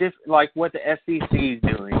something different, like what the SEC is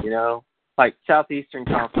doing, like Southeastern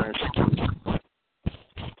Conference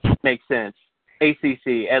makes sense.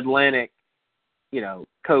 ACC, Atlantic,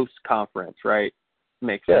 Coast Conference, right?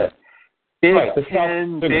 Makes sense. Big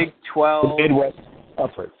 10, Big 12. The Midwest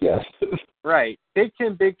Conference, yes. Right. Big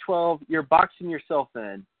 10, Big 12, you're boxing yourself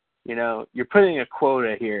in. You're putting a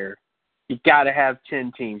quota here. You got to have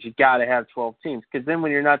 10 teams. You got to have 12 teams. Because then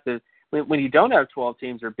when you're not when you don't have 12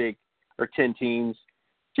 teams or 10 teams,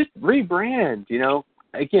 just rebrand,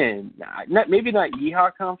 Again, maybe not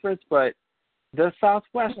Yeehaw Conference, but the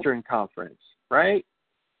Southwestern Conference, right?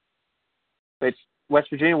 It's West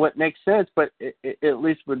Virginia, what makes sense, but it at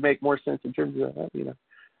least would make more sense in terms of,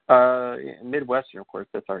 Midwestern, of course,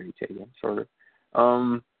 that's already taken, sort of.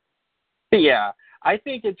 But yeah, I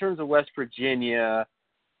think in terms of West Virginia,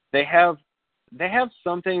 they have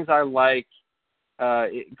some things I like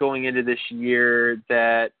going into this year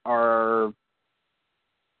that are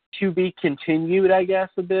to be continued, I guess,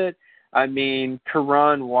 a bit.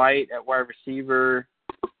 Karan White at wide receiver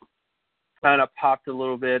kind of popped a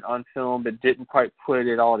little bit on film, but didn't quite put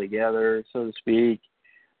it all together, so to speak.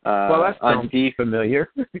 That sounds familiar.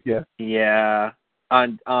 Yeah. Yeah.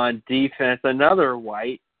 On defense, another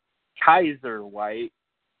White, Kaiser White,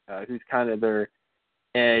 who's kind of their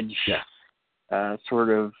edge, sort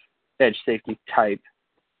of edge safety type,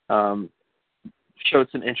 showed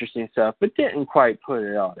some interesting stuff, but didn't quite put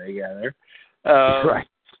it all together. Right.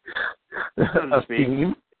 So to speak.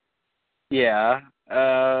 Yeah.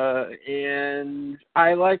 And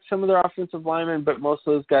I like some of their offensive linemen, but most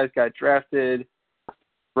of those guys got drafted.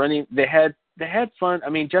 They had fun.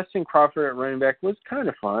 Justin Crawford at running back was kind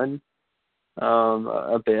of fun,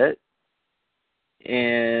 a bit.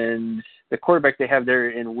 And the quarterback they have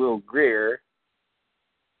there in Will Grier,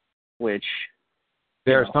 which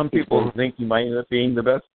there are some people who think he might end up being the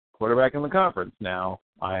best quarterback in the conference. Now,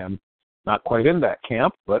 I am not quite in that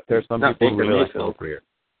camp, but there's some people who really like Will Grier.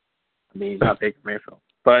 He's not Baker Mayfield,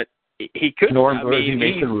 but he could. Nor is he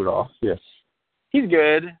Mason Rudolph. Yes, he's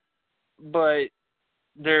good, but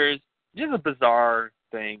there's just a bizarre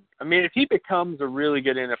thing. If he becomes a really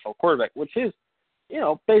good NFL quarterback, which is,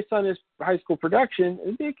 based on his high school production,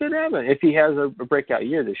 it could happen if he has a breakout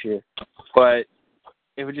year this year. But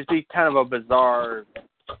it would just be kind of a bizarre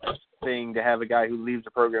thing to have a guy who leaves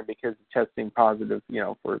the program because of testing positive,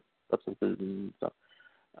 for substances and stuff.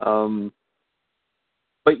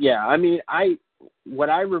 But yeah, what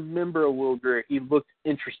I remember of Will Grier, he looked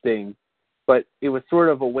interesting, but it was sort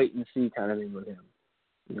of a wait and see kind of thing with him,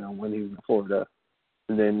 when he was in Florida,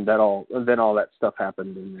 and then all that stuff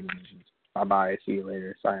happened, and then bye bye, see you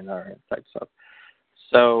later, sayonara type stuff.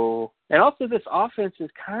 So, and also this offense is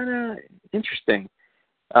kind of interesting.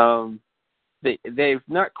 They've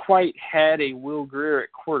not quite had a Will Grier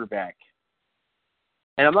at quarterback,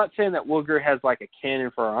 And I'm not saying that Will Grier has like a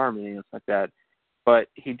cannon for an arm and anything like that, but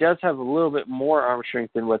he does have a little bit more arm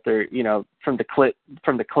strength than what they're, from the Clint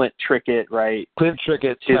Trickett, right? Clint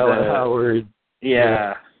Trickett, Tyler Howard.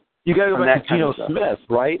 Yeah. You got to go back to Geno Smith,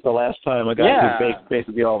 right? The last time a guy could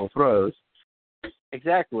basically all the throws.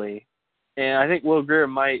 Exactly. And I think Will Grier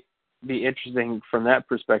might be interesting from that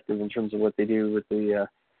perspective in terms of what they do with the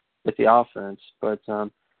offense. But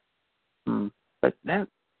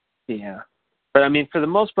But I mean, for the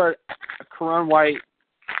most part, Karan White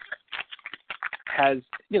has,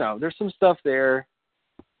 there's some stuff there.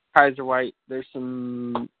 Kaiser White, there's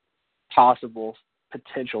some possible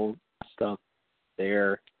potential stuff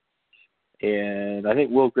there. And I think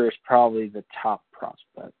Will Grier is probably the top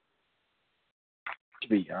prospect, to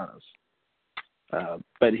be honest.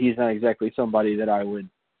 But he's not exactly somebody that I wouldn't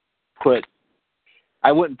put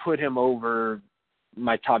him over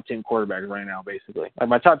my top 10 quarterbacks right now, basically. Like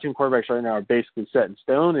my top 10 quarterbacks right now are basically set in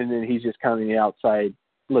stone, and then he's just kind of on the outside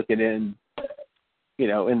looking in,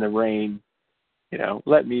 in the rain,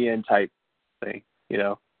 let me in type thing,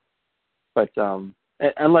 But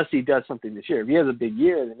unless he does something this year. If he has a big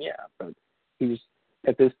year, then yeah. But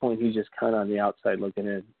at this point, he's just kind of on the outside looking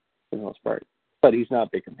in for the most part. But he's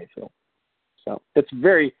not Baker Mayfield. So it's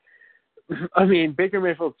Baker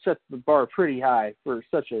Mayfield sets the bar pretty high for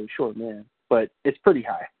such a short man, but it's pretty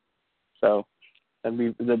high. So it'd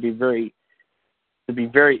be very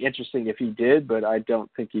interesting if he did, but I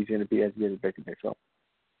don't think he's going to be as good as Baker Mayfield.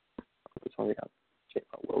 That's all we have to say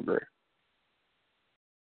about Will Grier.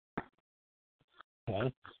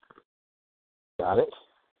 Okay. Got it.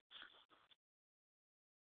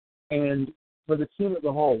 And for the team as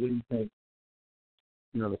a whole, what do you think,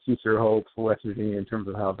 the future holds for West Virginia in terms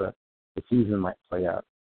of how the season might play out?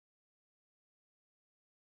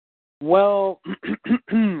 Well,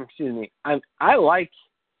 excuse me. I like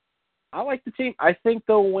the team. I think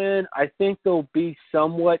they'll win. I think they'll be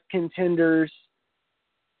somewhat contenders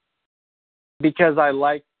because I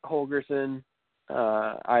like Holgorsen.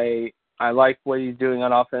 I like what he's doing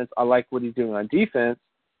on offense. I like what he's doing on defense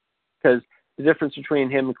because the difference between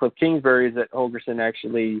him and Cliff Kingsbury is that Holgorsen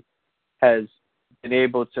actually has been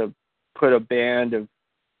able to put a band of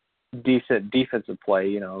decent defensive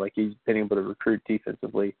play, like he's been able to recruit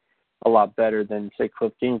defensively a lot better than, say,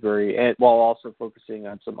 Cliff Kingsbury, and while also focusing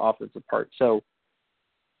on some offensive parts. So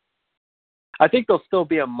I think they'll still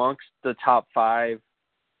be amongst the top 5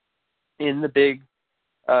 in the Big,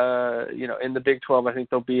 in the Big 12. I think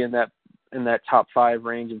they'll be in that top 5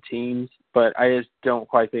 range of teams, but I just don't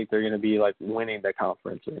quite think they're going to be like winning the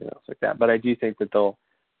conference or anything else like that. But I do think that they'll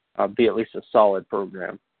be at least a solid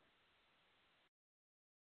program.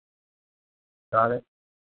 Got it.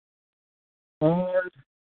 And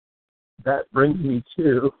that brings me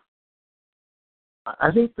to,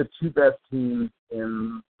 I think the 2 best teams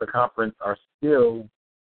in the conference are still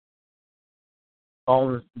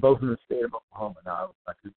both in the state of Oklahoma. Now,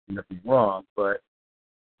 I could be wrong, but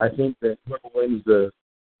I think that whoever wins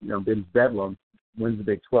Ben's Bedlam wins the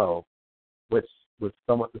Big 12, which was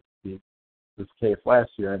somewhat the case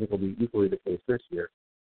last year. I think will be equally the case this year.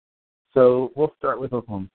 So we'll start with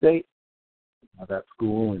Oklahoma State, that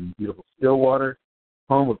school in beautiful Stillwater,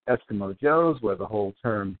 home of Eskimo Joe's, where the whole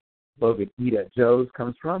term Logan Eat at Joe's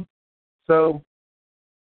comes from. So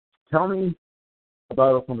tell me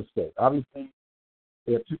about Oklahoma State. Obviously,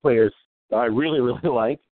 they have 2 players that I really, really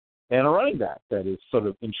like, and a running back that is sort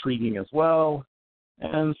of intriguing as well,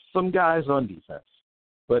 and some guys on defense.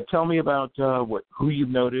 But tell me about who you've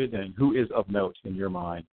noted and who is of note in your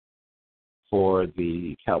mind for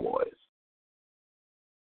the Cowboys.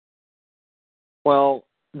 Well,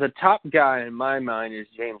 the top guy in my mind is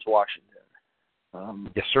James Washington.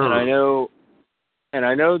 Yes, sir. And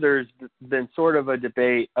I know there's been sort of a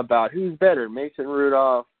debate about who's better, Mason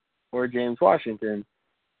Rudolph or James Washington.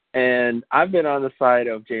 And I've been on the side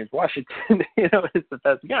of James Washington, is the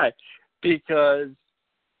best guy, because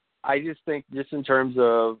I just think just in terms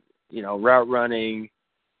of, route running,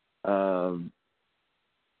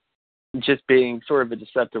 just being sort of a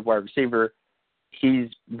deceptive wide receiver, he's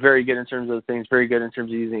very good in terms of those things, very good in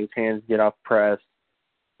terms of using his hands to get off press,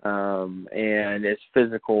 and it's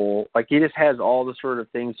physical. Like, he just has all the sort of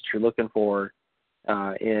things that you're looking for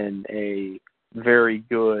in a very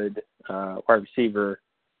good wide receiver,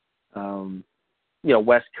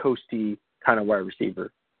 West Coasty kind of wide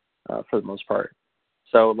receiver for the most part.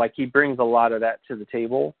 So, like, he brings a lot of that to the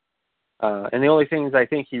table. And the only things I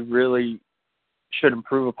think he really should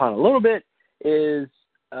improve upon a little bit is,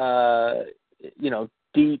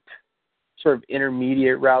 deep sort of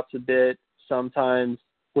intermediate routes a bit. Sometimes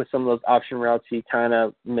with some of those option routes, he kind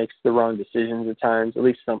of makes the wrong decisions at times. At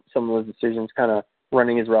least some of those decisions kind of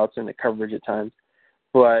running his routes into coverage at times.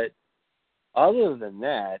 But other than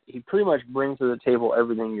that, he pretty much brings to the table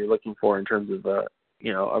everything you're looking for in terms of a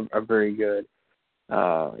very good,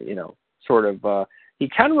 he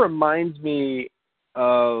kind of reminds me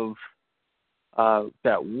of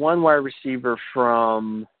that one wide receiver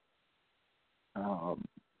from, I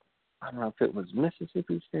don't know if it was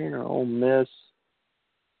Mississippi State or Ole Miss,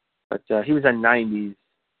 but he was a 90s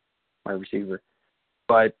wide receiver.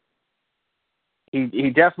 But he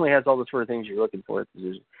definitely has all the sort of things you're looking for at the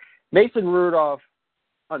position. Mason Rudolph,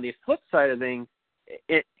 on the flip side of things,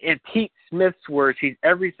 it Pete Smith's words, he's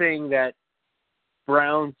everything that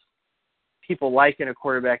Browns people like in a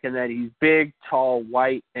quarterback, in that he's big, tall,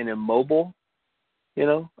 white, and immobile.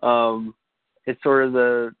 It's sort of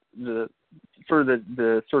the sort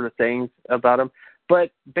of things about him.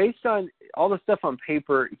 But based on all the stuff on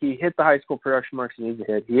paper, he hit the high school production marks he needs to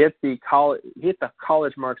hit. He hit the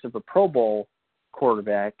college marks of a Pro Bowl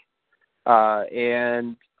quarterback.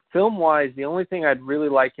 And film-wise, the only thing I'd really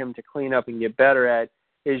like him to clean up and get better at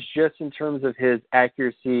is just in terms of his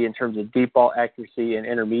accuracy, in terms of deep ball accuracy and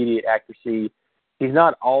intermediate accuracy. He's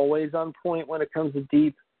not always on point when it comes to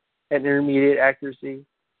deep and intermediate accuracy.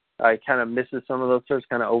 He kind of misses some of those throws,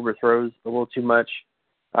 kind of overthrows a little too much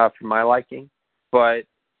for my liking. But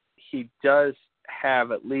he does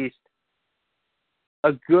have at least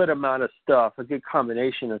a good amount of stuff, a good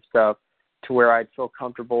combination of stuff, to where I'd feel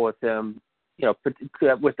comfortable with him,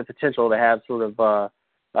 with the potential to have sort of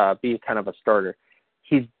be kind of a starter.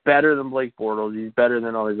 He's better than Blake Bortles. He's better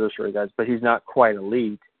than all these other sort of guys, but he's not quite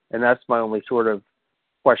elite. And that's my only sort of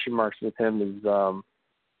question marks with him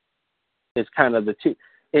is kind of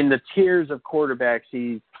in the tiers of quarterbacks,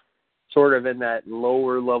 he's sort of in that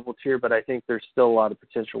lower level tier, but I think there's still a lot of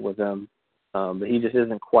potential with him. But he just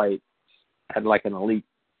isn't quite at like an elite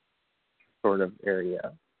sort of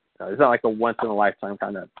area. It's not like a once-in-a-lifetime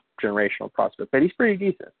kind of generational prospect, but he's pretty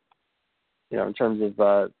decent, in terms of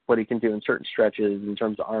what he can do in certain stretches, in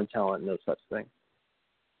terms of arm talent and those such things.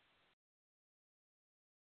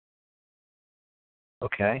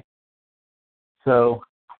 Okay. So,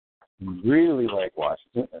 you really like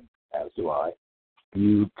Washington, and as do I.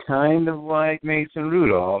 You kind of like Mason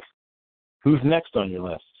Rudolph. Who's next on your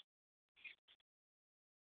list?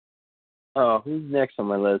 Oh, who's next on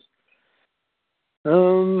my list?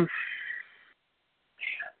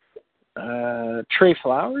 Trey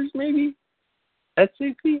Flowers, maybe? At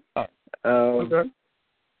safety? Okay.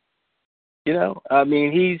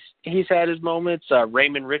 He's had his moments.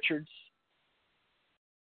 Raymond Richards,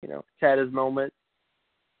 he's had his moments.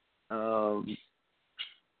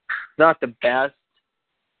 Not the best,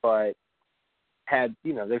 but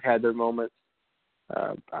they've had their moments.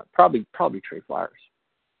 Probably Trey Flowers.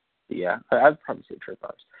 Yeah, I'd probably say Trey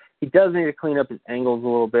Flowers. He does need to clean up his angles a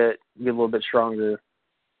little bit, get a little bit stronger,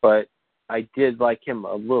 but I did like him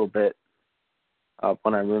a little bit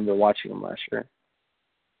when I remember watching him last year.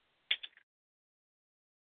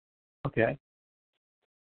 Okay.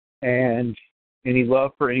 And any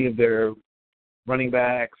love for any of their running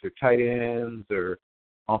backs or tight ends or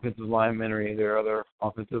offensive linemen or any of their other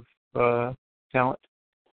offensive talent?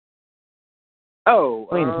 Oh,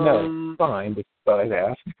 no, fine, but I'd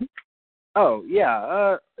ask. Oh,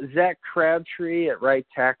 yeah. Zach Crabtree at right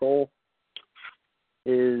tackle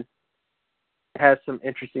has some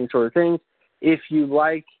interesting sort of things. If you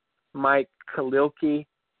like Mike McGlinchey,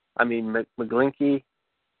 or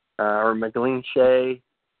McGlinchey,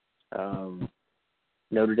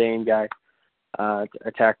 Notre Dame guy, a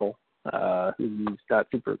tackle who's not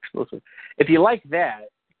super explosive. If you like that,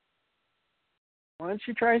 why don't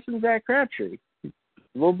you try some Zach Crabtree?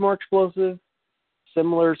 A little more explosive,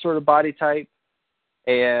 similar sort of body type,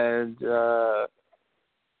 and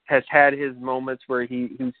has had his moments where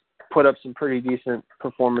he's put up some pretty decent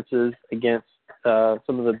performances against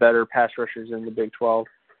some of the better pass rushers in the Big 12.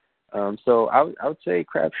 So I would say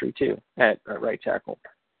Crabtree, too, at right tackle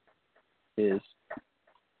is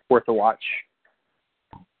worth a watch.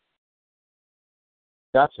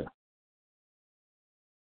 Gotcha.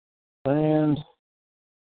 And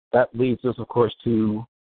that leads us, of course, to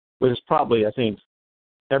what is probably, I think,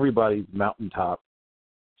 everybody's mountaintop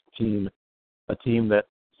team, a team that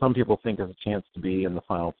some people think has a chance to be in the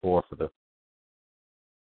Final Four for the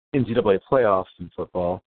NCAA playoffs in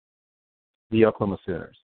football, the Oklahoma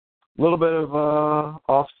Sooners. A little bit of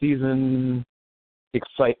off-season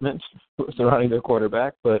excitement surrounding their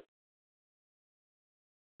quarterback, but,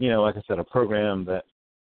 like I said, a program that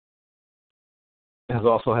has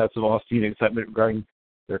also had some off-season excitement regarding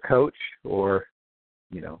their coach or,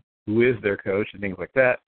 who is their coach and things like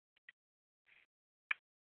that.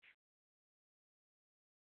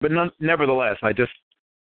 But nevertheless,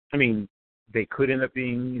 they could end up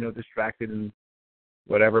being, distracted and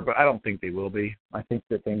whatever, but I don't think they will be. I think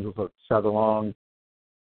that things will chug along,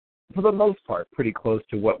 for the most part, pretty close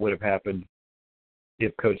to what would have happened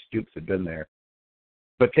if Coach Stoops had been there.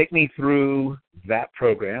 But take me through that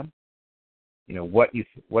program.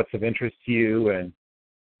 What's of interest to you, and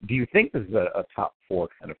do you think this is a top 4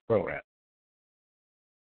 kind of program?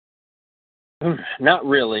 Not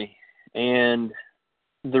really. And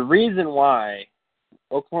the reason why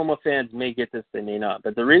Oklahoma fans may get this, they may not,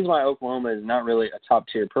 but the reason why Oklahoma is not really a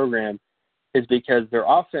top-tier program is because their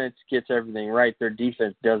offense gets everything right, their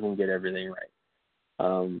defense doesn't get everything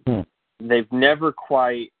right. They've never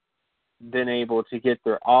quite been able to get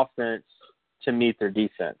their offense to meet their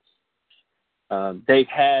defense. They've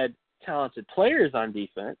had talented players on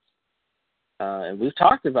defense, and we've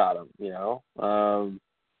talked about them,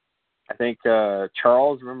 I think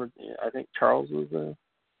Charles, I think Charles was the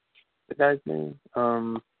guy's name.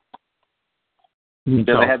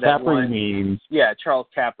 They had that one. Yeah, Charles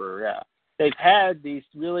Capper, yeah. They've had these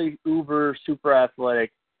really uber, super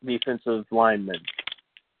athletic defensive linemen.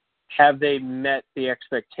 Have they met the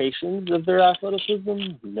expectations of their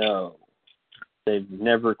athleticism? No. They've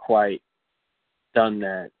never quite done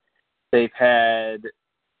that. They've had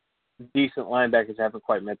decent linebackers that haven't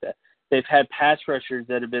quite met that. They've had pass rushers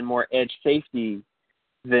that have been more edge safety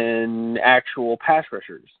than actual pass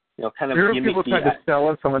rushers. Kind of gimmicky. People tried to sell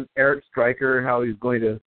us on Eric Stryker, how he's going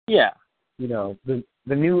to. Yeah. The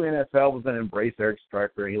new NFL was going to embrace Eric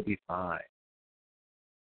Stryker. He'll be fine.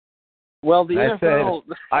 Well, the NFL.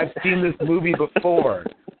 I've seen this movie before.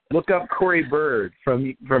 Look up Corey Bird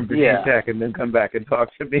from Virginia Tech, and then come back and talk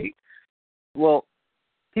to me. Well,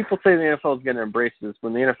 people say the NFL is going to embrace this,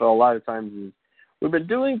 when the NFL a lot of times is, we've been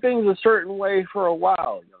doing things a certain way for a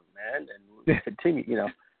while, young man, and we'll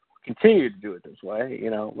continue to do it this way.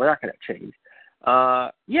 We're not going to change.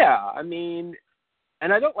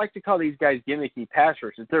 And I don't like to call these guys gimmicky pass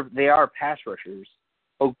rushers. They are pass rushers.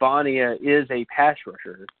 Ogbonnia is a pass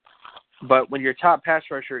rusher. But when your top pass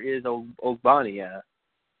rusher is Ogbonnia,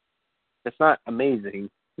 it's not amazing.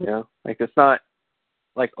 It's not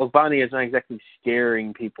like Ogbonnia is not exactly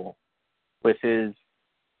scaring people with his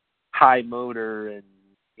high motor and,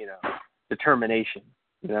 determination,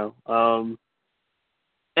 And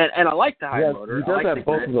I like the high motor. He does have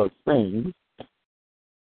both of those things.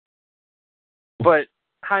 But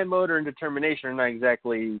high motor and determination are not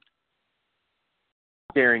exactly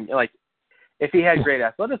scaring. Like, if he had great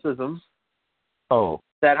athleticism,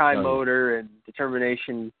 that high motor and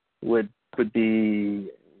determination would be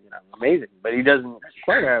amazing. But he doesn't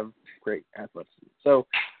quite have great athleticism. So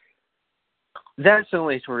that's the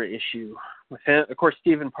only sort of issue with him. Of course,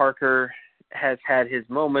 Stephen Parker has had his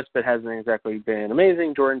moments, but hasn't exactly been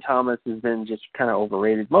amazing. Jordan Thomas has been just kind of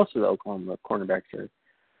overrated. Most of the Oklahoma cornerbacks are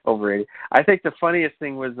overrated. I think the funniest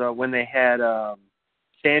thing was when they had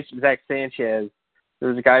Zach Sanchez. There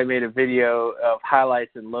was a guy who made a video of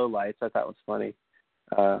highlights and lowlights. I thought was funny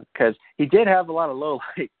because he did have a lot of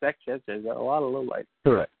lowlights. Zach Sanchez had a lot of lowlights.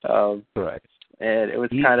 Correct. Correct. And it was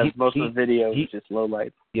most of the video was just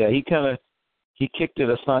lowlights. Yeah, he kicked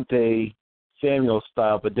it Asante Samuel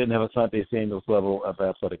style, but didn't have Asante Samuel's level of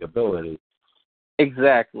athletic ability.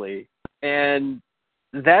 Exactly, and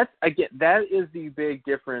that is the big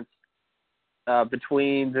difference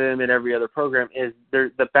between them and every other program is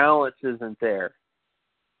the balance isn't there,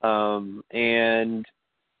 and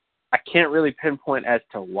I can't really pinpoint as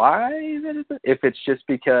to why that isn't. If it's just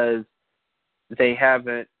because they've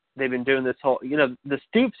been doing this whole, the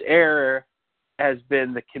Stoops era has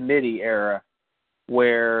been the committee era,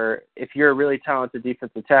 where if you're a really talented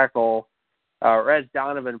defensive tackle, or as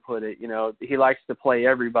Donovan put it, he likes to play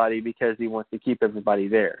everybody because he wants to keep everybody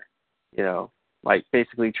there, like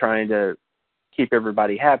basically trying to keep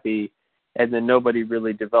everybody happy, and then nobody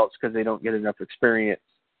really develops because they don't get enough experience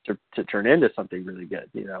to turn into something really good,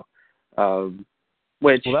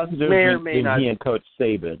 which that's the may or may not. He and Coach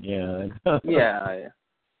Saban, yeah. Yeah.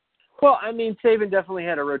 Well, I mean, Saban definitely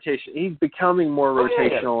had a rotation. He's becoming more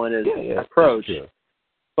rotational in his approach.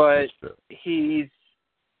 But he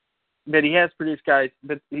has produced guys,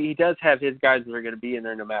 but he does have his guys that are going to be in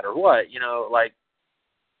there no matter what. Like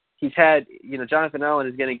he's had, Jonathan Allen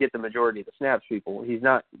is going to get the majority of the snaps. People, he's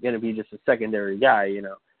not going to be just a secondary guy.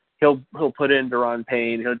 He'll put in Daron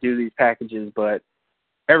Payne. He'll do these packages, but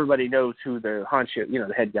everybody knows who the honcho,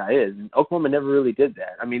 the head guy is. And Oklahoma never really did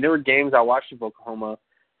that. I mean, there were games I watched of Oklahoma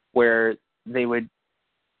where there'd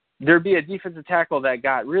be a defensive tackle that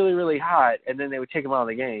got really, really hot, and then they would take him out of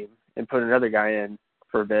the game and put another guy in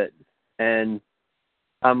for a bit. And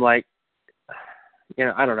I'm like,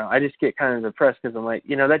 I don't know. I just get kind of depressed because I'm like,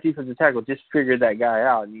 that defensive tackle just figured that guy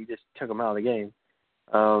out, and you just took him out of the game.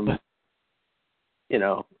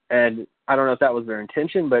 And I don't know if that was their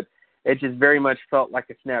intention, but it just very much felt like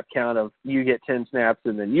a snap count of you get 10 snaps,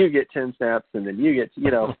 and then you get 10 snaps, and then you get,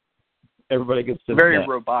 everybody gets 10 very snaps.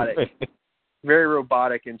 robotic, very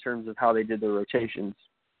robotic in terms of how they did the rotations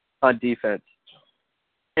on defense.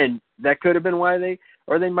 And that could have been why they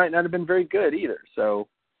might not have been very good either. So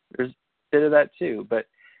there's a bit of that too. But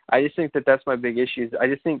I just think that that's my big issue. I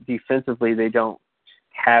just think defensively they don't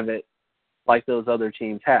have it like those other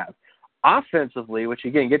teams have. Offensively, which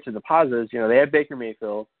again gets to the positives, they had Baker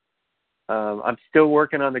Mayfield. I'm still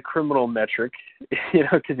working on the criminal metric,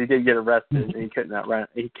 because he did get arrested and he couldn't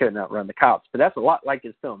outrun the cops. But that's a lot like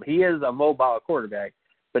his film. He is a mobile quarterback,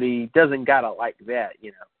 but he doesn't got it like that.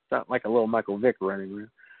 It's not like a little Michael Vick running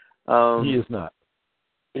around. He is not.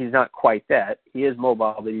 He's not quite that. He is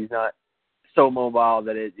mobile, but he's not so mobile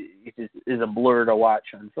that it just is a blur to watch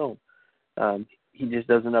on film. He just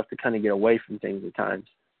does enough to kind of get away from things at times,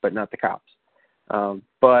 but not the cops.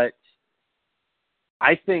 But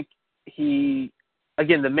I think the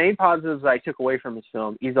main positives I took away from his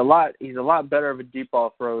film, he's a lot better of a deep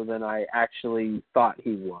ball thrower than I actually thought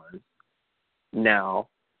he was now.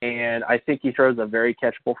 And I think he throws a very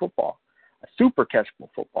catchable football, a super catchable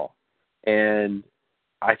football. And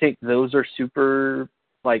I think those are super,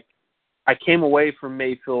 I came away from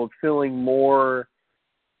Mayfield feeling more,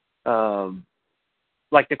 the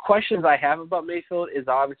questions I have about Mayfield is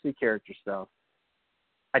obviously character stuff.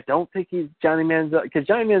 I don't think he's Johnny Manziel, because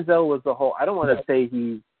Johnny Manziel was the whole, I don't want to say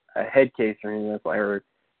he's a head case or anything, that's what I heard.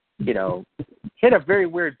 He had a very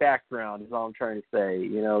weird background is all I'm trying to say,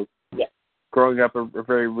 growing up a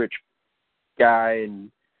very rich guy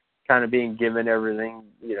and kind of being given everything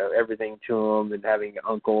to him, and having an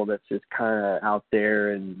uncle that's just kind of out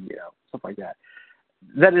there and, stuff like that.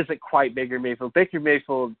 That isn't quite Baker Mayfield. Baker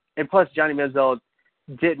Mayfield, and plus Johnny Manziel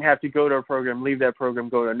didn't have to go to a program, leave that program,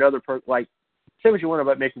 go to another program. Say what you want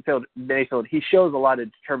about Mayfield, he shows a lot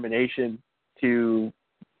of determination to,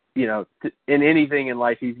 in anything in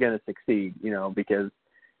life he's going to succeed, because,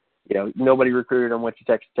 nobody recruited him, went to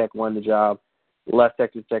Texas Tech, won the job, left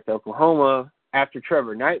Texas Tech to Oklahoma after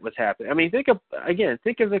Trevor Knight was happening. I mean, think of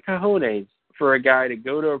the cojones for a guy to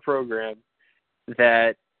go to a program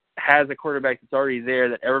that has a quarterback that's already there,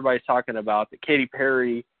 that everybody's talking about, that Katy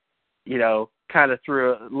Perry, kind of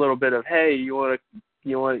threw a little bit of, hey, you want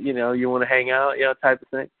to hang out, type of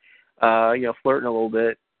thing, flirting a little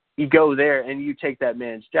bit. You go there and you take that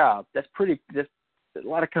man's job. That's a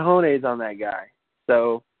lot of cojones on that guy.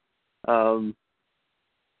 So, and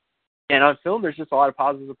on film, there's just a lot of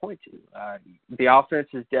positives to point to. The offense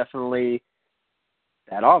is definitely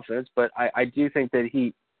that offense, but I do think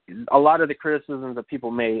that a lot of the criticisms that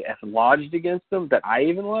people may have lodged against him, that I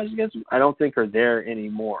even lodged against him, I don't think are there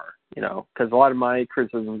anymore, because a lot of my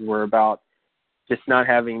criticisms were about just not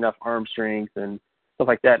having enough arm strength and stuff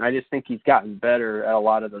like that. And I just think he's gotten better at a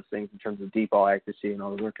lot of those things in terms of deep ball accuracy and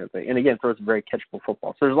all the work kind of thing. And again, throws a very catchable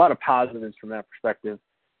football. So there's a lot of positives from that perspective.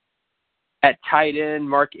 At tight end,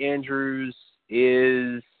 Mark Andrews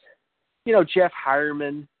is, Jeff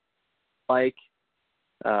Hireman.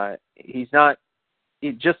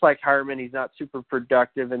 Just like Hireman, he's not super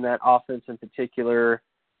productive in that offense in particular.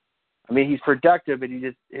 I mean, he's productive, but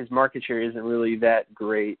his market share isn't really that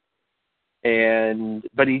great.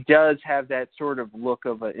 But he does have that sort of look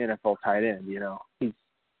of an NFL tight end, He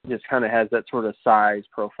just kind of has that sort of size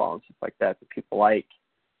profile and stuff like that people like.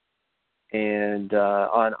 And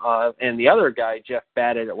and the other guy, Jeff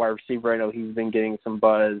Badgett at wide receiver, I know he's been getting some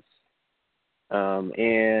buzz.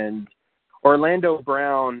 And Orlando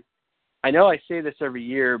Brown, I know I say this every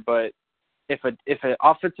year, but if an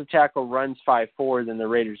offensive tackle runs 5'4", then the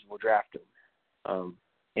Raiders will draft him.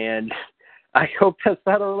 And I hope that's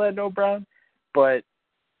not Orlando Brown, but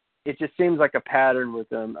it just seems like a pattern with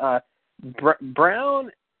him.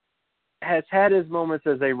 Brown has had his moments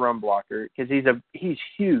as a run blocker because he's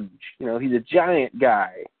huge. He's a giant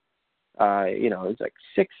guy. He's like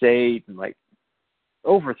 6'8" and like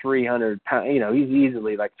over 300 pounds. He's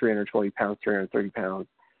easily like 320 pounds, 330 pounds.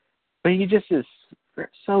 But he just is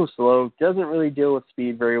so slow, doesn't really deal with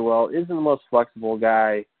speed very well, isn't the most flexible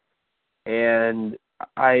guy. And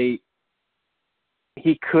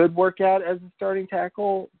he could work out as a starting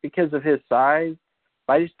tackle because of his size.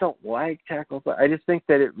 I just don't like tackles. I just think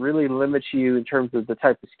that it really limits you in terms of the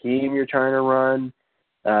type of scheme you're trying to run,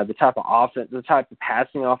 the type of offense, the type of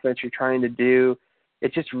passing offense you're trying to do.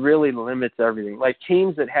 It just really limits everything. Like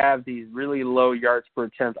teams that have these really low yards per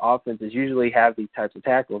attempt offenses usually have these types of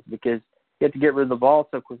tackles because You have to get rid of the ball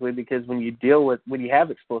so quickly because when you have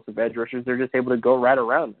explosive edge rushers, they're just able to go right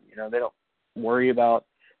around them. They don't worry about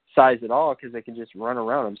size at all because they can just run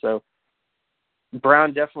around them. So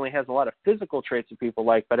Brown definitely has a lot of physical traits that people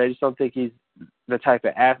like, but I just don't think he's the type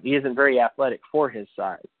of he isn't very athletic for his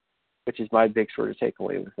size, which is my big sort of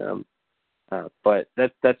takeaway with him. But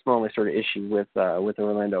that's my only sort of issue with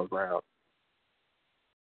Orlando Brown.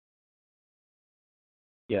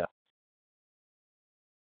 Yeah.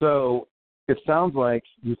 So it sounds like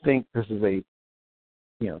you think this is a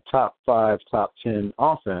top 5, top 10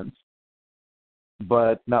 offense,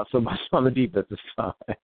 but not so much on the defensive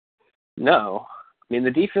side. No, I mean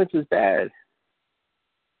the defense is bad.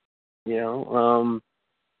 I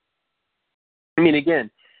mean,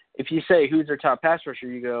 again, if you say who's their top pass rusher,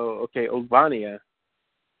 you go, okay, Ogbonnia.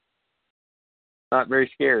 Not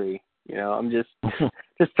very scary. I'm just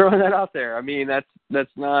throwing that out there. I mean, that's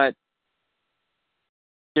not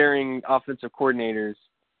scaring offensive coordinators,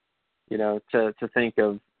 to think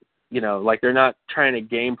of, like they're not trying to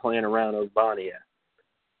game plan around Ogbonnia.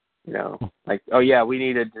 Like, oh yeah, we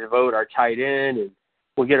need to devote our tight end and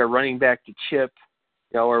we'll get a running back to chip,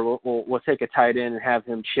 or we'll take a tight end and have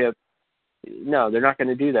him chip. No, they're not going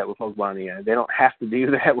to do that with Ogbonnia. They don't have to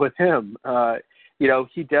do that with him.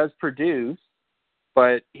 He does produce,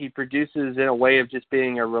 but he produces in a way of just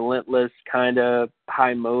being a relentless kind of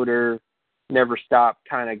high motor, never stop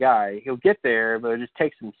kind of guy. He'll get there, but it just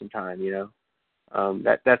takes him some time,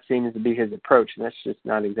 That seems to be his approach, and that's just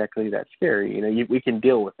not exactly that scary. We can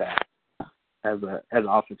deal with that as an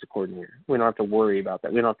offensive coordinator. We don't have to worry about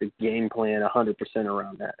that. We don't have to game plan 100%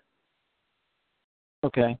 around that.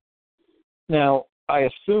 Okay. Now, I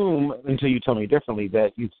assume, until you tell me differently,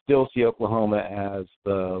 that you still see Oklahoma as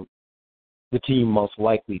the team most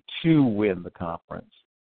likely to win the conference,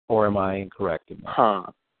 or am I incorrect in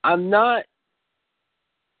that?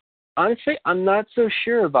 Honestly, I'm not so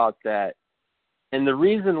sure about that. And the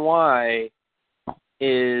reason why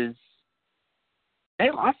is they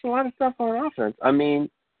lost a lot of stuff on offense. I mean,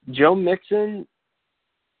 Joe Mixon,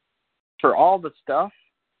 for all the stuff,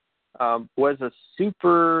 was a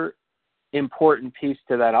super important piece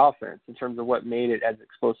to that offense in terms of what made it as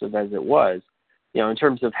explosive as it was. In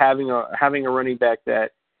terms of having a running back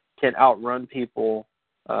that can outrun people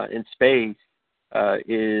in space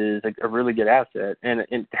is a really good asset. And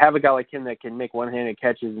to have a guy like him that can make one-handed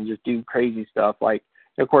catches and just do crazy stuff, like,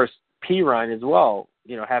 of course, Perine as well,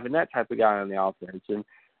 having that type of guy on the offense. And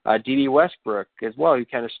D.D. Westbrook as well, who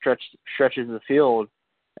kind of stretches the field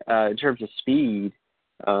in terms of speed.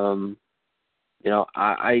 And,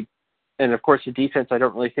 of course, the defense I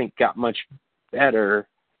don't really think got much better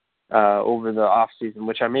over the offseason,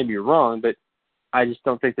 which I may be wrong, but I just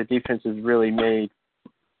don't think the defense has really made,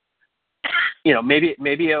 maybe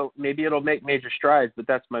it'll make major strides, but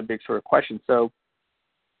that's my big sort of question. So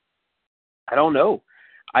I don't know.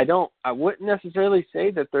 I wouldn't necessarily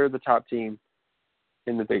say that they're the top team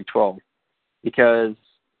in the Big 12 because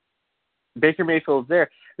Baker Mayfield's there.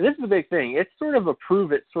 And this is the big thing. It's sort of a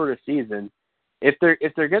prove-it sort of season. If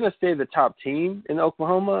they're going to stay the top team in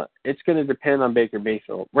Oklahoma, it's going to depend on Baker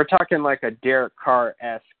Mayfield. We're talking like a Derek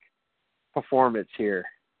Carr-esque performance here.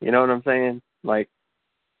 You know what I'm saying? Like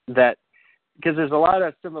that, because there's a lot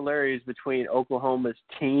of similarities between Oklahoma's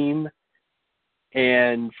team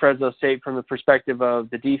and Fresno State from the perspective of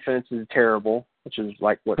the defense is terrible, which is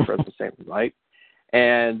like what Fresno State was like,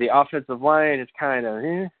 and the offensive line is kind of,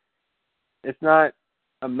 it's not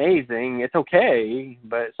amazing. It's okay,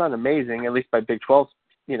 but it's not amazing, at least by Big 12.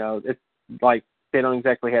 It's like they don't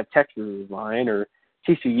exactly have Texas' line or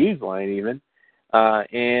TCU's line even.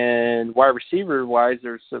 And wide receiver-wise,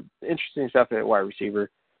 there's some interesting stuff at wide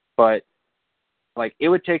receiver, but like it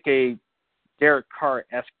would take a Derek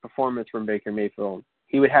Carr-esque performance from Baker Mayfield.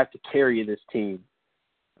 He would have to carry this team.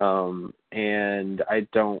 And I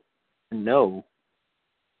don't know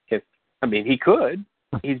he could.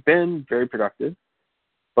 He's been very productive.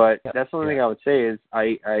 But that's the only thing I would say is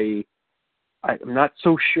I'm not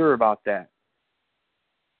so sure about that.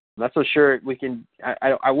 I'm not so sure we can.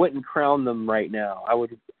 I wouldn't crown them right now. I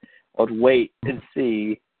would wait and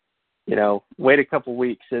see. Wait a couple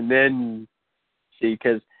weeks and then see,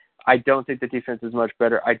 because I don't think the defense is much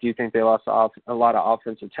better. I do think they lost a lot of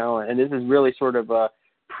offensive talent, and this is really sort of a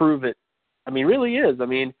prove it. I mean, really is. I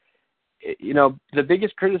mean, the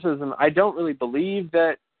biggest criticism. I don't really believe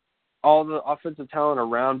that all the offensive talent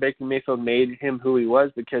around Baker Mayfield made him who he was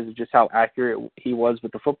because of just how accurate he was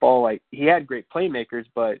with the football. Like, he had great playmakers,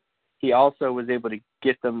 but he also was able to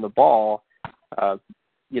get them the ball,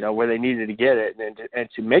 where they needed to get it and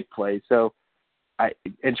to make plays. So,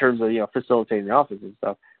 in terms of, facilitating the offense and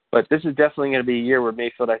stuff. But this is definitely going to be a year where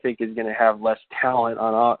Mayfield, I think, is going to have less talent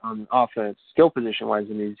on offense, skill position-wise,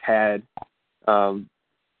 than he's had. And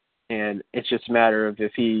it's just a matter of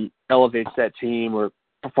if he elevates that team or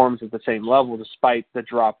performs at the same level despite the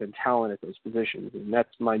drop in talent at those positions. And that's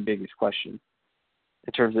my biggest question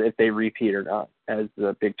in terms of if they repeat or not as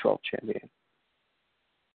the Big 12 champion.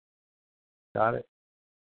 Got it.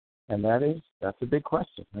 And that's a big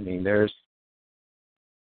question. I mean,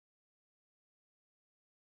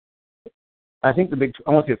 I think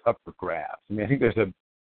I won't say it's up for grabs. I mean, I think there's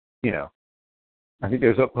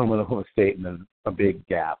Oklahoma and Oklahoma State and then a big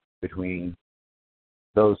gap between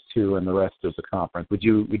those two and the rest of the conference. Would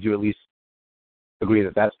you at least agree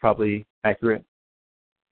that that's probably accurate?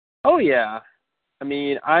 Oh yeah. I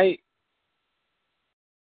mean, I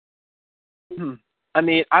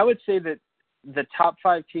would say that the top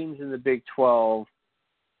 5 teams in the Big 12,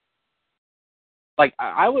 like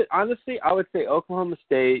I would say Oklahoma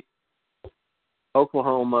State,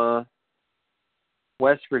 Oklahoma,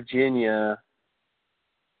 West Virginia,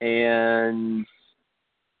 and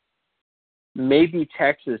maybe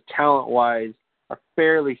Texas, talent-wise, are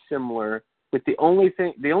fairly similar. But the only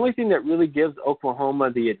thing that really gives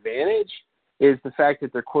Oklahoma the advantage is the fact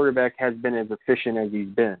that their quarterback has been as efficient as he's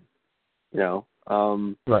been.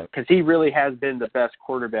 Right? Because he really has been the best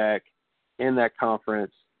quarterback in that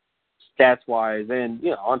conference, stats-wise, and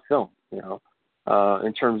on film.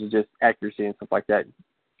 In terms of just accuracy and stuff like that,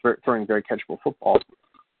 throwing very catchable football.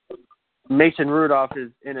 Mason Rudolph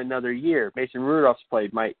is in another year. Mason Rudolph's play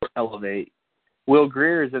might elevate. Will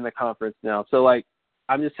Greer is in the conference now. So,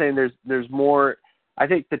 I'm just saying there's more. I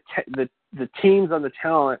think the teams on the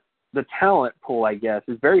talent pool, I guess,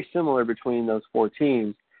 is very similar between those 4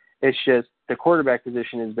 teams. It's just the quarterback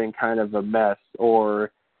position has been kind of a mess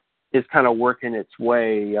or is kind of working its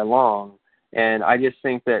way along. And I just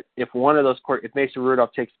think that if if Mason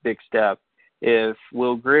Rudolph takes a big step, if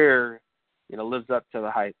Will Greer, lives up to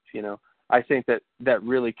the hype, I think that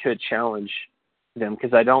really could challenge them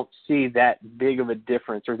because I don't see that big of a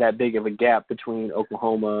difference or that big of a gap between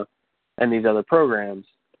Oklahoma and these other programs,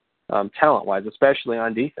 talent-wise, especially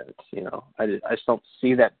on defense. I just don't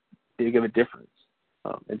see that big of a difference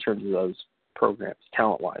in terms of those programs,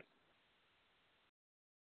 talent-wise.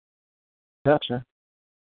 Gotcha.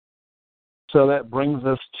 So that brings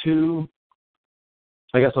us to,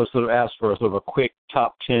 I guess I'll sort of ask for a sort of a quick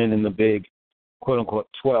top 10 in the Big, quote-unquote,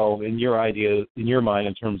 12 in your mind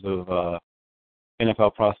in terms of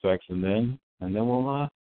NFL prospects, and then we'll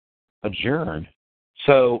adjourn.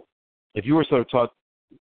 So if you were sort of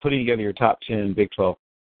putting together your top 10 Big 12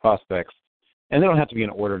 prospects, and they don't have to be in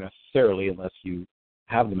order necessarily unless you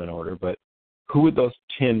have them in order, but who would those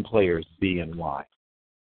 10 players be and why?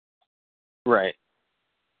 Right.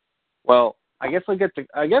 Well, I guess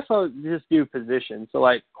I'll just do position. So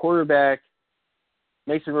quarterback,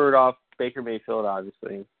 Mason Rudolph, Baker Mayfield,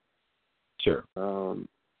 obviously. Sure. So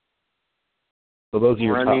those are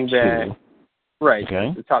your running top back, 2. Right.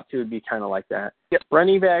 Okay. The top 2 would be kind of like that. Yep.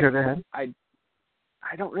 Running back. Sure, go ahead. I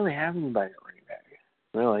don't really have anybody at running back.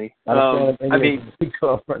 Really. I mean, Big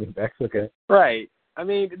 12 running backs. Okay. Right. I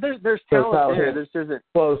mean, there's talent there. This isn't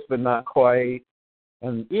close, but not quite.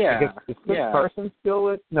 And yeah. I guess, is Chris Carson still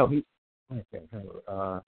with? No, he.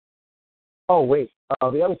 Oh wait,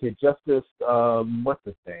 the other kid, Justice. What's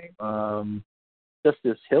his name?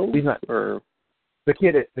 Justice Hill. He's not. Or the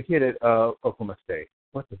kid at Oklahoma State.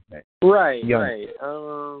 What's his name? Right. Young. Right.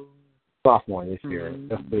 Sophomore this year.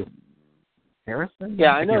 Justice Harrison.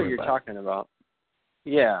 Yeah, I know what you're talking about.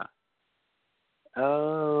 Yeah.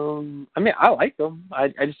 I mean, I like them. I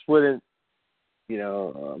just wouldn't, but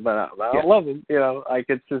I don't love them.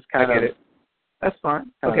 It's just kind of. That's fine.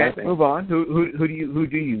 Okay, move on. Who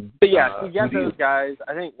do you? But yeah, so you got those guys.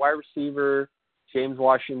 I think wide receiver, James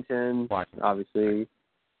Washington. Obviously.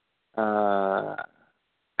 Alan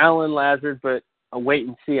Lazard, but I'll wait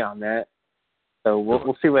and see on that. So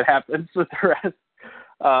we'll see what happens with the rest.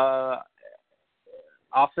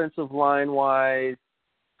 Offensive line wise,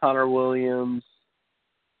 Connor Williams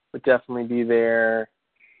would definitely be there.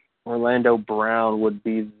 Orlando Brown would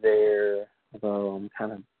be there. Although I'm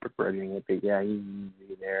kind of regretting it, but yeah, he would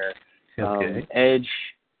be there. Okay. Edge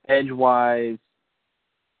wise,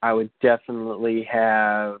 I would definitely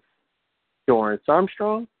have Dorrance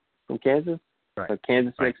Armstrong from Kansas. Right. So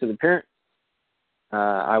Kansas makes an appearance.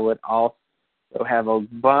 I would also have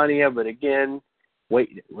Ogbania, but again,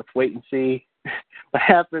 let's wait and see what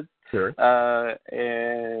happens. Sure.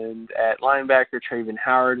 And at linebacker, Traven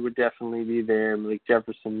Howard would definitely be there. Malik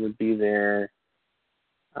Jefferson would be there.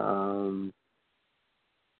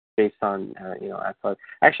 Based on, I thought,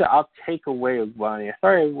 actually, I'll take away Ogbania.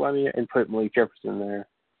 Sorry, Ogbania, and put Malik Jefferson there.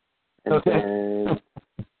 And then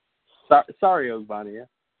sorry, Ogbania.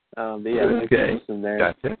 But yeah, okay. In there.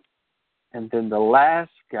 Gotcha. And then the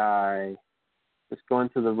last guy, just going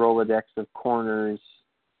to the Rolodex of corners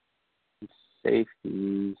and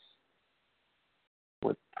safeties,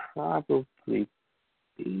 would probably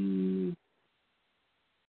be,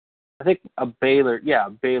 I think a Baylor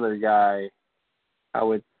guy. I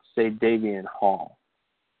would say Davian Hall.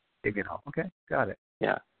 Davian Hall. Okay, got it.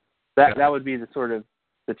 Yeah, that would be the sort of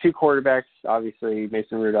the two quarterbacks. Obviously,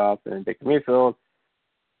 Mason Rudolph and Baker Mayfield,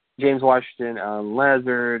 James Washington, Alan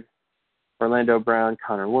Lazard, Orlando Brown,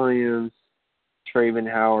 Connor Williams, Traven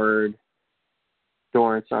Howard,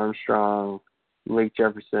 Dorrance Armstrong, Lake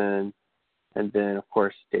Jefferson, and then of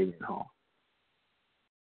course Davian Hall.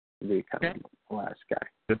 Would be kind of the last guy.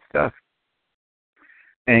 Good stuff.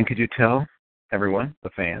 And could you tell everyone, the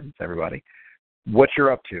fans, everybody, what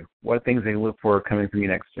you're up to? What things they look for coming from you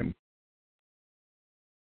next, Jim?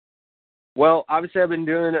 Well, obviously I've been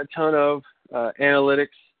doing a ton of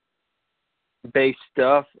analytics-based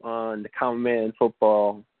stuff on the Common Man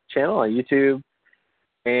Football channel on YouTube,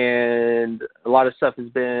 and a lot of stuff has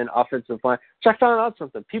been offensive line. So I found out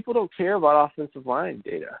something. People don't care about offensive line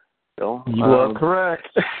data. Bill. You are correct.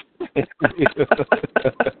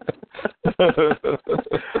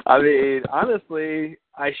 I mean, honestly,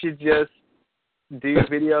 I should just do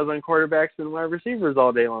videos on quarterbacks and wide receivers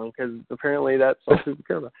all day long because apparently that's all people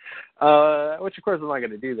care about. Which, of course, I'm not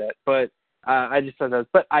going to do that. But I just thought that.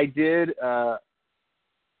 But I did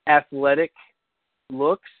athletic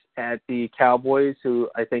looks at the Cowboys, who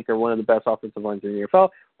I think are one of the best offensive lines in the NFL,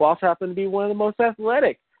 who also happen to be one of the most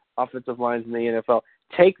athletic offensive lines in the NFL.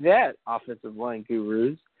 Take that, offensive line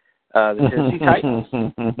gurus. The Tennessee Titans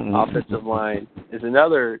offensive line is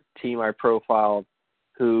another team I profiled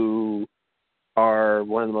who are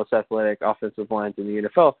one of the most athletic offensive lines in the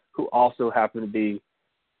NFL, who also happen to be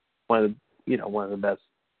one of the best,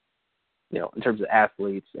 in terms of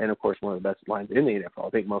athletes, and of course one of the best lines in the NFL. I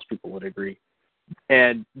think most people would agree.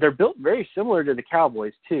 And they're built very similar to the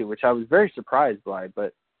Cowboys too, which I was very surprised by,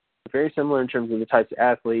 but very similar in terms of the types of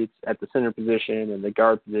athletes at the center position and the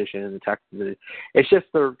guard position and the tackle position. It's just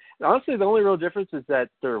honestly the only real difference is that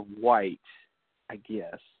they're white, I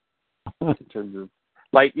guess, in terms of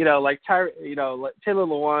like Taylor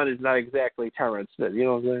Lewan is not exactly Tyron Smith, you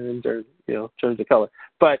know what I'm saying, in terms of color.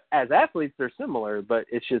 But as athletes, they're similar, but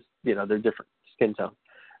it's just they're different skin tone.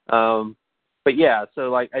 But yeah,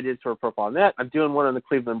 so like I did sort of profile on that. I'm doing one on the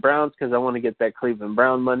Cleveland Browns because I want to get that Cleveland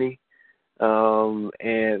Brown money.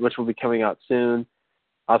 And which will be coming out soon.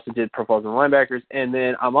 Also did profiles on linebackers, and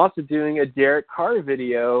then I'm also doing a Derek Carr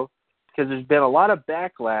video because there's been a lot of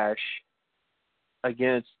backlash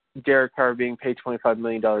against Derek Carr being paid $25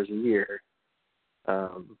 million a year,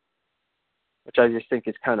 which I just think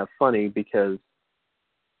is kind of funny because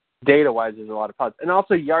data-wise there's a lot of positives, and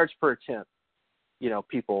also yards per attempt.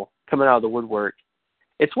 People coming out of the woodwork.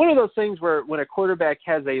 It's one of those things where when a quarterback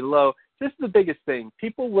has a low. This is the biggest thing.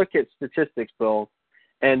 People look at statistics, Bill,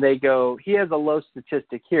 and they go, he has a low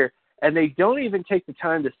statistic here, and they don't even take the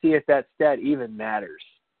time to see if that stat even matters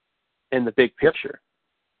in the big picture.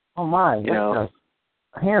 Oh, my. His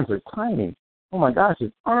hands are tiny. Oh, my gosh,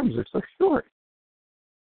 his arms are so short.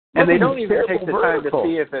 And they don't even take the time to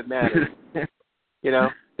see if it matters.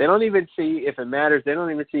 They don't even see if it matters. They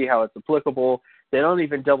don't even see how it's applicable. They don't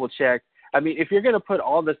even double-check. I mean, if you're going to put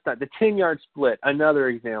all this stuff, the 10-yard split, another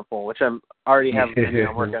example, which I'm already having a video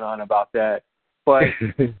I'm working on about that. But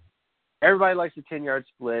everybody likes the 10-yard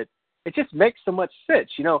split. It just makes so much sense.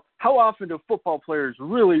 How often do football players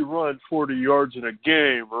really run 40 yards in a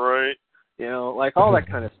game, right? Like all that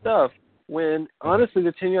kind of stuff. When, honestly,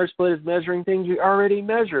 the 10-yard split is measuring things you already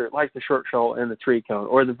measure, like the short shuttle and the three cone,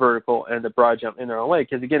 or the vertical and the broad jump in their own way.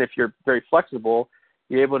 Because, again, if you're very flexible,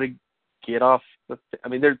 you're able to get off.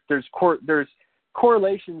 There's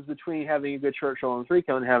correlations between having a good short shuttle and three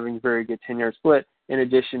cone and having a very good 10-yard split, in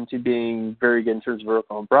addition to being very good in terms of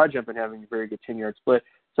vertical and broad jump and having a very good 10-yard split.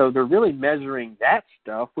 So they're really measuring that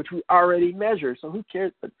stuff, which we already measure. So who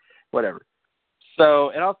cares? But whatever. So,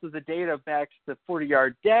 and also the data backs the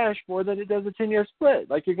 40-yard dash more than it does a 10-yard split.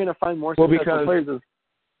 Like you're going to find more successful players.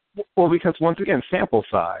 Because once again, sample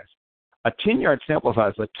size. A 10-yard sample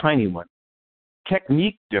size is a tiny one.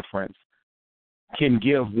 Technique difference can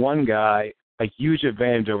give one guy a huge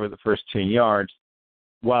advantage over the first 10 yards,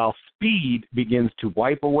 while speed begins to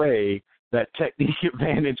wipe away that technique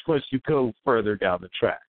advantage once you go further down the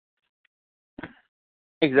track.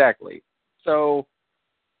 Exactly. So,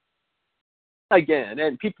 again,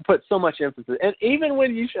 and people put so much emphasis, and even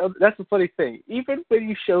when you show, that's the funny thing, even when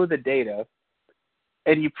you show the data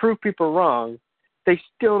and you prove people wrong, they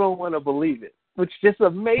still don't want to believe it. which just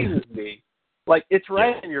amazes me. Like, it's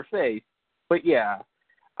right in your face. But, yeah,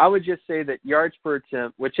 I would just say that yards per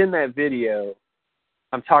attempt, which in that video,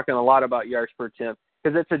 I'm talking a lot about yards per attempt,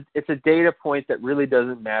 because it's a data point that really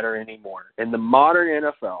doesn't matter anymore. In the modern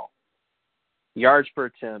NFL, yards per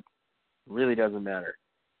attempt really doesn't matter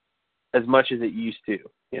as much as it used to,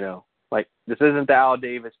 Like, this isn't the Al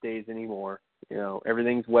Davis days anymore.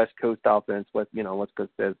 Everything's West Coast offense, West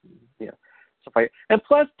Coast says, stuff like that. And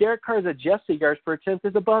plus, Derek Carr's adjusted yards per attempt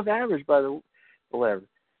is above average by the whatever.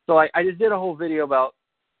 So, I just did a whole video about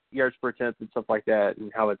yards per attempt and stuff like that,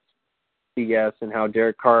 and how it's BS, and how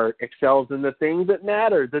Derek Carr excels in the things that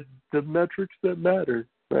matter, the metrics that matter,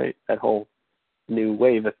 right? That whole new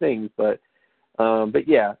wave of things. But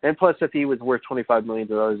yeah, and plus, if he was worth $25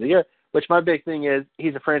 million a year, which my big thing is,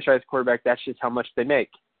 he's a franchise quarterback. That's just how much they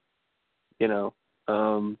make.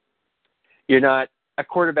 A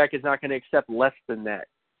quarterback is not going to accept less than that.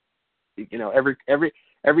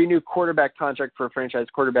 Every new quarterback contract for a franchise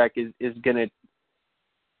quarterback is going to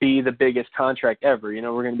be the biggest contract ever.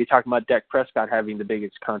 We're going to be talking about Dak Prescott having the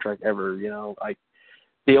biggest contract ever. Like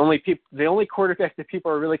the only quarterback that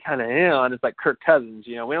people are really kind of in on is like Kirk Cousins.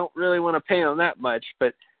 We don't really want to pay him that much,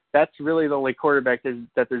 but that's really the only quarterback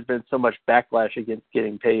that there's been so much backlash against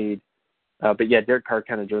getting paid. But yeah, Derek Carr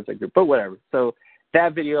kind of joins that group. But whatever. So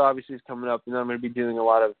that video obviously is coming up, and I'm going to be doing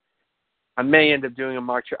I may end up doing a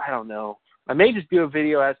mock draft. I don't know. I may just do a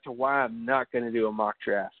video as to why I'm not going to do a mock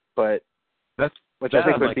draft, but which I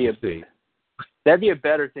think would be that'd be a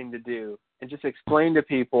better thing to do, and just explain to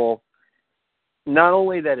people not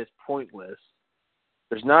only that it's pointless,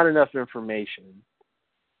 there's not enough information.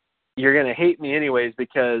 You're going to hate me anyways,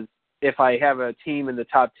 because if I have a team in the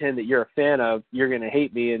top 10 that you're a fan of, you're going to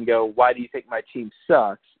hate me and go, why do you think my team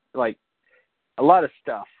sucks? Like, a lot of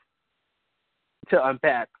stuff to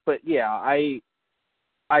unpack. But yeah, I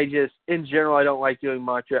just, in general, I don't like doing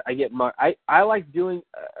mock drafts. I like doing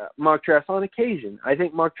mock drafts on occasion. I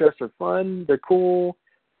think mock drafts are fun. They're cool.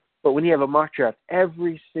 But when you have a mock draft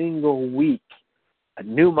every single week, a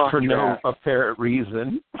new mock draft. For no apparent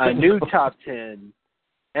reason. A new top 10.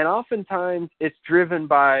 And oftentimes it's driven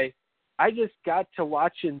by, I just got to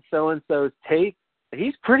watching so-and-so's tape.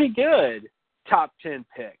 He's pretty good. Top 10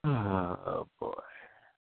 pick. Oh, boy.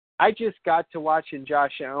 I just got to watching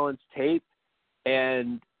Josh Allen's tape,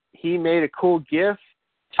 and he made a cool GIF.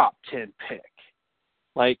 Top 10 pick.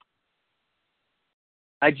 Like,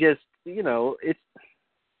 I just, it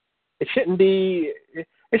shouldn't be.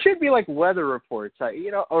 It should be like weather reports. Or I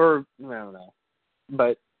don't know,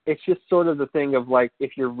 but it's just sort of the thing of like,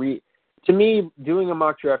 if you're to me, doing a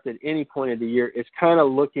mock draft at any point of the year is kind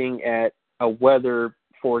of looking at a weather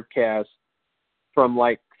forecast from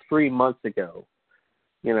like 3 months ago.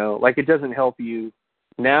 Like, it doesn't help you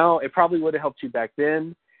now. It probably would have helped you back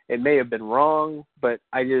then. It may have been wrong, but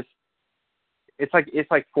it's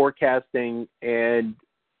like forecasting, and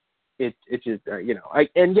it's just,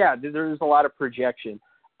 there's a lot of projection.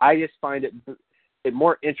 I just find it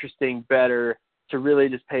more interesting, better to really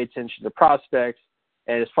just pay attention to prospects.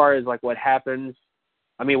 And as far as like what happens,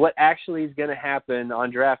 what actually is going to happen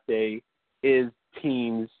on draft day is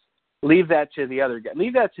teams. Leave that to the other guys.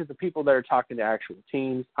 Leave that to the people that are talking to actual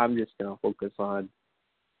teams. I'm just going to focus on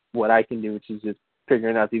what I can do, which is just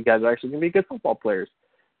figuring out these guys are actually going to be good football players.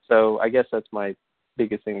 So I guess that's my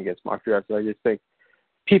biggest thing against mock drafts. I just think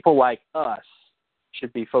people like us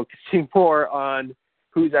should be focusing more on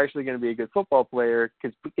who's actually going to be a good football player,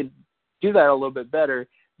 because we can do that a little bit better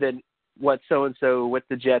than what so-and-so, what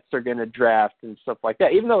the Jets are going to draft and stuff like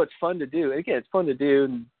that. Even though it's fun to do. Again, it's fun to do,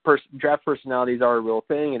 and draft personalities are a real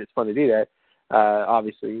thing, and it's fun to do that,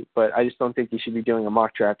 obviously. But I just don't think you should be doing a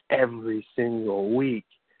mock draft every single week.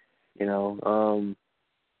 It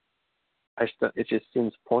just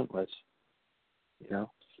seems pointless.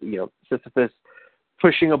 It's just this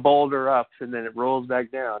pushing a boulder up and then it rolls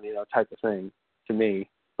back down, type of thing to me.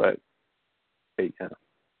 But yeah.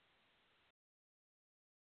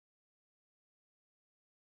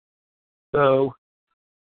 So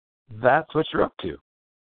that's what you're up to.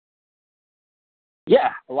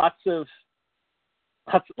 Yeah, lots of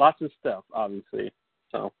stuff, obviously.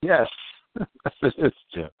 So yes, it's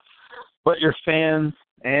Jim. But your fans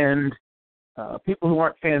and people who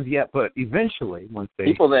aren't fans yet, but eventually, once they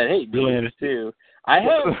people that hate me too. I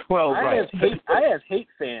have hate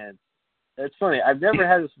fans. It's funny. I've never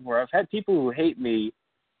had this before. I've had people who hate me,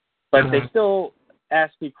 but they still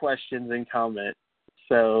ask me questions and comment.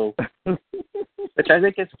 So, which I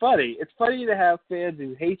think is funny. It's funny to have fans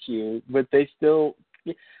who hate you, but they still.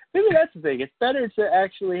 Maybe that's the thing. It's better to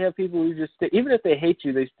actually have people who just, even if they hate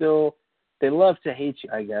you, they love to hate you.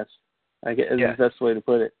 I guess is the best way to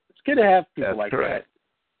put it. It's good to have people That's like correct.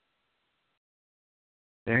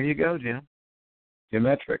 There you go, Jim.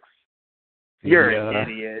 Geometrics. You're an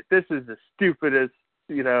idiot. This is the stupidest,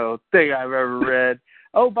 thing I've ever read.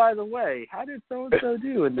 Oh, by the way, how did so-and-so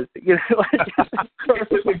do in this? It's an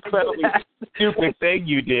incredibly stupid thing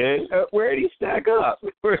you did. Where did he stack up?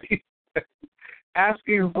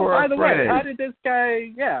 Asking for by a the friend. way, how did this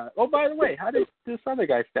guy, Oh, by the way, how did this other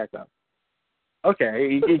guy stack up?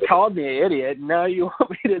 Okay, he called me an idiot, and now you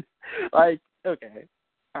want me to, okay,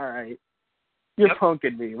 all right. You're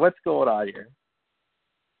punking me. What's going on here?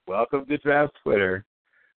 Welcome to Draft Twitter.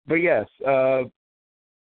 But yes,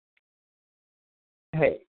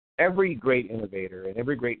 hey, every great innovator and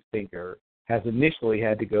every great thinker has initially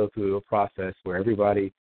had to go through a process where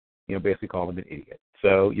everybody, basically called him an idiot.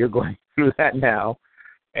 So you're going through that now.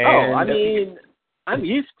 And I'm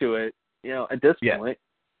used to it, at this point.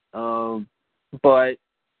 But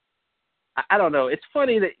I don't know. It's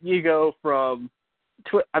funny that you go from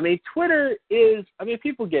Twitter is,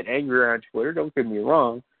 people get angry on Twitter, don't get me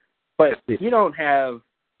wrong, but you don't have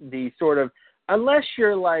the sort of, unless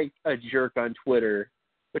you're like a jerk on Twitter,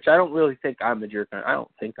 which I don't really think I'm a jerk on. I don't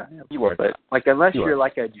think I am. You are. But unless you're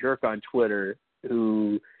like a jerk on Twitter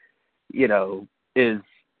who, is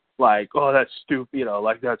like, oh, that's stupid,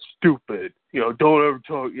 that's stupid, don't ever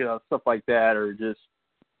talk, stuff like that, or just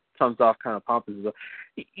comes off kind of pompous.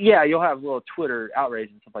 Yeah, you'll have little Twitter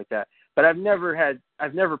outrage and stuff like that. But I've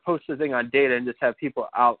never posted a thing on data and just have people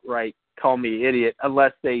outright call me idiot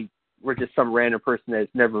unless they were just some random person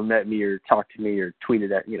that's never met me or talked to me or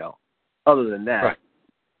tweeted at, other than that. Right.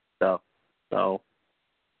 So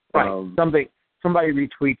right. Somebody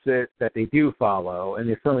retweets it that they do follow, and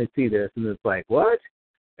they suddenly see this, and it's like, what?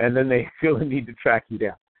 And then they feel the need to track you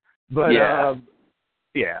down. But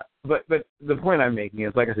But the point I'm making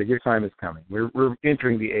is, like I said, your time is coming. We're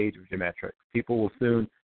entering the age of geometrics. People will soon,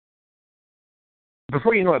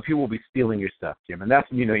 before you know it, people will be stealing your stuff, Jim, and that's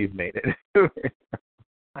when you know you've made it.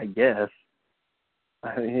 I guess.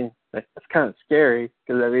 That's kind of scary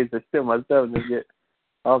because that means they steal my stuff and they get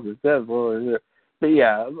all the stuff. But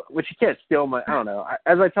yeah, which you can't steal my. I don't know.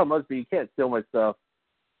 As I tell most people, you can't steal my stuff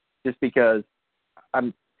just because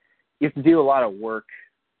you have to do a lot of work.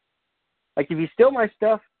 Like if you steal my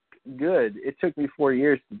stuff, good. It took me 4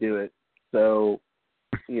 years to do it, so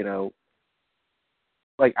I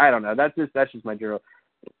don't know. That's just my general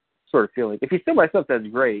sort of feeling. If you steal my stuff, that's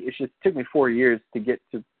great. It just took me 4 years to get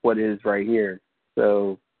to what is right here.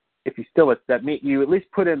 So if you steal it, that means you at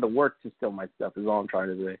least put in the work to steal my stuff. Is all I'm trying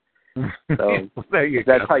to say. So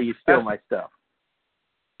that's how you steal my stuff.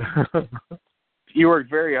 You worked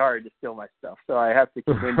very hard to steal my stuff, so I have to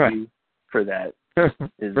commend you for that. For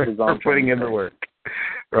putting in the work.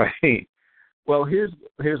 Right. Well, here's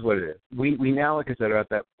what it is. We now, like I said, are at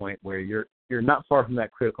that point where you're not far from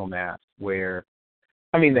that critical mass where,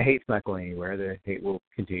 the hate's not going anywhere. The hate will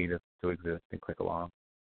continue to exist and click along.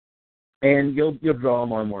 And you'll draw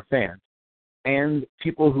more and more fans. And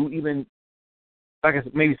people who even, like I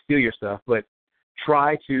said, maybe steal your stuff, but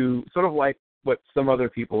try to, sort of like what some other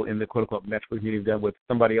people in the quote-unquote metric community have done with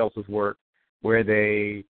somebody else's work, where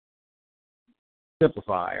they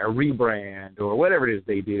simplify or rebrand or whatever it is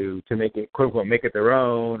they do to make it, quote-unquote, make it their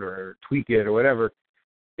own or tweak it or whatever.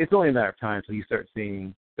 It's only a matter of time until you start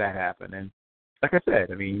seeing that happen. And like I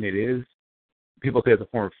said, it is, people say it's a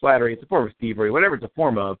form of flattery, it's a form of thievery, whatever it's a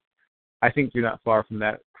form of. I think you're not far from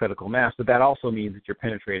that critical mass, but that also means that you're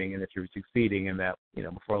penetrating and that you're succeeding, and that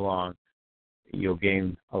before long you'll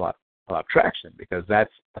gain a lot of traction, because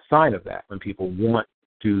that's a sign of that when people want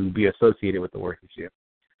to be associated with the work you do,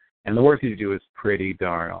 and the work you do is pretty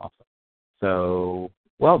darn awesome. So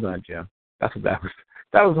well done, Jim. That was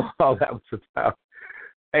all that was about.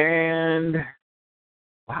 And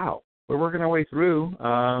wow, we're working our way through.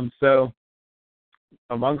 So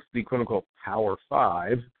amongst the quote unquote Power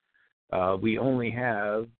Five, we only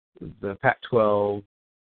have the Pac-12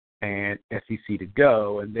 and SEC to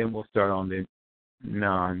go, and then we'll start on the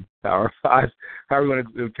non-Power Five, however we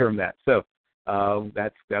want to term that. So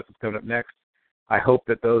that's what's coming up next. I hope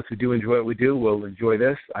that those who do enjoy what we do will enjoy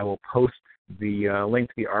this. I will post the link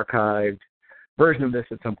to the archived version of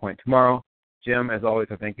this at some point tomorrow. Jim, as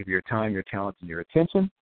always, I thank you for your time, your talents, and your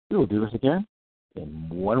attention. We will do this again in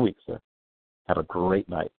 1 week, sir. Have a great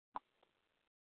night.